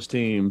Broncos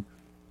team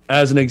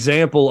as an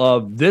example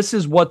of this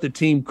is what the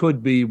team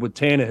could be with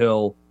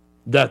Tannehill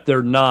that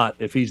they're not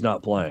if he's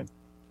not playing.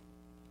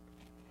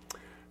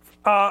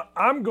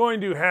 I'm going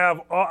to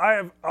I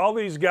have all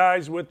these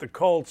guys with the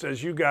Colts,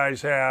 as you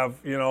guys have.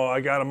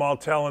 I got them all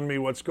telling me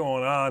what's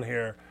going on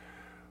here.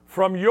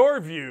 From your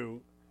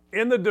view,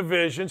 in the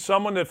division,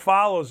 someone that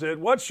follows it,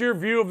 what's your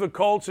view of the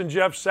Colts and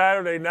Jeff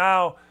Saturday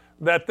now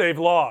that they've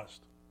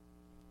lost?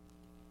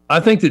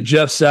 I think that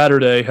Jeff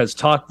Saturday has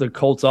taught the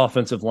Colts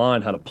offensive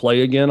line how to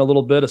play again a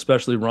little bit,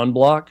 especially run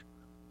block.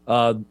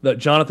 That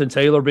Jonathan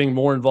Taylor being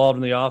more involved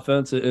in the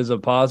offense is a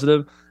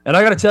positive. And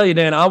I got to tell you,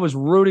 Dan, I was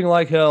rooting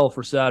like hell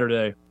for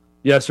Saturday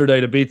yesterday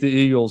to beat the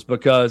Eagles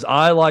because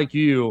I, like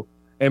you,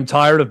 am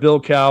tired of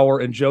Bill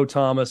Cowher and Joe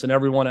Thomas and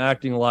everyone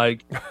acting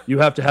like you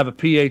have to have a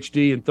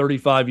PhD and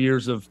 35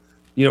 years of,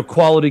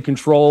 quality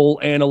control,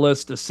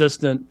 analyst,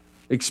 assistant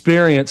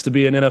experience to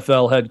be an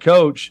NFL head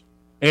coach.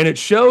 And it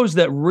shows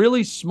that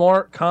really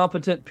smart,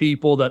 competent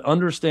people that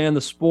understand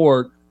the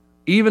sport,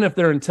 even if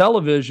they're in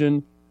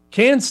television,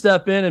 can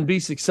step in and be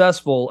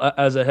successful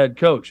as a head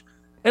coach.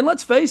 And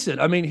let's face it,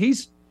 I mean,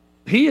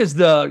 he is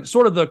the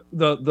sort of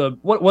the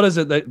what is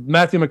it that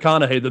Matthew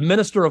McConaughey, the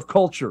minister of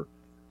culture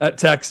at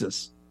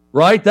Texas,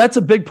 right? That's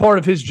a big part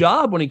of his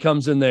job when he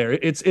comes in there.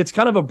 It's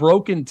kind of a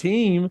broken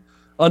team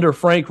under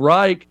Frank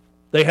Reich.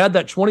 They had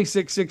that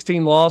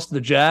 26-16 loss to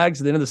the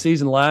Jags at the end of the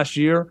season last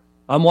year.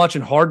 I'm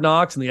watching Hard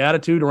Knocks, and the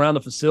attitude around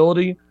the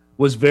facility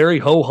was very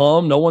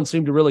ho-hum. No one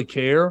seemed to really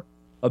care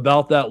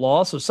about that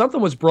loss. So something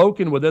was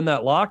broken within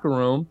that locker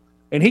room,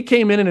 and he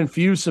came in and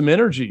infused some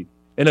energy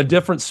and a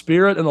different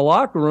spirit in the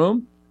locker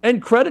room. And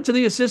credit to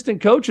the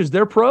assistant coaches.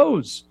 They're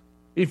pros.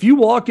 If you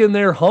walk in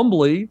there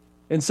humbly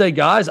and say,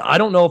 guys, I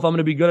don't know if I'm going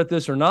to be good at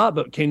this or not,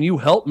 but can you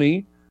help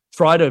me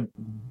try to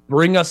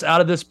bring us out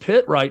of this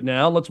pit right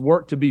now? Let's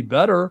work to be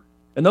better.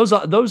 And those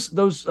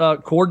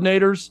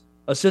coordinators,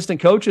 assistant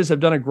coaches have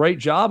done a great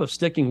job of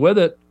sticking with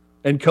it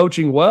and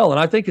coaching well. And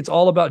I think it's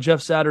all about Jeff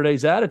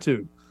Saturday's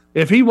attitude.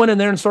 If he went in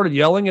there and started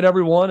yelling at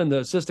everyone and the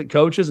assistant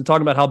coaches and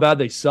talking about how bad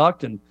they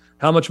sucked and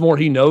how much more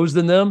he knows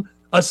than them,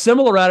 a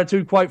similar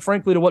attitude, quite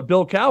frankly, to what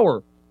Bill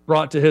Cowher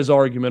brought to his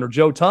argument, or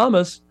Joe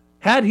Thomas,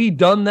 had he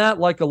done that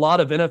like a lot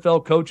of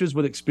NFL coaches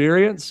with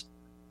experience,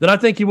 then I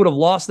think he would have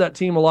lost that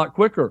team a lot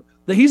quicker.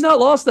 He's not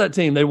lost that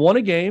team. They won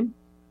a game.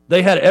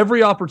 They had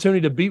every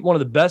opportunity to beat one of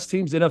the best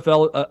teams in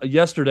NFL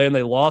yesterday, and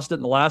they lost it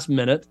in the last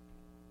minute.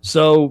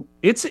 So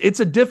it's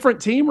a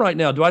different team right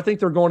now. Do I think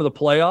they're going to the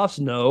playoffs?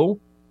 No.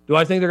 Do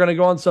I think they're going to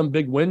go on some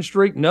big win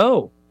streak?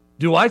 No.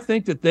 Do I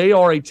think that they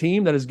are a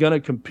team that is going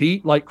to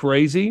compete like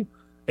crazy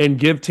and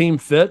give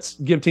teams fits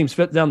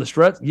down the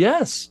stretch?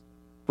 Yes,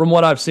 from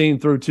what I've seen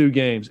through 2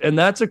 games. And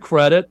that's a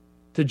credit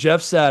to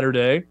Jeff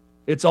Saturday.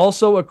 It's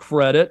also a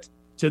credit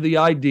to the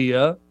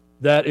idea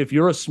that if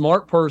you're a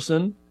smart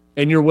person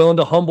and you're willing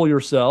to humble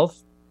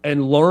yourself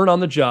and learn on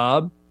the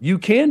job, you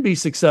can be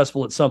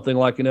successful at something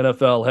like an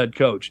NFL head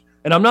coach.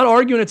 And I'm not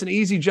arguing it's an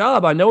easy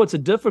job. I know it's a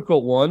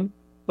difficult one,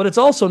 but it's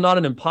also not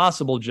an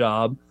impossible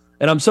job.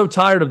 And I'm so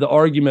tired of the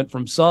argument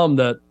from some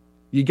that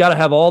you got to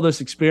have all this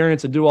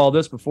experience and do all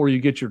this before you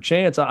get your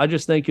chance. I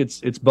just think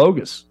it's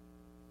bogus.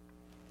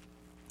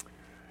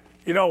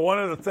 One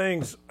of the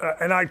things,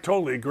 and I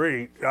totally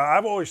agree,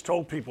 I've always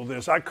told people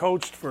this. I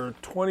coached for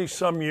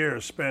 20-some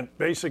years, spent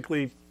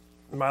basically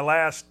my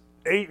last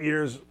 8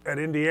 years at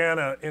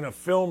Indiana in a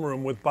film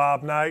room with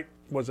Bob Knight,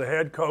 was a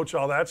head coach,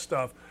 all that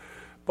stuff.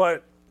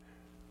 But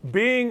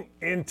being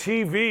in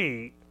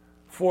TV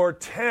for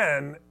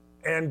 10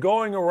 and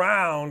going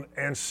around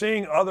and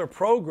seeing other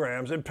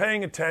programs and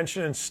paying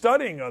attention and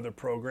studying other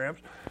programs,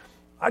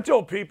 I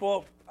told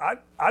people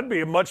I'd be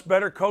a much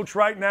better coach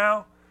right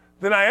now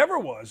than I ever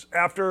was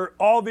after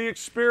all the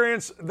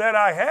experience that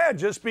I had,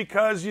 just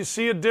because you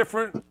see a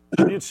different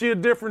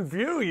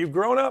view. You've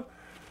grown up.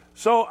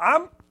 So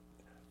I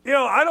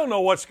don't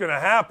know what's going to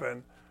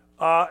happen.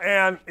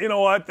 And you know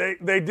what? They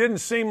didn't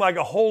seem like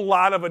a whole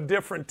lot of a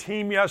different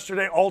team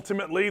yesterday.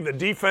 Ultimately, the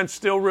defense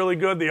still really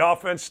good. The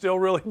offense still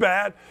really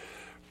bad.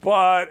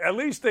 But at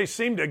least they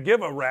seem to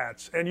give a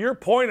rat's. And your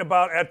point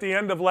about at the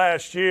end of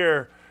last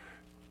year,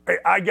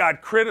 I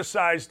got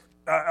criticized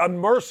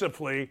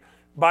unmercifully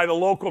by the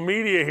local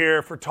media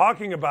here for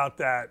talking about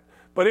that.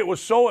 But it was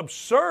so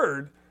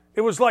absurd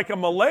it was like a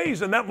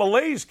malaise, and that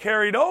malaise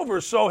carried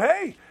over. So,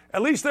 hey,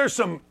 at least there's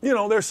some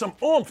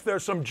oomph,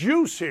 there's some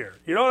juice here.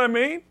 You know what I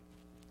mean?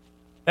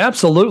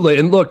 Absolutely.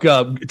 And look,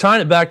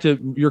 tying it back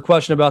to your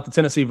question about the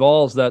Tennessee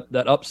Vols, that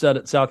upset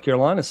at South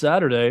Carolina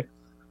Saturday,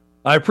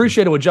 I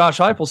appreciated what Josh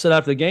Heupel said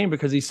after the game,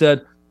 because he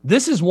said,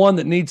 this is one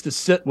that needs to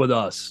sit with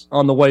us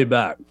on the way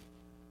back.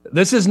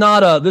 This is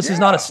not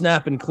a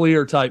snap and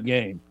clear type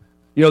game.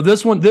 You know,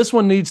 this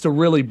one needs to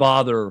really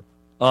bother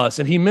us.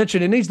 And he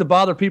mentioned it needs to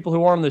bother people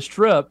who are on this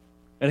trip.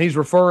 And he's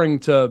referring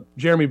to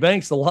Jeremy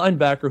Banks, the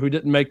linebacker who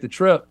didn't make the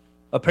trip,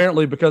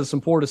 apparently because of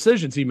some poor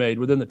decisions he made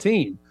within the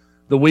team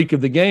the week of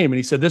the game. And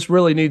he said, this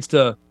really needs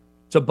to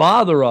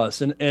bother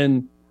us.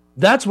 And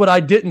that's what I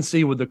didn't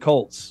see with the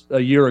Colts a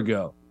year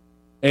ago.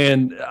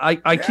 And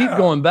I keep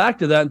going back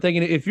to that and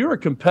thinking, if you're a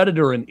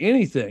competitor in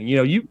anything, you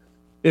know,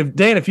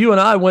 if you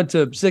and I went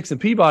to 6th and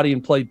Peabody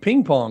and played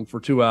ping pong for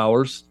 2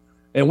 hours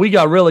and we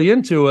got really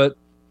into it,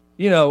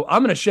 you know,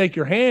 I'm going to shake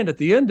your hand at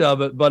the end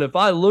of it. But if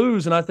I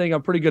lose and I think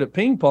I'm pretty good at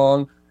ping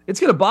pong,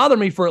 it's going to bother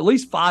me for at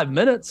least 5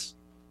 minutes.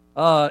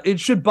 It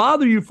should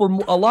bother you for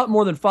a lot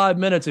more than 5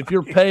 minutes if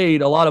you're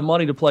paid a lot of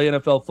money to play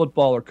NFL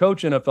football or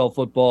coach NFL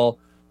football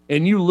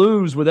and you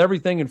lose with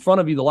everything in front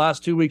of you the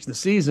last 2 weeks of the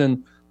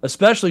season,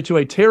 especially to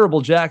a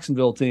terrible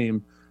Jacksonville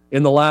team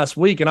in the last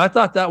week. And I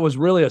thought that was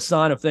really a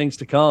sign of things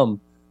to come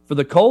for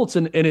the Colts,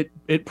 and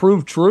it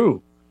proved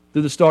true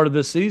through the start of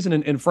this season,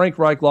 and Frank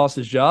Reich lost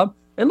his job.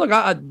 And look,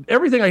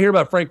 everything I hear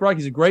about Frank Reich,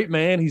 he's a great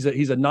man. He's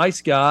a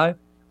nice guy.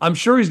 I'm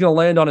sure he's going to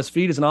land on his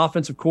feet as an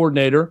offensive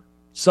coordinator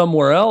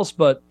somewhere else,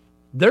 but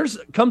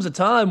comes a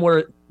time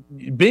where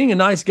being a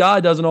nice guy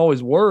doesn't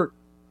always work,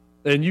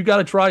 and you got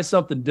to try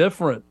something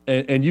different,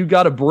 and you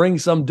got to bring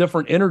some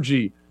different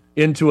energy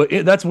into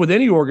it. That's with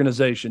any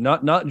organization,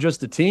 not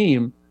just a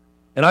team.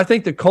 And I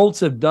think the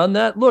Colts have done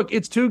that. Look,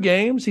 it's 2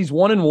 games. He's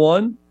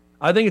 1-1.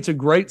 I think it's a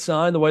great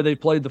sign the way they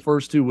played the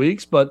first 2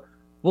 weeks, but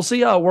we'll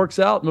see how it works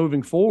out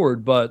moving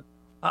forward. But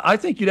I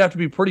think you'd have to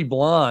be pretty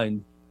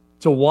blind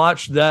to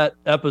watch that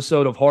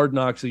episode of Hard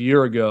Knocks a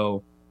year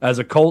ago as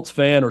a Colts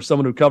fan or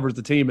someone who covers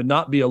the team and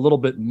not be a little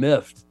bit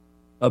miffed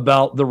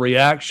about the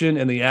reaction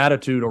and the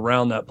attitude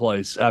around that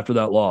place after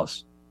that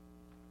loss.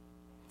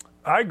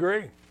 I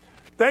agree.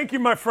 Thank you,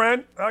 my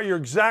friend. Oh, you're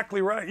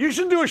exactly right. You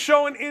should do a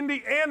show in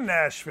Indy and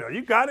Nashville.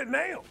 You got it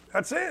nailed.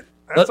 That's it.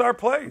 That's our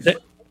place.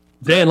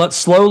 Dan, let's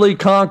slowly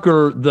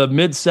conquer the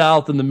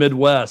Mid-South and the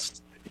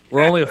Midwest.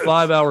 We're only a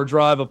 5-hour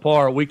drive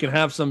apart. We can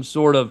have some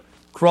sort of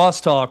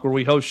crosstalk where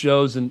we host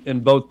shows in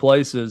both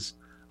places.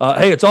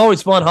 Hey, it's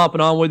always fun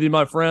hopping on with you,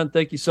 my friend.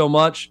 Thank you so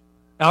much.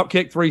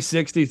 Outkick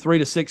 360, 3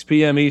 to 6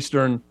 p.m.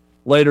 Eastern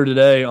later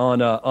today on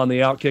the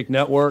Outkick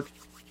Network.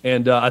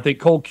 And I think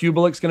Cole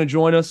Kubelik's going to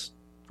join us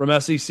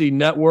from SEC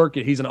Network.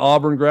 He's an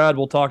Auburn grad.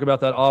 We'll talk about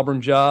that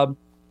Auburn job,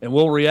 and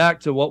we'll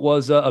react to what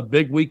was a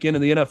big weekend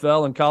in the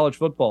NFL and college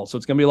football. So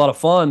it's going to be a lot of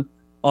fun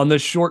on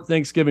this short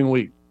Thanksgiving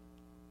week.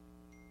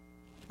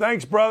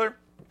 Thanks, brother.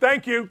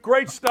 Thank you.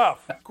 Great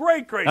stuff.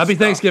 Great stuff. Happy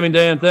Thanksgiving,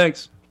 Dan.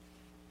 Thanks.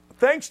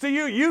 Thanks to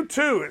you. You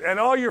too, and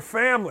all your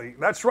family.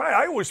 That's right.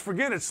 I always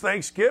forget it's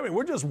Thanksgiving.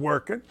 We're just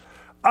working.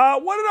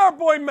 What did our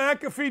boy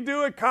McAfee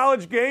do at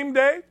College Game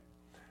Day?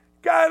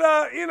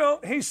 Got,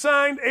 he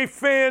signed a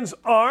fan's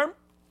arm.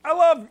 I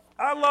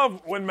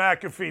love when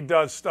McAfee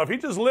does stuff. He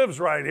just lives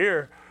right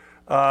here.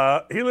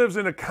 He lives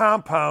in a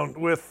compound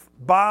with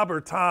Bob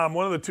or Tom,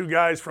 one of the 2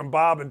 guys from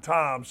Bob and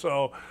Tom.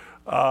 So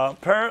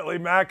apparently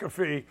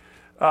McAfee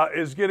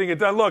is getting it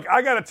done. Look,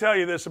 I got to tell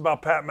you this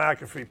about Pat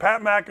McAfee.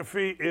 Pat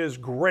McAfee is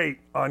great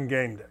on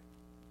game day.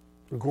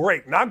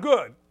 Great. Not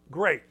good.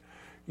 Great.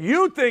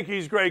 You think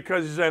he's great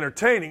because he's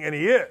entertaining, and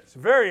he is.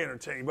 Very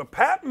entertaining. But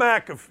Pat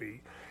McAfee,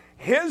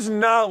 his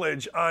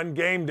knowledge on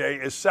game day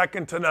is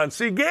second to none.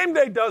 See, game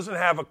day doesn't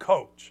have a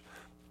coach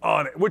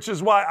on it, which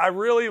is why I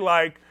really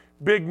like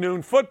Big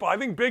Noon Football. I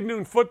think Big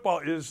Noon Football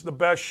is the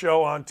best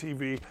show on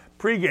TV,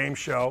 pregame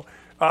show,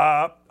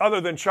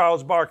 other than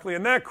Charles Barkley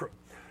and that crew.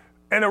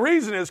 And the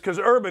reason is because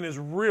Urban is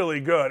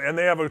really good, and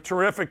they have a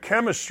terrific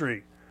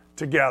chemistry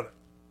together.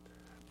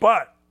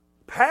 But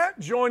Pat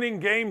joining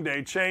game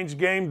day changed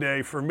game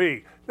day for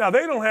me. Now,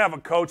 they don't have a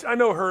coach. I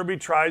know Herbie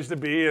tries to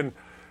be, and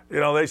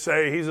they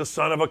say he's a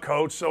son of a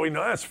coach, so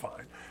that's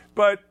fine.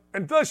 But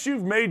unless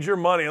you've made your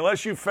money,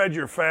 unless you've fed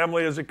your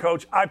family as a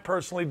coach, I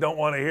personally don't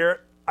want to hear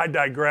it. I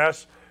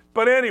digress.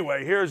 But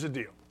anyway, here's the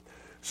deal.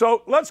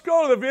 So let's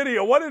go to the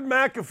video. What did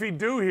McAfee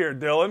do here,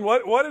 Dylan?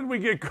 What did we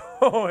get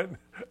going?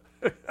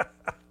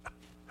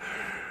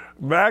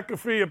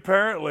 McAfee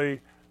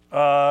apparently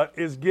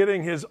is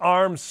getting his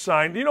arm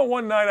signed.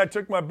 One night I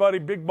took my buddy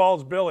Big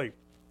Balls Billy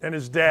and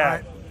his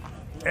dad.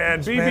 Right.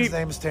 And this man's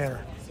name is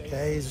Tanner.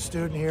 Okay, he's a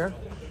student here.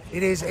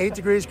 It is 8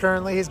 degrees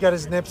currently. He's got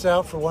his nips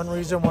out for one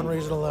reason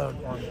alone.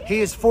 He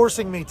is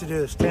forcing me to do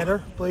this.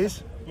 Tanner,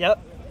 please. Yep.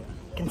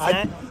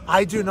 Consent.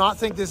 I do not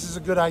think this is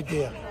a good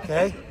idea,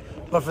 okay?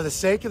 But for the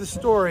sake of the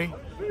story,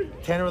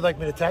 Tanner would like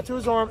me to tattoo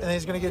his arm, and then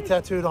he's going to get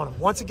tattooed on him.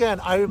 Once again,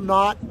 I do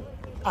not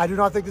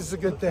think this is a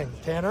good thing.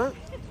 Tanner?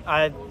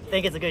 I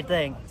think it's a good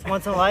thing. It's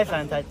once in a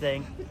lifetime type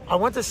thing. I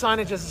went to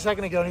signage just a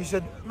second ago, and he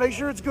said, make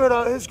sure it's good.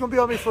 It's going to be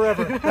on me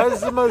forever. That is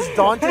the most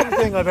daunting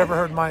thing I've ever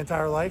heard in my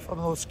entire life. I'm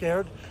a little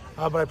scared,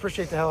 but I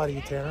appreciate the hell out of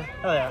you, Tanner.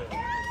 Oh, yeah.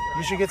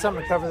 You should get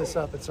something to cover this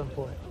up at some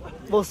point.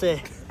 We'll see.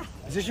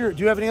 Do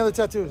you have any other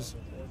tattoos?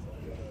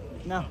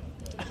 No.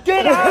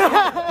 Get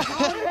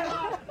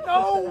out!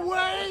 No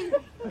way!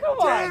 Come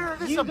Tanner, on.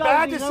 this is a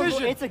bad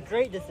decision. It's a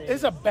great decision.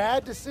 It's a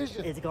bad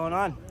decision. It's going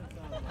on.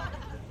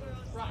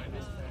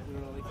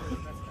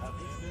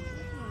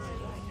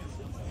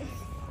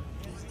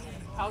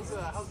 How's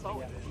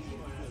Bowen?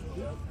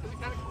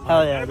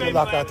 Hell yeah. Good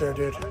luck out there,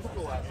 dude.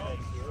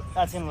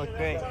 That's going to look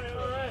great.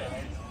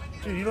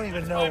 Dude, you don't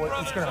even know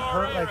what it's going to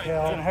hurt like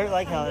hell. It's going to hurt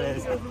like hell it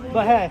is.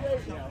 But hey.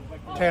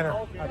 Tanner,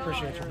 I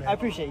appreciate you, man. I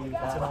appreciate you.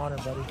 It's an honor,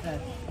 buddy.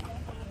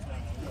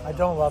 I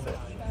don't love it.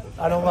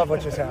 I don't love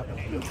what just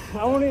happened.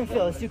 I won't even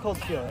feel it. It's too cold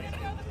to feel it.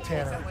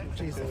 Tanner,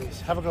 jeez Louise.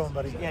 Have a good one,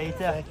 buddy. Yeah, you too.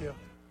 Thank you.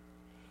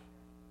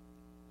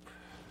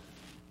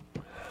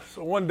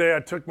 So one day I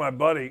took my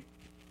buddy,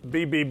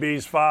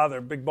 BBB's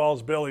father, Big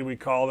Balls Billy we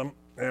called him,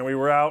 and we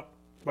were out.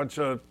 A bunch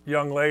of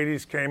young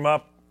ladies came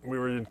up. We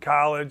were in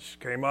college,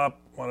 came up,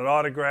 wanted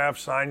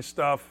autographs, signed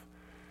stuff.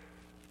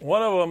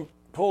 One of them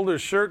pulled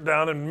his shirt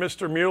down and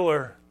Mr.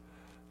 Mueller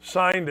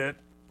signed it,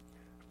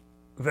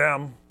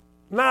 them.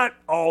 Not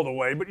all the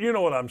way, but you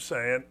know what I'm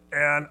saying.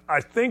 And I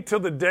think till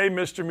the day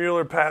Mr.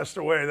 Mueller passed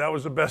away, that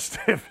was the best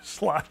day of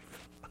his life.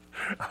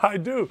 I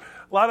do.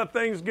 A lot of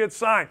things get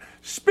signed.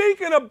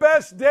 Speaking of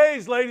best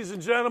days, ladies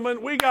and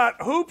gentlemen, we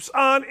got hoops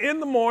on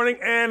in the morning,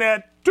 and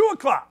at 2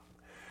 o'clock,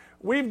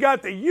 we've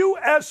got the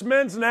U.S.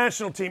 men's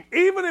national team.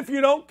 Even if you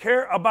don't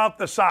care about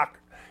the soccer,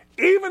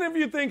 even if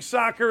you think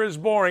soccer is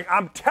boring,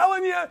 I'm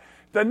telling you,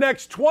 the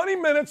next 20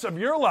 minutes of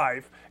your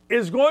life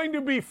is going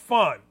to be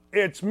fun.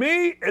 It's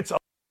me. It's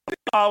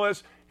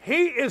Lalas.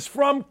 He is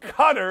from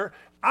Qatar.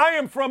 I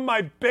am from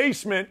my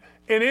basement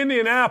in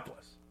Indianapolis.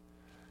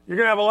 You're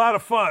going to have a lot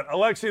of fun.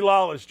 Alexi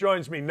Lalas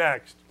joins me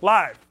next.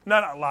 Live.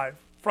 Not live.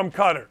 From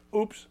Qatar.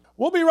 Oops.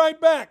 We'll be right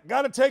back.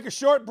 Got to take a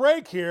short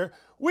break here.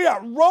 We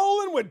are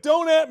rolling with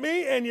Don't At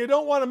Me, and you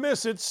don't want to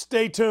miss it.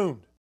 Stay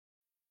tuned.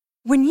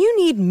 When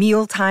you need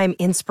mealtime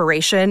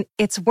inspiration,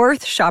 it's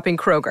worth shopping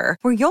Kroger,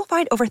 where you'll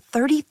find over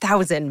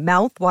 30,000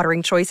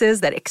 mouth-watering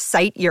choices that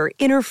excite your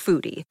inner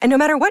foodie. And no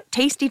matter what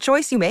tasty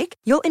choice you make,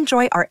 you'll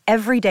enjoy our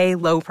everyday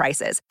low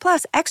prices,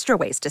 plus extra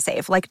ways to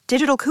save, like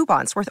digital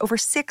coupons worth over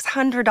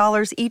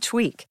 $600 each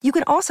week. You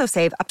can also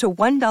save up to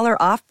 $1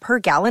 off per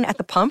gallon at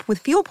the pump with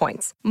fuel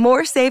points.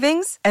 More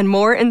savings and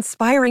more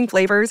inspiring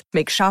flavors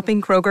make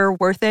shopping Kroger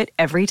worth it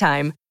every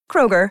time.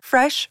 Kroger,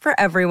 fresh for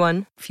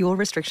everyone. Fuel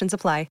restrictions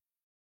apply.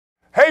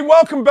 Hey,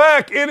 welcome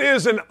back. It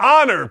is an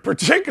honor,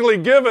 particularly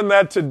given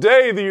that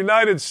today the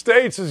United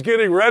States is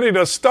getting ready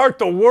to start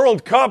the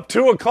World Cup.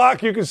 2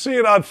 o'clock, you can see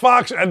it on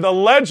Fox. And the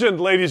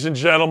legend, ladies and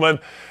gentlemen,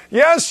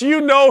 yes,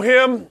 you know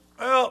him,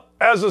 well,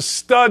 as a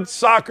stud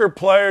soccer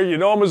player. You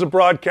know him as a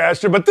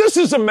broadcaster. But this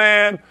is a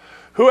man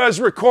who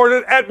has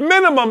recorded at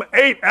minimum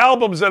 8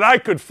 albums that I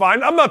could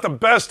find. I'm not the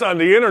best on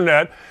the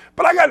internet,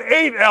 but I got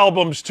 8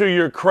 albums to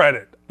your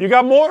credit. You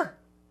got more?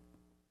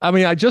 I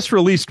mean, I just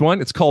released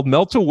one. It's called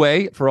Melt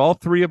Away for all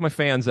 3 of my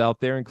fans out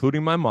there,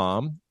 including my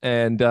mom.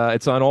 And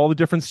it's on all the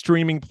different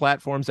streaming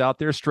platforms out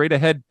there, straight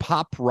ahead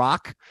pop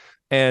rock.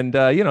 And,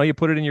 you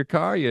put it in your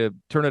car, you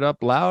turn it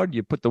up loud,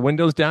 you put the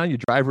windows down, you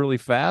drive really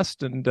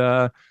fast. And,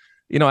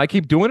 I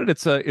keep doing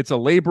it. It's a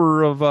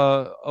labor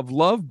of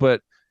love.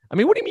 But, I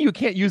mean, what do you mean you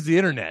can't use the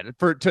internet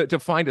to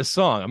find a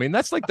song? I mean,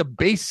 that's like the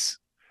base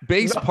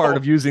part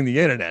of using the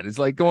internet. It's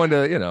like going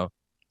to,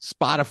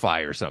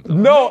 Spotify or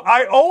something. No,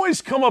 I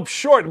always come up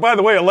short. By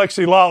the way,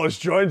 Alexi Lalas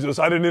joins us.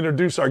 I didn't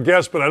introduce our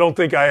guest, but I don't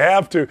think I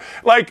have to.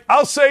 Like,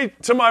 I'll say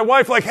to my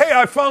wife, like, hey,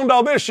 I found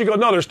all this. She goes,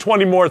 no, there's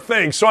 20 more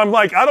things. So I'm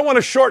like, I don't want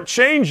to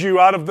shortchange you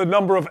out of the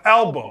number of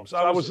albums.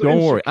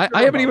 Don't worry.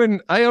 I haven't even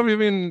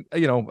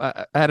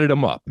added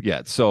them up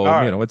yet. So,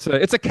 right.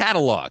 It's a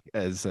catalog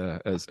as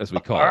we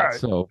call it. Right.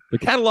 So the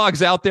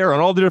catalog's out there on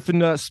all the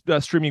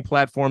different streaming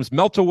platforms.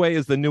 Melt Away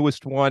is the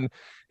newest one.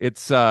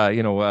 It's,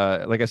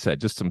 like I said,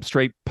 just some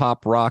straight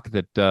pop rock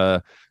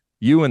that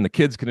you and the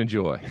kids can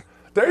enjoy.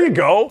 There you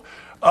go.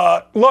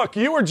 Look,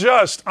 you were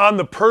just on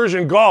the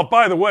Persian Gulf.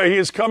 By the way, he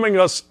is coming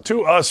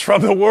to us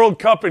from the World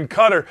Cup in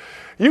Qatar.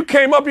 You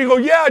came up, you go,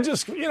 yeah,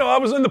 I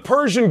was in the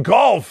Persian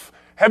Gulf.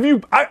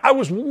 I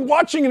was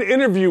watching an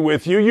interview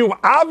with you. You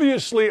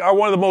obviously are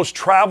one of the most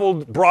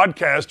traveled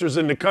broadcasters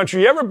in the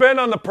country. You ever been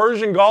on the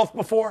Persian Gulf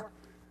before?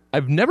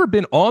 I've never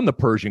been on the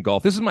Persian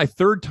Gulf. This is my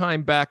 3rd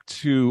time back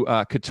to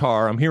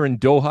Qatar. I'm here in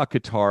Doha,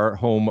 Qatar,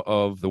 home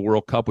of the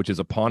World Cup, which is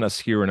upon us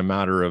here in a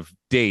matter of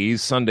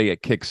days. Sunday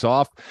it kicks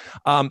off.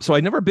 So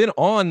I've never been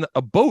on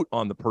a boat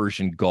on the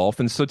Persian Gulf.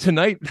 And so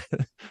tonight,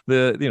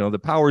 the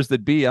powers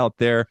that be out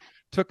there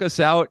took us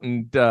out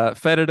and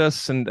feted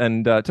us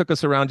and took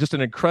us around. Just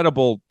an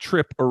incredible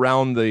trip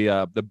around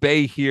the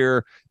bay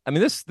here. I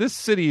mean, this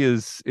city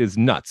is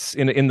nuts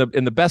in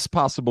the best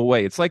possible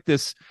way. It's like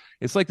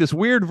this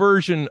weird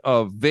version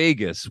of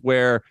Vegas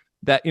where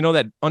that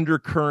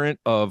undercurrent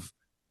of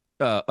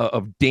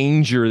of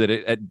danger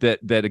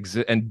that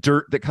exists and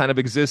dirt that kind of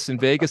exists in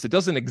Vegas. It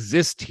doesn't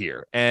exist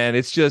here, and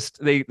it's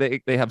just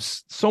they have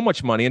so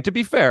much money. And to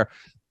be fair,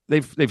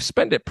 they've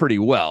spent it pretty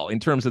well in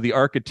terms of the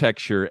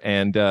architecture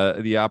and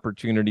the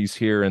opportunities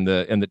here and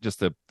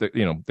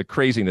the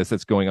craziness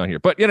that's going on here.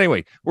 But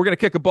anyway, we're gonna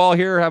kick a ball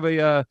here,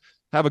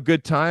 have a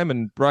good time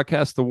and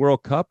broadcast the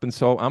World Cup. And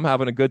so I'm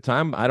having a good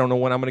time. I don't know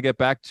when I'm going to get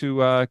back to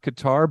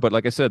Qatar, but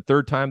like I said,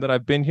 third time that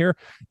I've been here,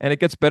 and it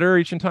gets better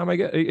each and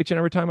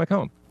every time I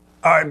come.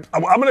 All right,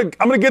 I'm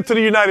gonna get to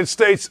the United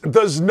States.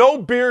 Does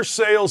no beer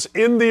sales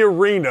in the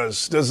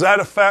arenas, does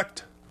that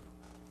affect,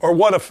 or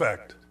what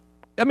effect?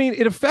 I mean,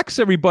 it affects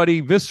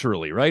everybody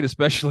viscerally, right?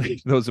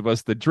 Especially those of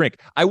us that drink.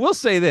 I will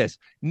say this,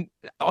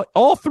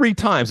 all three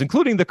times,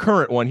 including the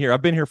current one here,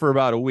 I've been here for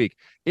about a week.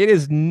 It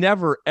has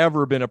never,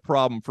 ever been a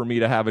problem for me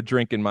to have a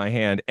drink in my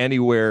hand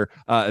anywhere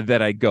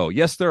that I go.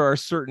 Yes, there are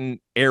certain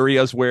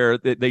areas where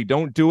they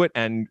don't do it.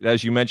 And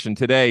as you mentioned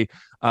today,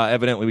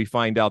 evidently we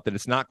find out that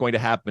it's not going to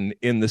happen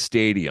in the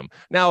stadium.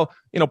 Now,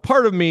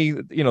 part of me,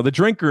 the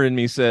drinker in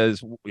me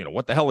says,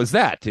 what the hell is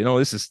that?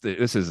 This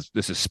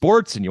is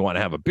sports, and you want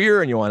to have a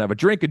beer and you want to have a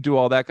drink and do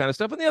all that kind of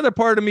stuff. And the other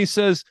part of me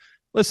says,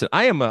 listen,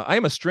 I am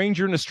a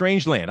stranger in a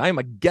strange land. I am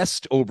a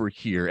guest over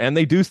here, and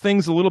they do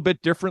things a little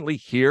bit differently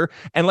here.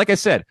 And like I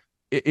said,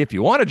 if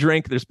you want to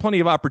drink, there's plenty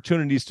of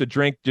opportunities to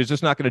drink. You're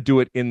just not going to do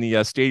it in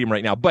the stadium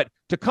right now. But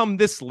to come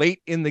this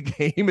late in the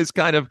game is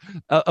kind of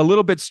a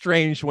little bit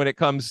strange when it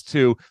comes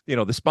to, the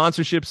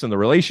sponsorships and the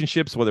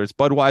relationships, whether it's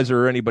Budweiser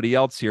or anybody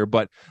else here.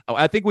 But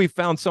I think we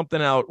found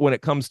something out when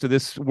it comes to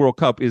this World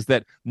Cup, is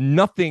that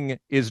nothing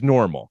is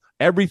normal.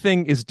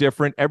 Everything is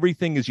different.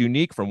 Everything is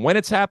unique from when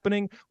it's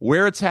happening,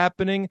 where it's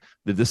happening,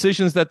 the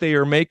decisions that they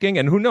are making.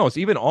 And who knows,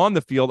 even on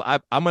the field,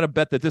 I'm going to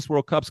bet that this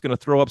World Cup's going to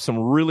throw up some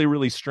really,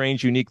 really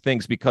strange, unique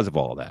things because of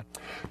all of that.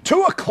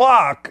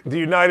 2:00, the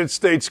United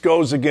States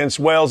goes against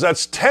Wales.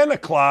 That's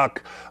 10:00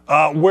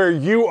 where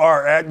you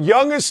are at.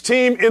 Youngest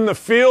team in the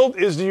field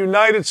is the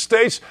United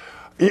States.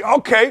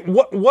 Okay,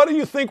 what do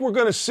you think we're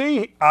going to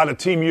see out of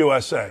Team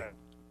USA?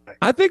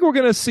 I think we're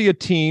going to see a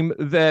team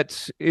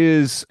that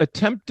is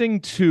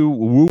attempting to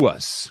woo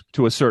us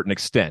to a certain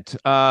extent.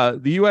 The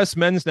U.S.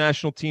 men's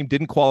national team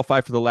didn't qualify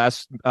for the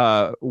last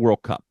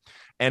World Cup.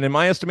 And in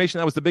my estimation,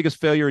 that was the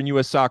biggest failure in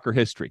U.S. soccer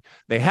history.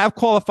 They have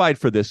qualified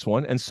for this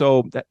one, and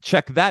so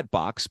check that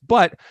box.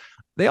 But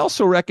they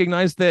also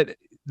recognize that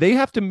they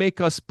have to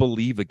make us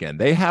believe again.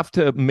 They have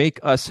to make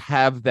us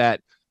have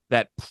that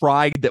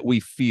pride that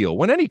we feel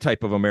when any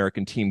type of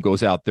American team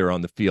goes out there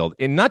on the field,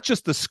 and not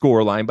just the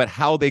score line, but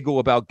how they go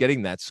about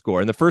getting that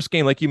score. And the first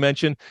game, like you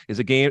mentioned, is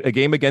a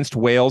game against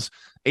Wales.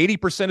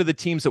 80% of the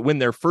teams that win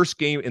their first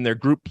game in their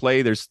group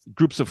play, there's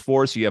groups of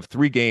 4, so you have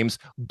 3 games,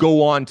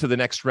 go on to the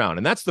next round.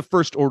 And that's the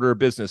first order of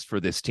business for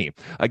this team.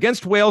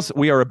 Against Wales,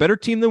 we are a better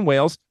team than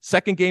Wales.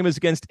 Second game is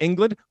against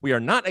England. We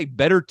are not a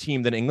better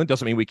team than England.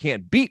 Doesn't mean we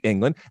can't beat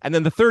England. And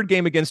then the third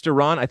game against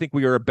Iran, I think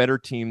we are a better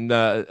team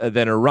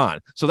than Iran.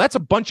 So that's a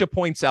bunch of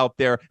points out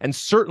there, and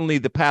certainly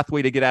the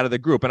pathway to get out of the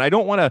group. And I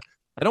don't want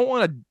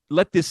to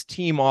let this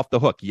team off the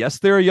hook. Yes,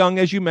 they're young,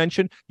 as you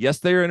mentioned. Yes,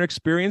 they're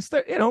inexperienced.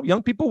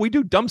 Young people, we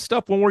do dumb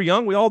stuff when we're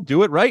young. We all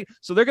do it, right?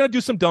 So they're going to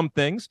do some dumb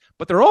things,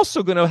 but they're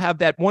also going to have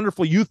that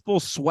wonderful youthful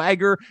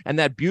swagger and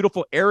that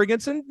beautiful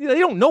arrogance, and they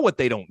don't know what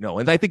they don't know.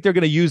 And I think they're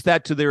going to use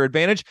that to their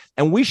advantage.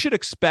 And you should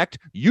expect,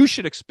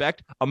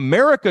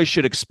 America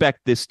should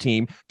expect this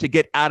team to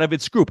get out of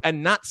its group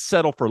and not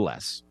settle for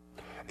less.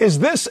 Is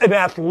this an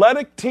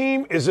athletic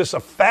team? Is this a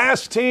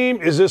fast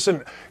team? Is this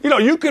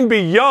you can be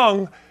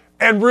young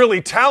and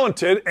really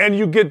talented, and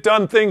you get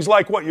done things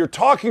like what you're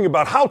talking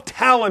about. How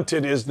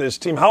talented is this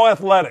team? How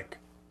athletic?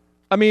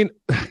 I mean,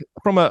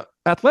 from an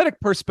athletic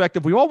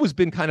perspective, we've always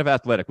been kind of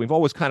athletic. We've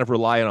always kind of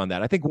relied on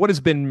that. I think what has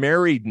been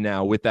married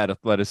now with that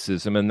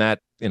athleticism and that,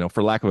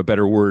 for lack of a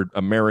better word,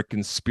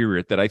 American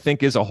spirit that I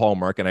think is a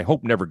hallmark and I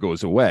hope never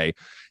goes away,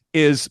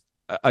 is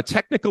a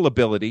technical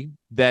ability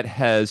that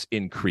has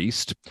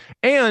increased.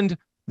 And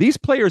these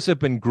players have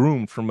been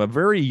groomed from a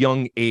very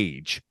young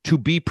age to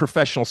be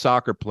professional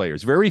soccer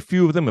players. Very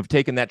few of them have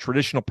taken that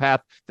traditional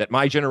path that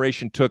my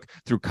generation took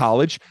through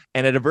college.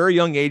 And at a very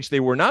young age,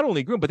 they were not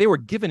only groomed, but they were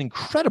given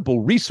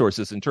incredible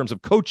resources in terms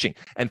of coaching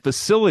and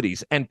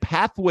facilities and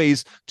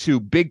pathways to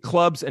big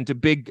clubs and to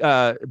big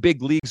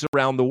leagues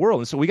around the world.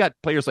 And so we got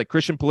players like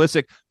Christian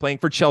Pulisic playing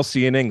for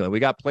Chelsea in England. We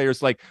got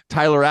players like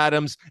Tyler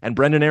Adams and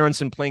Brendan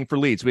Aronson playing for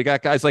Leeds. We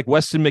got guys like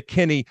Weston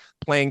McKennie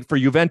playing for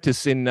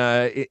Juventus in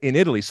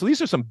Italy. So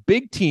these are some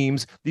big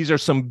teams. These are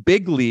some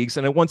big leagues.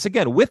 And once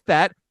again, with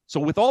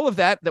all of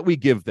that we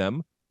give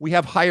them, we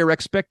have higher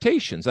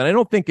expectations. And I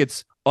don't think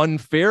it's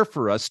unfair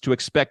for us to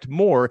expect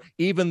more,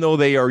 even though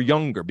they are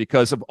younger,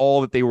 because of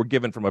all that they were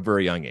given from a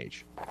very young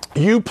age.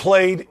 You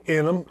played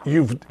in them.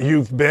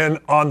 You've been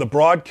on the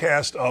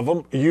broadcast of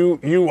them.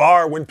 You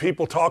are, when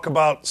people talk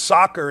about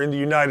soccer in the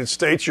United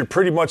States, you're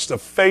pretty much the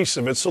face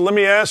of it. So let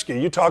me ask you,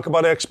 you talk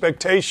about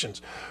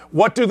expectations.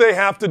 What do they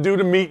have to do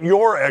to meet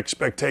your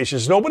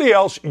expectations? Nobody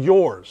else,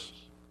 yours.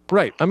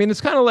 Right. I mean,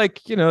 it's kind of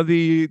like,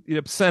 the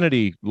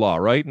obscenity law,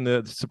 right? In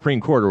the Supreme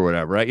Court or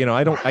whatever, right?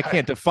 I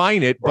can't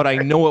define it, but I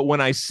know it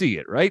when I see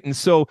it, right? And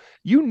so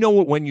you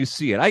know it when you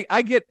see it.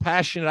 I get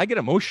passionate, I get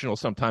emotional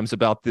sometimes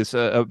about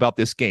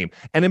this game.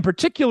 And in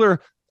particular,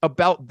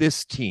 about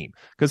this team,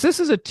 because this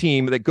is a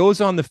team that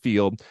goes on the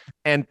field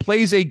and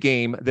plays a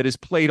game that is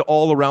played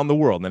all around the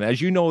world. And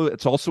as you know,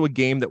 it's also a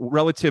game that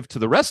relative to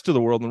the rest of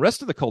the world and the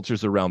rest of the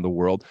cultures around the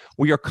world,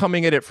 we are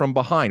coming at it from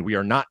behind. We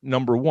are not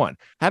number one.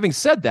 Having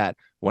said that,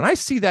 when I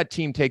see that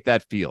team take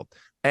that field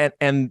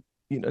and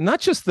not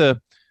just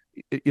the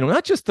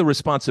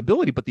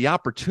responsibility, but the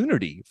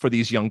opportunity for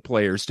these young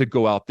players to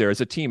go out there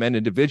as a team and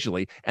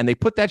individually, and they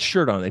put that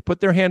shirt on, they put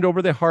their hand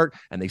over their heart,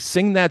 and they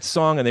sing that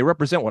song, and they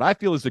represent what I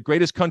feel is the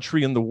greatest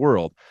country in the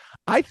world.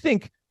 I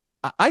think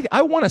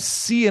I want to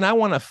see and I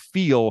want to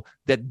feel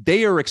that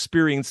they are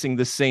experiencing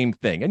the same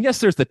thing. And yes,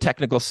 there's the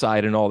technical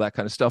side and all that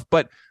kind of stuff,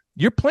 but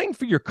you're playing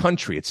for your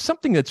country. It's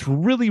something that's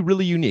really,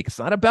 really unique. It's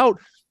not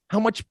about how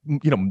much,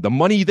 the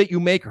money that you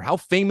make or how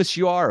famous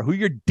you are or who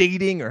you're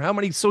dating or how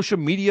many social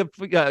media,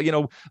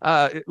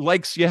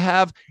 likes you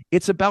have.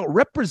 It's about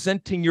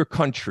representing your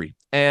country.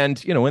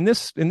 And, in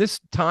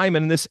this time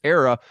and in this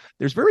era,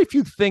 there's very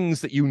few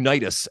things that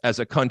unite us as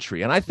a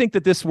country. And I think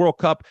that this World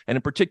Cup, and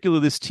in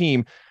particular this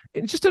team,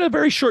 just in a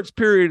very short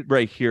period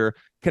right here,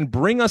 can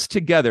bring us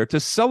together to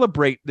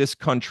celebrate this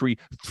country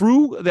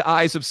through the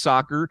eyes of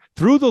soccer,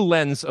 through the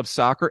lens of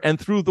soccer, and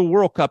through the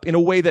World Cup in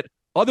a way that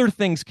other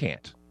things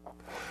can't.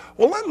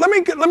 Well, let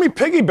me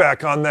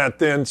piggyback on that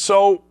then.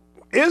 So,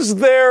 does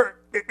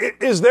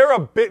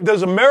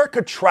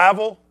America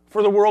travel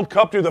for the World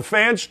Cup? Do the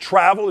fans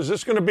travel? Is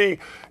this going to be,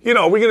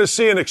 are we going to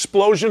see an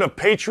explosion of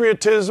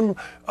patriotism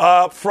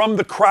from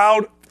the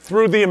crowd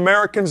through the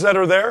Americans that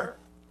are there?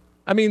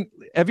 I mean,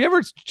 have you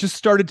ever just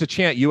started to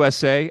chant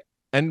USA?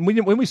 And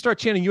when we start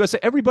chanting USA,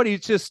 everybody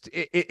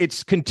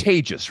it's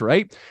contagious,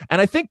 right?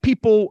 And I think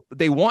people,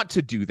 they want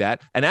to do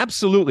that. And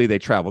absolutely they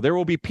travel. There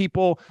will be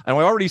people, and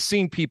I've already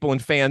seen people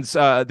and fans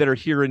that are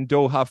here in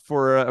Doha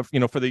for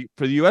the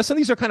US. And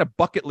these are kind of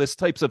bucket list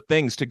types of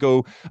things to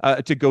go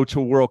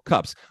to World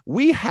Cups.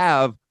 We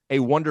have a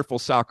wonderful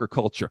soccer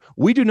culture.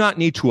 We do not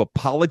need to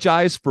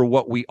apologize for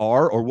what we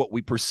are or what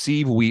we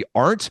perceive we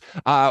aren't.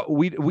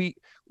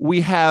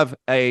 We have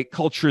a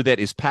culture that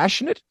is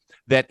passionate,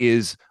 that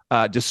is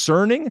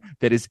discerning,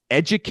 that is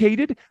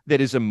educated, that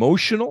is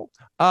emotional,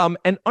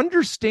 and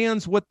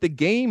understands what the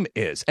game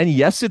is. And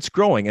yes, it's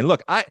growing. And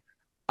look, I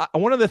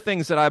one of the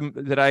things that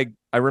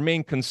I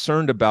remain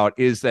concerned about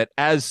is that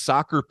as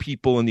soccer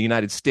people in the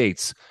United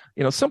States,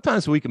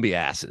 sometimes we can be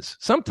asses.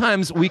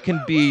 Sometimes we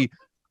can be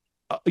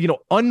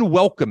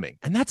unwelcoming.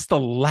 And that's the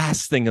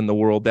last thing in the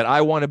world that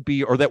I want to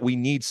be or that we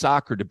need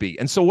soccer to be.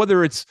 And so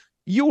whether it's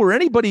you or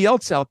anybody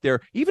else out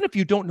there, even if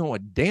you don't know a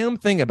damn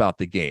thing about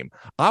the game,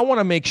 I want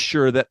to make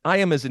sure that I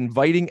am as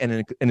inviting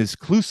and as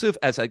inclusive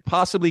as I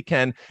possibly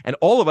can. And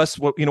all of us,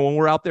 when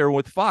we're out there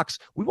with Fox,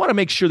 we want to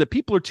make sure that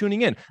people are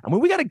tuning in. I mean,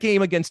 we got a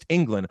game against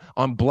England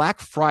on Black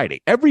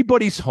Friday.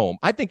 Everybody's home.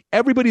 I think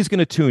everybody's going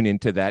to tune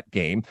into that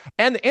game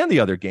and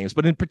the other games,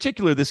 but in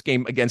particular, this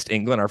game against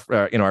England,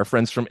 our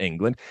friends from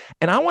England.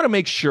 And I want to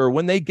make sure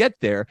when they get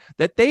there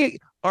that they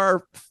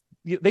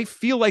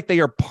feel like they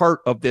are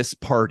part of this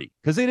party,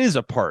 because it is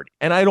a party.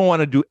 And I don't want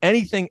to do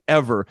anything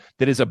ever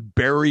that is a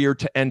barrier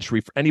to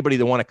entry for anybody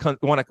that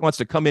wants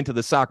to come into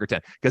the soccer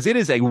tent, because it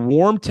is a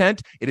warm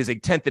tent. It is a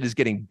tent that is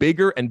getting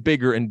bigger and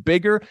bigger and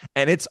bigger.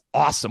 And it's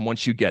awesome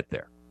once you get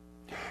there.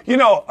 I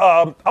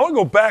want to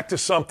go back to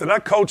something. I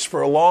coached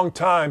for a long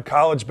time,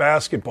 college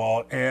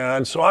basketball,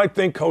 and so I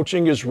think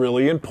coaching is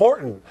really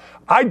important.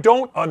 I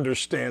don't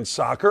understand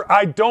soccer.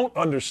 I don't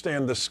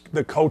understand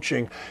the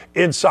coaching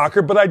in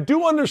soccer, but I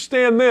do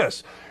understand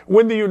this.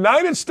 When the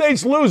United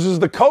States loses,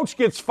 the coach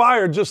gets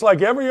fired just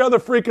like every other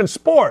freaking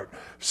sport.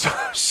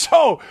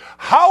 So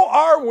how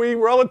are we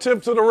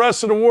relative to the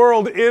rest of the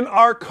world in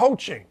our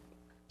coaching?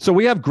 So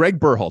we have Greg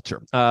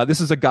Berhalter. This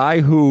is a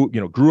guy who,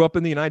 grew up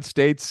in the United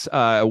States,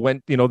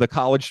 went, the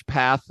college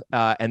path,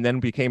 and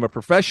then became a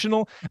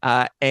professional.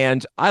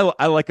 And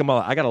I like him a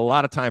lot. I got a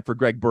lot of time for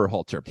Greg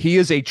Berhalter. He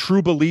is a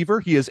true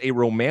believer. He is a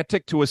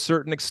romantic to a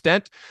certain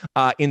extent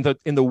in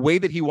the way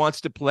that he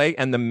wants to play,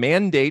 and the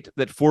mandate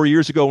that 4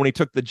 years ago when he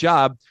took the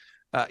job,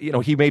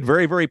 he made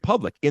very, very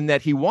public in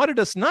that he wanted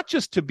us not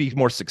just to be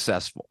more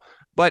successful,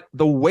 but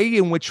the way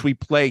in which we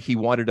play, he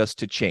wanted us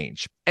to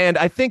change. And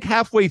I think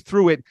halfway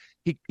through it,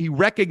 he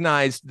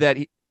recognized that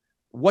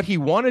what he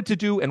wanted to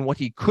do and what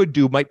he could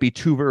do might be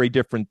two very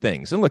different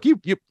things. And look,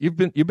 you've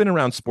been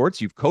around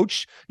sports, you've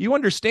coached, you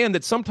understand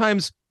that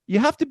sometimes you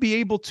have to be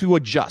able to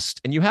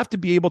adjust and you have to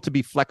be able to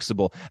be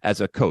flexible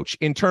as a coach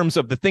in terms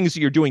of the things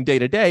that you're doing day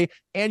to day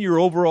and your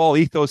overall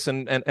ethos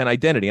and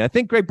identity. And I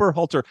think Greg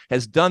Berhalter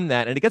has done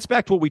that. And it gets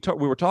back to what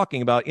we were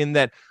talking about, in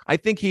that I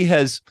think he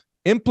has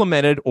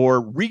implemented or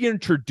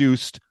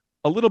reintroduced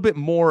a little bit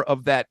more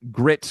of that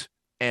grit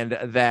and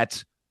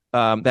that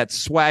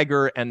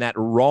swagger and that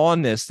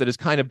rawness that has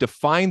kind of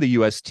defined the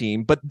U.S.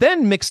 team, but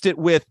then mixed it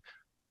with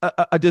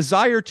a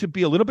desire to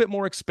be a little bit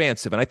more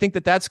expansive. And I think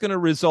that that's going to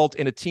result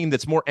in a team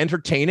that's more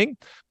entertaining,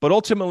 but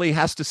ultimately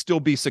has to still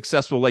be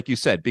successful, like you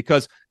said,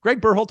 because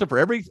Greg Berhalter,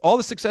 for all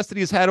the success that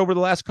he's had over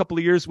the last couple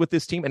of years with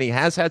this team, and he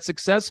has had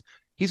success,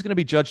 he's going to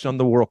be judged on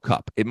the World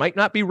Cup. It might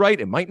not be right.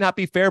 It might not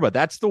be fair, but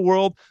that's the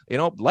world.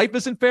 Life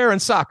isn't fair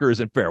and soccer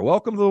isn't fair.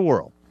 Welcome to the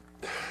world.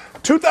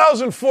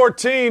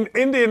 2014,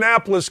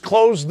 Indianapolis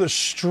closed the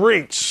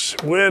streets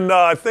when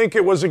I think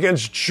it was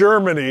against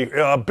Germany.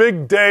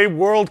 Big day,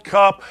 World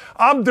Cup.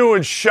 I'm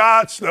doing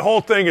shots. The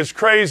whole thing is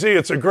crazy.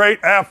 It's a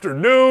great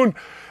afternoon.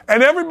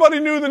 And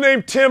everybody knew the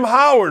name Tim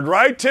Howard,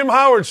 right? Tim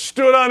Howard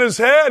stood on his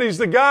head. He's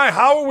the guy.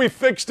 How are we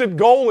fixed at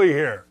goalie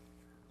here?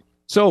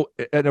 So,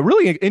 a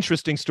really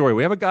interesting story.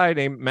 We have a guy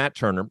named Matt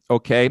Turner,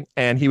 okay,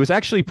 and he was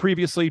actually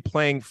previously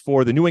playing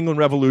for the New England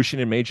Revolution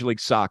in Major League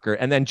Soccer,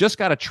 and then just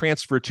got a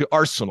transfer to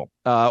Arsenal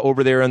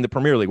over there in the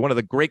Premier League, one of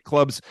the great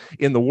clubs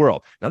in the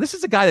world. Now, this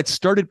is a guy that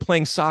started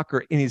playing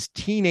soccer in his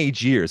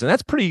teenage years, and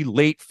that's pretty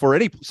late for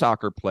any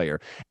soccer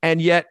player,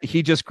 and yet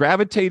he just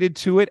gravitated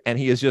to it, and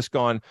he has just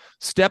gone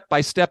step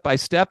by step by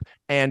step,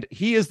 and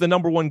he is the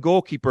number one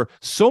goalkeeper,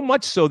 so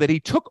much so that he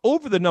took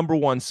over the number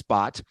one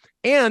spot,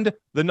 and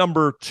the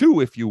number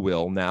two, if you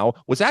will, now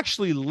was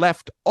actually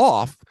left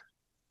off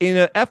in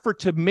an effort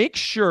to make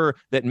sure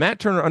that Matt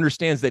Turner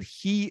understands that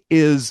he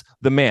is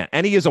the man.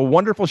 And he is a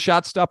wonderful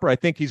shot stopper. I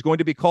think he's going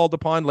to be called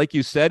upon, like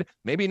you said,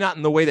 maybe not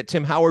in the way that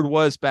Tim Howard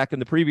was back in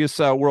the previous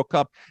World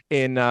Cup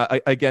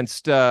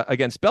against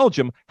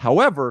Belgium.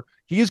 However,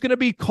 he is going to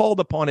be called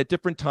upon at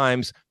different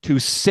times to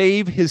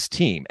save his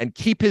team and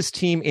keep his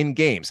team in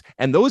games.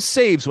 And those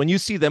saves, when you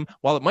see them,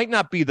 while it might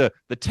not be the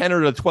 10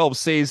 or the 12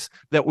 saves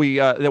that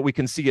we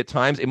can see at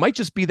times, it might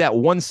just be that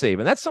one save.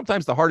 And that's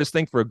sometimes the hardest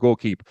thing for a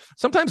goalkeeper.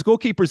 Sometimes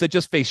goalkeepers that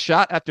just face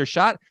shot after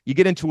shot, you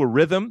get into a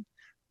rhythm.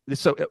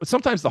 So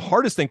sometimes the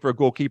hardest thing for a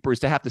goalkeeper is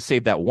to have to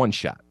save that one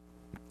shot.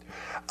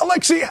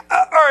 Alexi,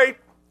 all right.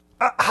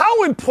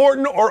 How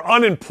important or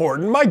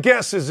unimportant? My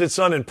guess is it's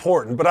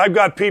unimportant, but I've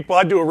got people,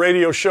 I do a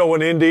radio show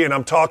in Indy and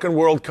I'm talking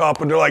World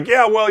Cup and they're like,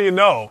 yeah, well,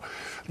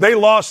 they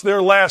lost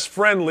their last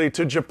friendly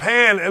to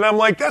Japan. And I'm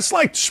like, that's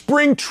like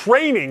spring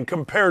training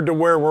compared to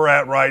where we're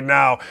at right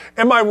now.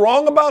 Am I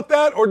wrong about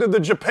that, or did the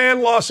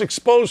Japan loss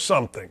expose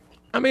something?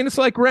 I mean, it's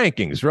like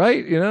rankings,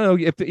 right?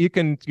 If you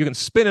can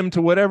spin them to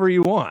whatever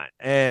you want.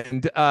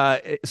 And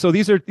so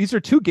these are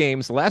two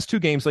games, the last two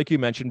games, like you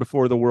mentioned,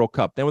 before the World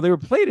Cup. Now, they were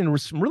played in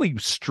some really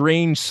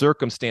strange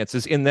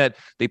circumstances in that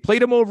they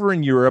played them over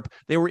in Europe.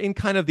 They were in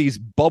kind of these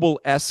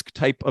bubble-esque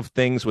type of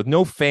things with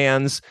no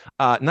fans,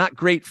 not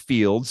great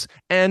fields.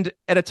 And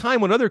at a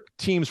time when other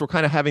teams were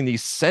kind of having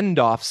these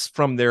send-offs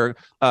from their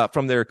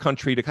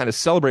country to kind of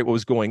celebrate what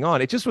was going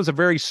on, it just was a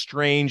very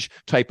strange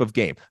type of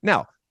game.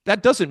 Now,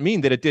 that doesn't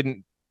mean that it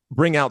didn't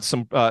bring out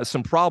some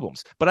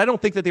problems, but I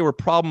don't think that they were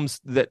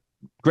problems that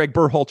Greg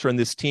Berhalter and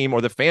this team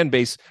or the fan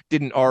base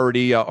didn't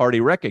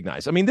already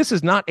recognize. I mean, this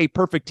is not a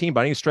perfect team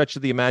by any stretch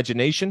of the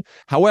imagination.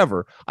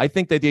 However, I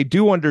think that they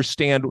do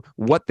understand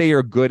what they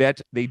are good at.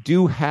 They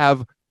do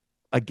have,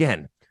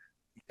 again,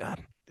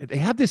 they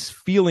have this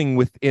feeling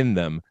within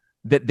them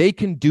that they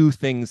can do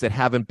things that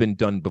haven't been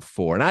done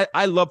before. And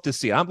I love to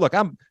see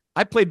it.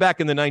 I played back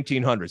in the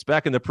 1900s,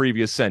 back in the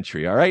previous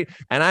century, all right?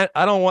 And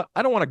I don't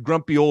want a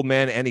grumpy old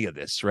man any of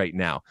this right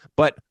now.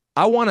 But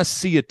I want to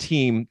see a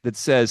team that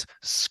says,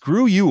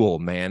 screw you,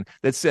 old man,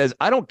 that says,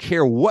 I don't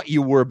care what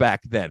you were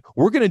back then.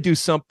 We're going to do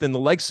something the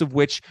likes of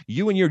which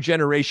you and your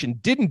generation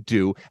didn't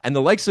do, and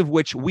the likes of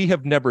which we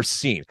have never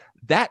seen.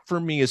 That, for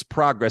me, is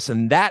progress,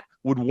 and that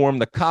would warm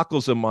the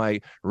cockles of my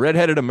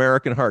redheaded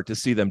American heart to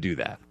see them do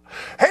that.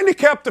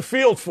 Handicap the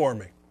field for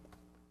me.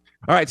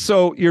 All right,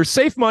 so your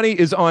safe money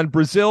is on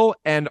Brazil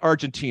and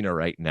Argentina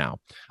right now.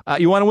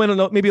 You want to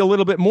win maybe a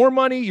little bit more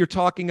money? You're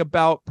talking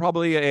about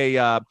probably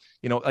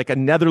like a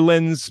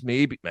Netherlands,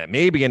 maybe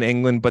in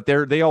England, but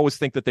they always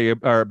think that they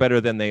are better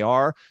than they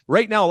are.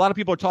 Right now, a lot of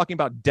people are talking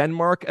about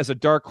Denmark as a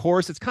dark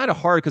horse. It's kind of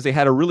hard because they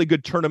had a really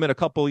good tournament a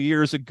couple of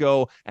years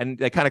ago, and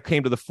they kind of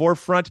came to the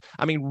forefront.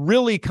 I mean,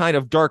 really kind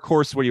of dark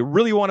horse where you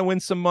really want to win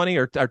some money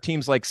are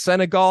teams like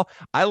Senegal.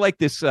 I like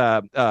this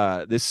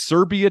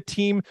Serbia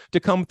team to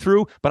come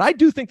through, but I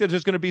do think that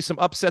there's going to be some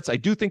upsets. I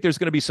do think there's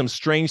going to be some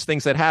strange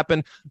things that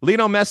happen.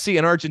 Lionel Messi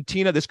in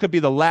Argentina, this could be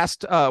the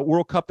last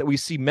World Cup that we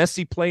see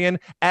Messi play in,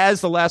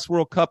 as the last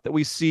World Cup that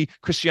we see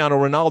Cristiano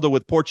Ronaldo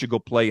with Portugal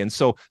play in.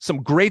 So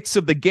some greats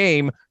of the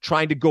game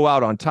trying to go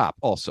out on top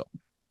also.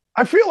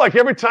 I feel like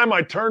every time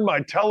I turn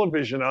my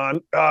television on,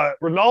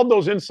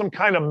 Ronaldo's in some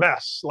kind of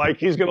mess. Like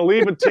he's going to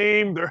leave a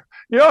team.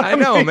 I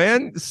know,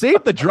 man.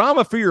 Save the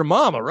drama for your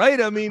mama,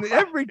 right? I mean,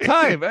 every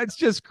time. That's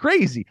just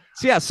crazy.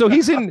 So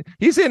he's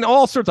in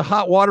all sorts of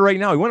hot water right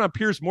now. He went on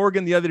Piers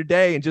Morgan the other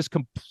day and just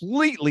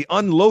completely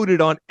unloaded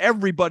on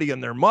everybody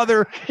and their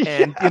mother.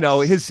 And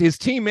his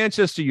team,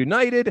 Manchester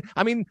United.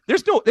 I mean,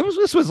 this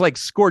was like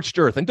scorched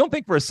earth. And don't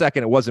think for a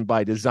second it wasn't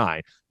by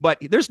design. But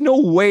there's no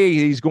way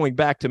he's going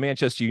back to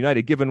Manchester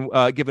United given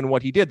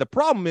what he did. The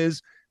problem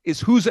is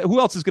who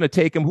else is going to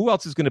take him? Who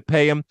else is going to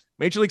pay him?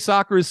 Major League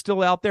Soccer is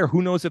still out there.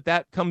 Who knows if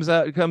that comes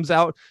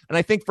out? And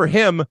I think for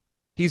him,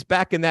 he's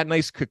back in that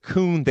nice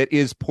cocoon that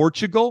is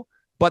Portugal.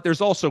 But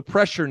there's also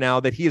pressure now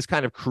that he has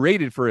kind of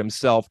created for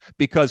himself,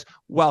 because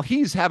while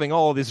he's having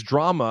all of this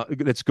drama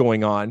that's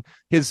going on,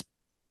 his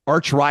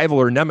arch rival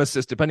or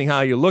nemesis, depending how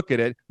you look at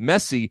it,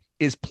 Messi,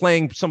 is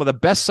playing some of the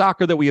best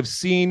soccer that we have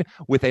seen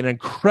with an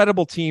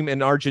incredible team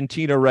in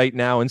Argentina right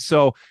now. And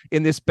so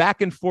in this back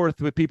and forth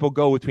that people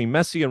go between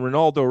Messi and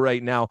Ronaldo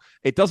right now,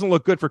 it doesn't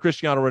look good for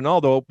Cristiano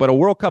Ronaldo, but a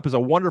World Cup is a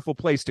wonderful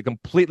place to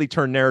completely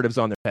turn narratives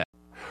on their head.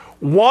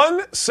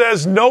 1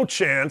 says no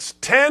chance.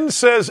 10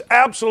 says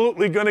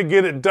absolutely going to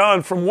get it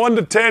done. From 1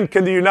 to 10,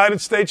 can the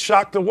United States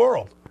shock the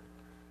world?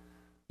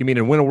 You mean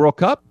and win a World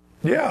Cup?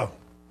 Yeah.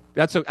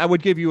 I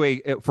would give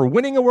you for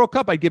winning a World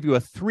Cup, I'd give you a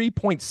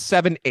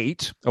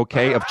 3.78,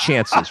 okay, of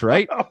chances,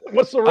 right?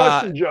 What's the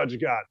Russian judge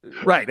got?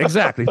 Right,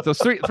 exactly. So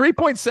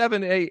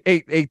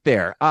 3.788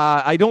 there.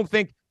 I don't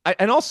think,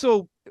 and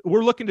also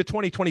we're looking to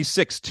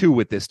 2026 too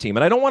with this team,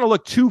 and I don't want to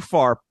look too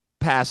far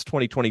past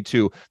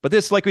 2022, but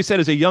this, like we said,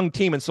 is a young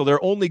team, and so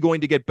they're only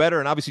going to get better.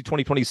 And obviously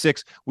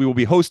 2026 we will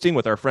be hosting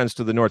with our friends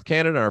to the North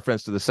Canada and our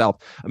friends to the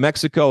South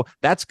Mexico.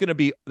 That's going to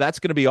be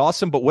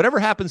awesome. But whatever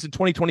happens in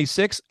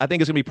 2026, I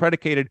think is going to be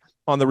predicated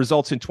on the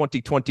results in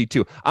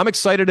 2022. I'm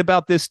excited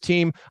about this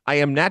team. I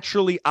am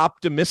naturally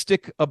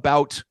optimistic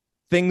about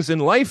things in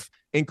life,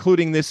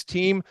 including this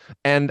team,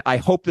 and I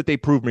hope that they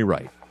prove me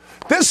right.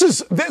 This is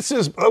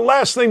the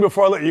last thing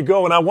before I let you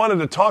go, and I wanted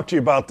to talk to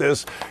you about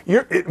this.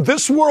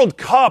 This World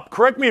Cup,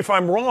 correct me if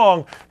I'm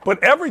wrong,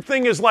 but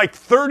everything is like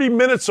 30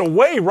 minutes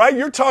away, right?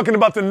 You're talking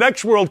about the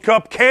next World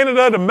Cup,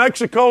 Canada to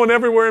Mexico and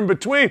everywhere in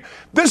between.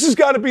 This has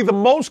got to be the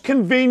most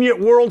convenient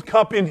World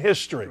Cup in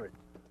history.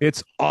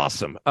 It's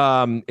awesome.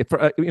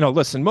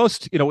 Listen,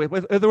 most,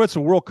 whether it's a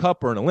World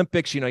Cup or an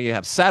Olympics, you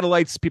have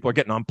satellites, people are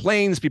getting on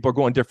planes, people are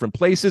going different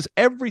places.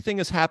 Everything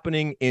is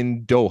happening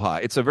in Doha.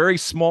 It's a very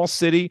small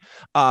city.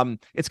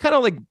 It's kind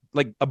of like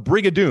a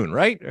Brigadoon,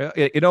 right?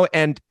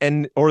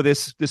 Or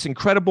this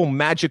incredible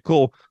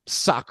magical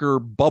soccer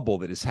bubble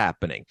that is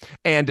happening.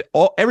 And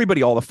all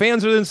the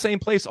fans are in the same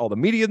place, all the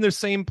media in the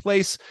same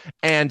place.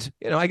 And,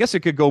 I guess it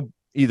could go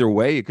either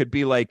way. It could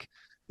be like,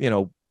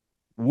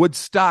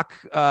 Woodstock,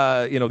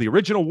 the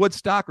original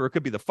Woodstock, or it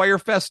could be the Fire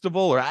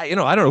Festival, or I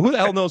don't know, who the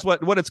hell knows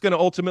what it's going to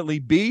ultimately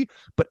be,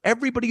 but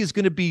everybody is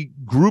going to be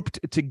grouped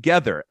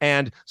together.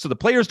 And so the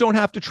players don't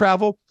have to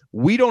travel.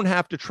 We don't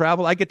have to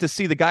travel. I get to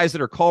see the guys that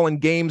are calling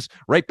games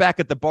right back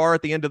at the bar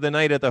at the end of the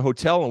night at the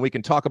hotel, and we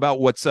can talk about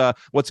what's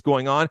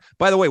going on.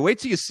 By the way, wait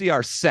till you see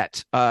our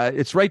set.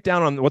 It's right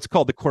down on what's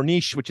called the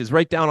Corniche, which is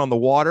right down on the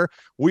water.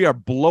 We are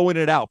blowing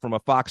it out from a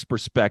Fox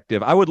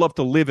perspective. I would love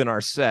to live in our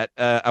set.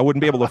 I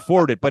wouldn't be able to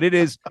afford it, but it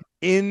is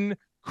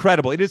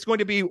incredible. It is going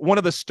to be one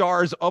of the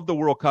stars of the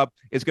World Cup.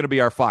 Is going to be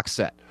our Fox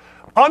set.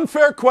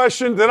 Unfair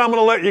question, then I'm going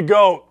to let you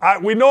go.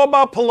 We know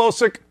about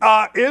Pelosi.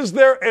 Is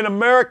there an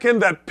American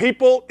that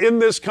people in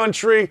this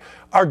country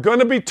are going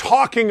to be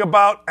talking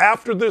about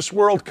after this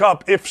World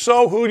Cup? If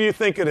so, who do you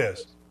think it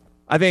is?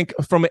 I think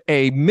from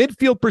a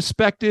midfield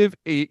perspective,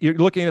 you're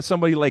looking at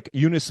somebody like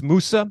Yunus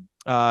Musa,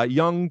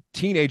 young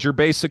teenager,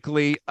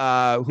 basically,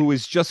 who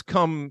has just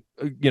come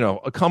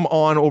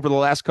on over the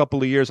last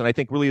couple of years, and I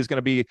think really is going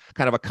to be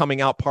kind of a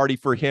coming out party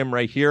for him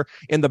right here.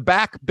 In the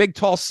back, big,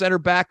 tall center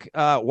back,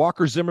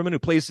 Walker Zimmerman, who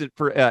plays it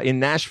for in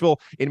Nashville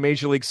in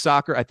Major League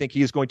Soccer. I think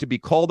he is going to be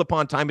called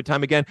upon time and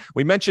time again.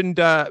 We mentioned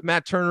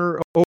Matt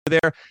Turner over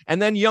there,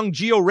 and then young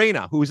Gio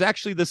Reyna, who is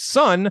actually the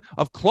son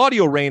of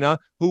Claudio Reyna,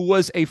 who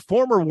was a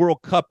former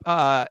World Cup,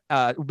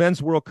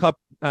 men's World Cup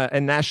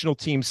and national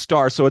team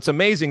star. So it's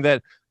amazing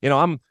that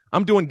I'm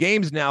doing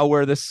games now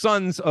where the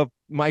sons of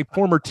my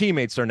former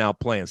teammates are now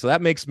playing. So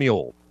that makes me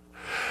old.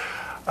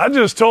 I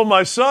just told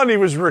my son he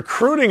was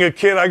recruiting a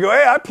kid. I go,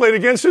 hey, I played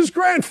against his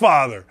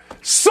grandfather.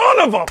 Son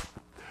of a...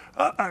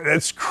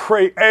 It's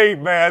crazy. Hey,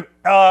 man,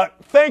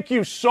 thank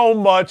you so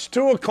much.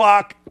 2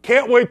 o'clock.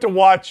 Can't wait to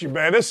watch you,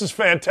 man. This is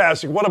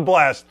fantastic. What a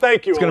blast.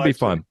 Thank you, It's going to be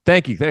fun.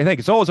 Thank you. Thank you.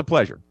 It's always a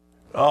pleasure.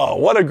 Oh,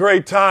 what a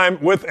great time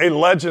with a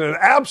legend, an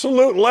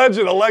absolute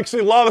legend,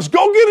 Alexi Lalas.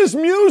 Go get his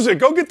music.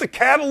 Go get the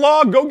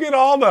catalog. Go get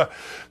all the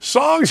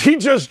songs. He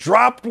just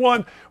dropped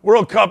one.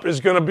 World Cup is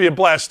going to be a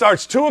blast.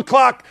 Starts 2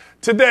 o'clock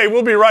today.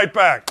 We'll be right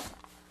back.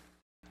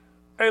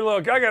 Hey,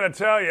 look, I got to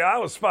tell you, I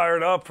was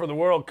fired up for the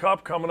World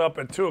Cup coming up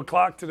at 2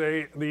 o'clock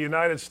today, the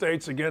United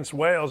States against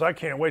Wales. I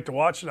can't wait to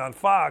watch it on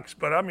Fox,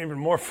 but I'm even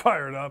more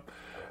fired up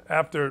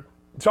after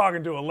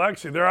talking to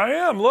Alexi. There I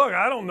am. Look,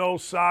 I don't know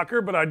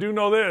soccer, but I do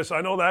know this.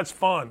 I know that's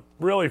fun,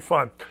 really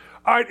fun.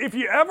 All right, if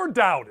you ever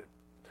doubted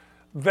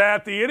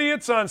that the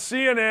idiots on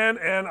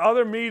CNN and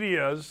other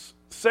medias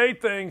say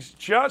things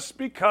just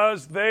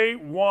because they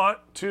want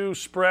to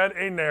spread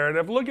a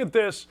narrative, look at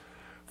this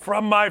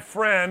from my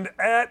friend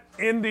at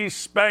Indy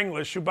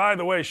Spanglish, who, by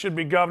the way, should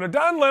be governor.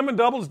 Don Lemon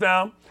doubles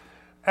down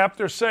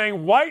after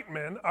saying white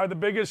men are the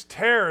biggest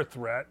terror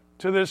threat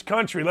to this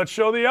country. Let's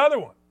show the other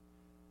one.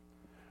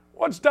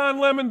 What's Don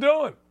Lemon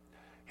doing?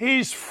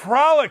 He's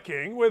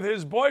frolicking with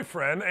his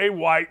boyfriend, a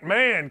white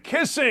man,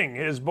 kissing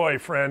his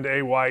boyfriend,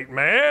 a white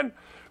man,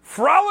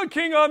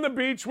 frolicking on the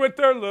beach with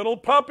their little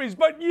puppies.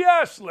 But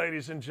yes,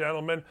 ladies and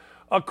gentlemen,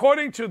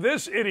 According to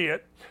this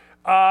idiot,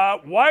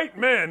 white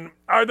men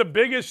are the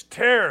biggest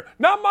terror.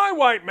 Not my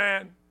white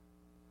man.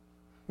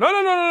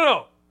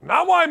 No.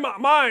 Not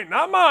mine.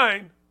 Not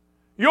mine.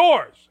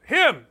 Yours.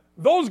 Him.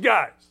 Those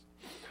guys.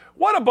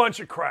 What a bunch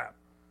of crap.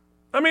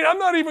 I mean, I'm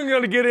not even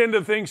going to get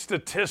into things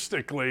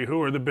statistically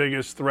who are the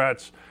biggest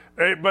threats,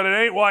 but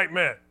it ain't white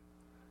men.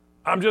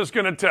 I'm just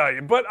going to tell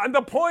you. But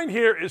the point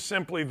here is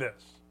simply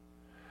this.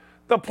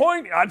 The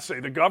point, I'd say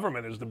the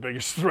government is the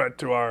biggest threat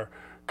to our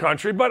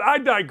country, but I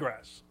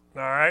digress.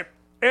 All right?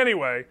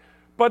 Anyway,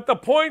 but the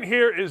point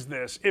here is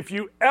this. If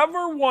you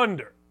ever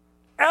wonder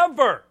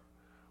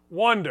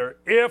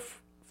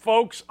if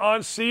folks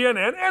on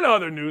CNN and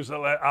other news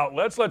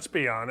outlets, let's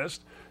be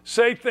honest,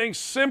 say things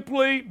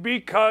simply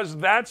because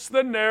that's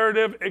the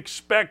narrative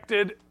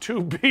expected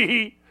to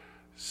be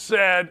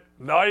said,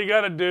 all you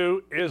got to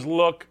do is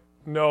look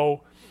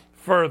no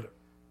further.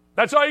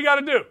 That's all you got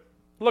to do.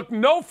 Look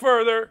no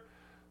further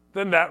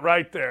than that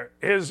right there.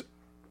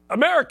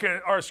 America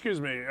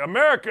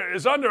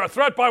is under a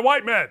threat by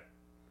white men.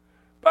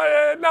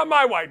 But not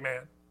my white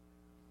man.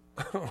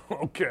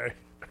 Okay.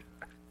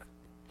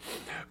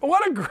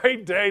 What a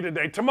great day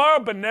today.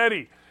 Tomorrow,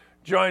 Benetti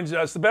joins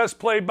us, the best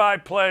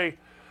play-by-play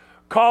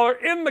caller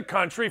in the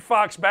country,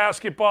 Fox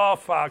Basketball,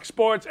 Fox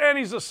Sports, and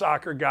he's a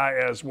soccer guy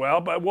as well.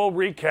 But we'll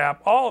recap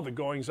all the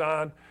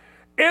goings-on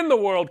in the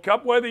World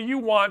Cup, whether you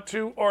want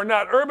to or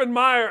not. Urban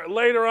Meyer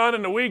later on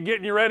in the week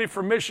getting you ready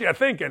for Michigan, I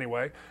think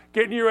anyway,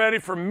 getting you ready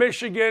for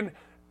Michigan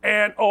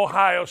and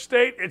Ohio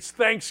State. It's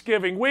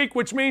Thanksgiving week,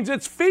 which means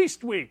it's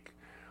feast week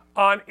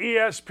on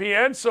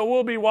ESPN, so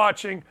we'll be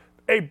watching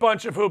a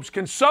bunch of hoops.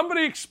 Can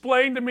somebody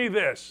explain to me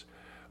this?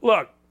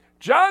 Look,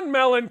 John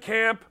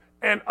Mellencamp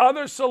and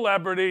other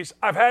celebrities,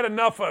 I've had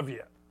enough of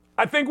you.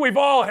 I think we've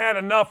all had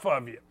enough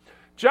of you.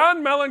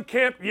 John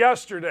Mellencamp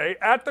yesterday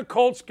at the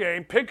Colts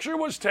game, picture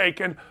was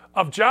taken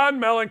of John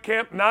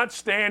Mellencamp not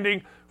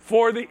standing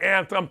for the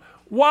anthem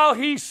while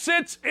he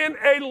sits in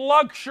a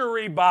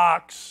luxury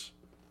box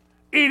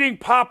eating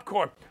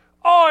popcorn.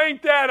 Oh,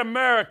 ain't that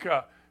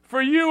America?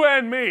 For you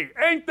and me,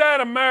 ain't that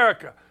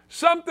America?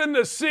 Something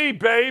to see,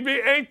 baby.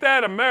 Ain't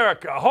that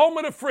America? Home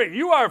of the free.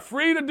 You are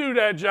free to do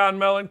that, John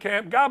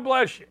Mellencamp. God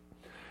bless you.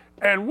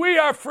 And we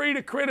are free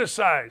to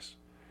criticize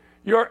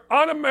your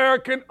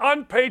un-American,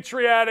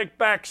 unpatriotic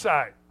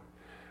backside.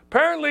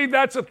 Apparently,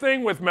 that's a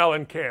thing with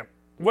Mellencamp.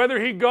 Whether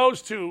he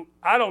goes to,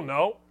 I don't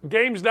know,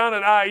 games down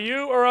at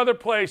IU or other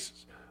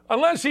places.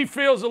 Unless he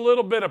feels a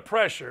little bit of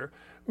pressure,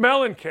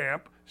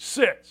 Mellencamp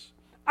sits.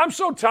 I'm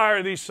so tired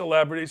of these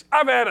celebrities.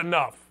 I've had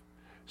enough.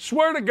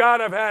 Swear to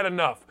God, I've had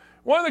enough.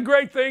 One of the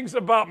great things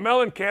about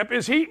Mellencamp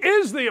is he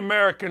is the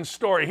American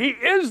story. He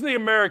is the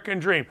American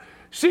dream.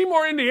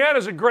 Seymour, Indiana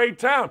is a great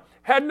town.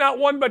 Had not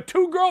one but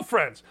 2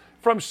 girlfriends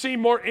from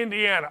Seymour,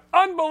 Indiana.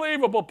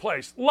 Unbelievable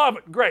place. Love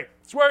it. Great.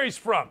 It's where he's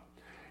from.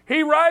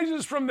 He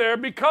rises from there,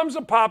 becomes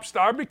a pop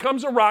star,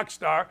 becomes a rock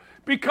star,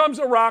 becomes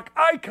a rock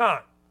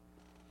icon,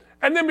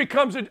 and then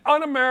becomes an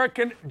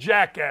un-American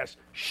jackass.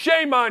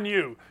 Shame on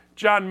you,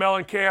 John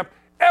Mellencamp.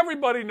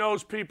 Everybody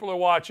knows people are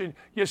watching.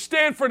 You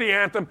stand for the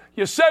anthem.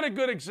 You set a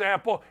good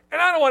example, and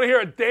I don't want to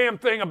hear a damn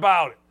thing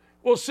about it.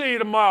 We'll see you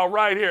tomorrow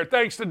right here.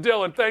 Thanks to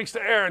Dylan. Thanks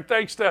to Aaron.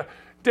 Thanks to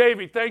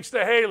Davey. Thanks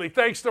to Haley.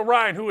 Thanks to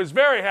Ryan, who is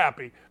very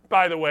happy,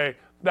 by the way,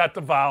 that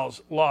the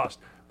Vols lost.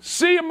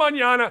 See you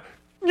mañana.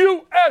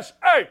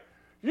 USA!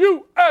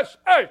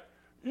 USA!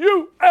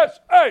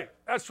 USA!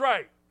 That's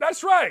right.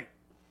 That's right.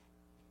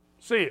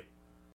 See you.